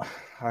that.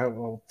 I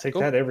will take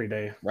Cool. that every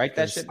day. Write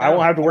that 'Cause shit I down.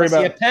 won't have to worry I see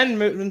about- a pen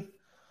moving.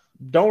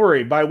 Don't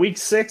worry. By week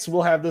 6,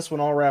 we'll have this one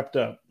all wrapped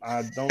up.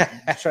 Don't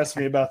stress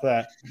me about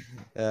that.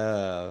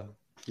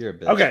 You're a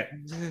bitch. Okay.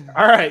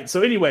 All right.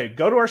 So anyway,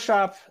 go to our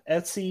shop,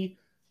 Etsy,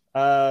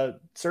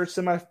 search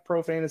Semi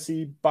Pro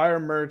Fantasy, buy our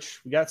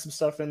merch. We got some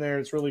stuff in there.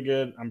 It's really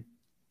good. I'm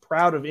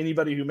proud of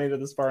anybody who made it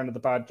this far into the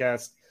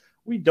podcast.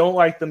 We don't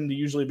like them to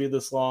usually be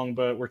this long,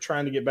 but we're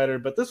trying to get better.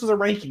 But this was a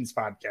rankings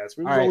podcast.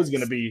 We were All right. always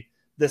going to be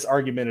this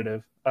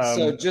argumentative.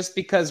 So just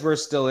because we're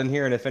still in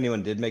here, and if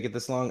anyone did make it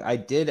this long, I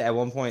did at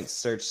one point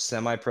search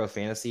Semi-Pro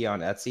Fantasy on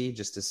Etsy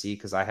just to see,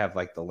 because I have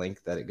like the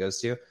link that it goes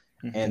to,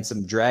 and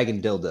some dragon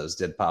dildos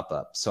did pop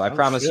up. So I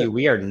promise shit. you,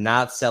 we are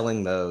not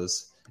selling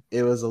those.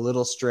 It was a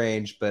little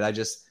strange, but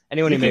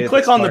anyone you who made can it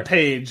click this on the far-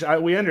 page.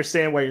 We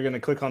understand why you're going to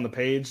click on the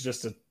page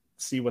just to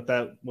see what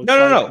that looks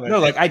No. like.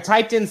 Like I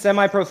typed in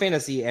Semi-Pro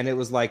Fantasy, and it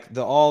was like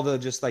the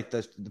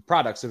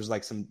products. It was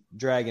like some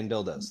dragon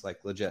dildos,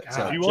 like legit. God.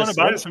 So If you want to just-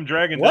 buy some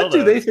dragon What dildos,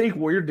 do they think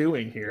we're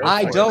doing here?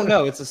 I don't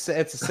know. It's a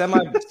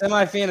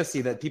semi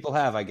fantasy that people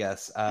have, I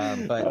guess.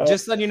 But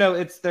just letting you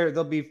know,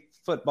 there'll be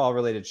football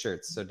related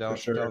shirts. So don't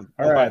sure. don't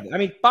All buy right. them. I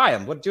mean, buy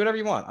them. Do whatever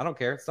you want. I don't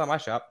care. It's not my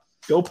shop.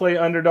 Go play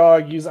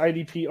Underdog. Use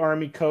IDP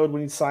Army code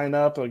when you sign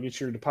up. It'll get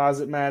your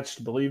deposit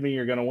matched. Believe me,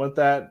 you're going to want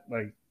that.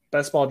 Like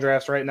best ball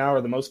drafts right now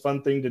are the most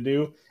fun thing to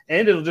do,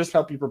 and it'll just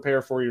help you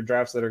prepare for your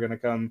drafts that are going to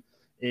come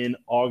in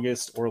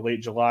August or late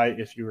July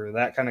if you were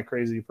that kind of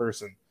crazy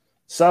person.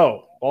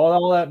 So,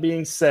 all that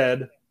being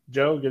said,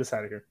 Joe, get us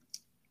out of here.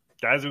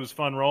 guys, it was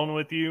fun rolling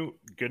with you.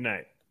 Good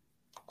night.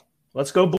 Let's go.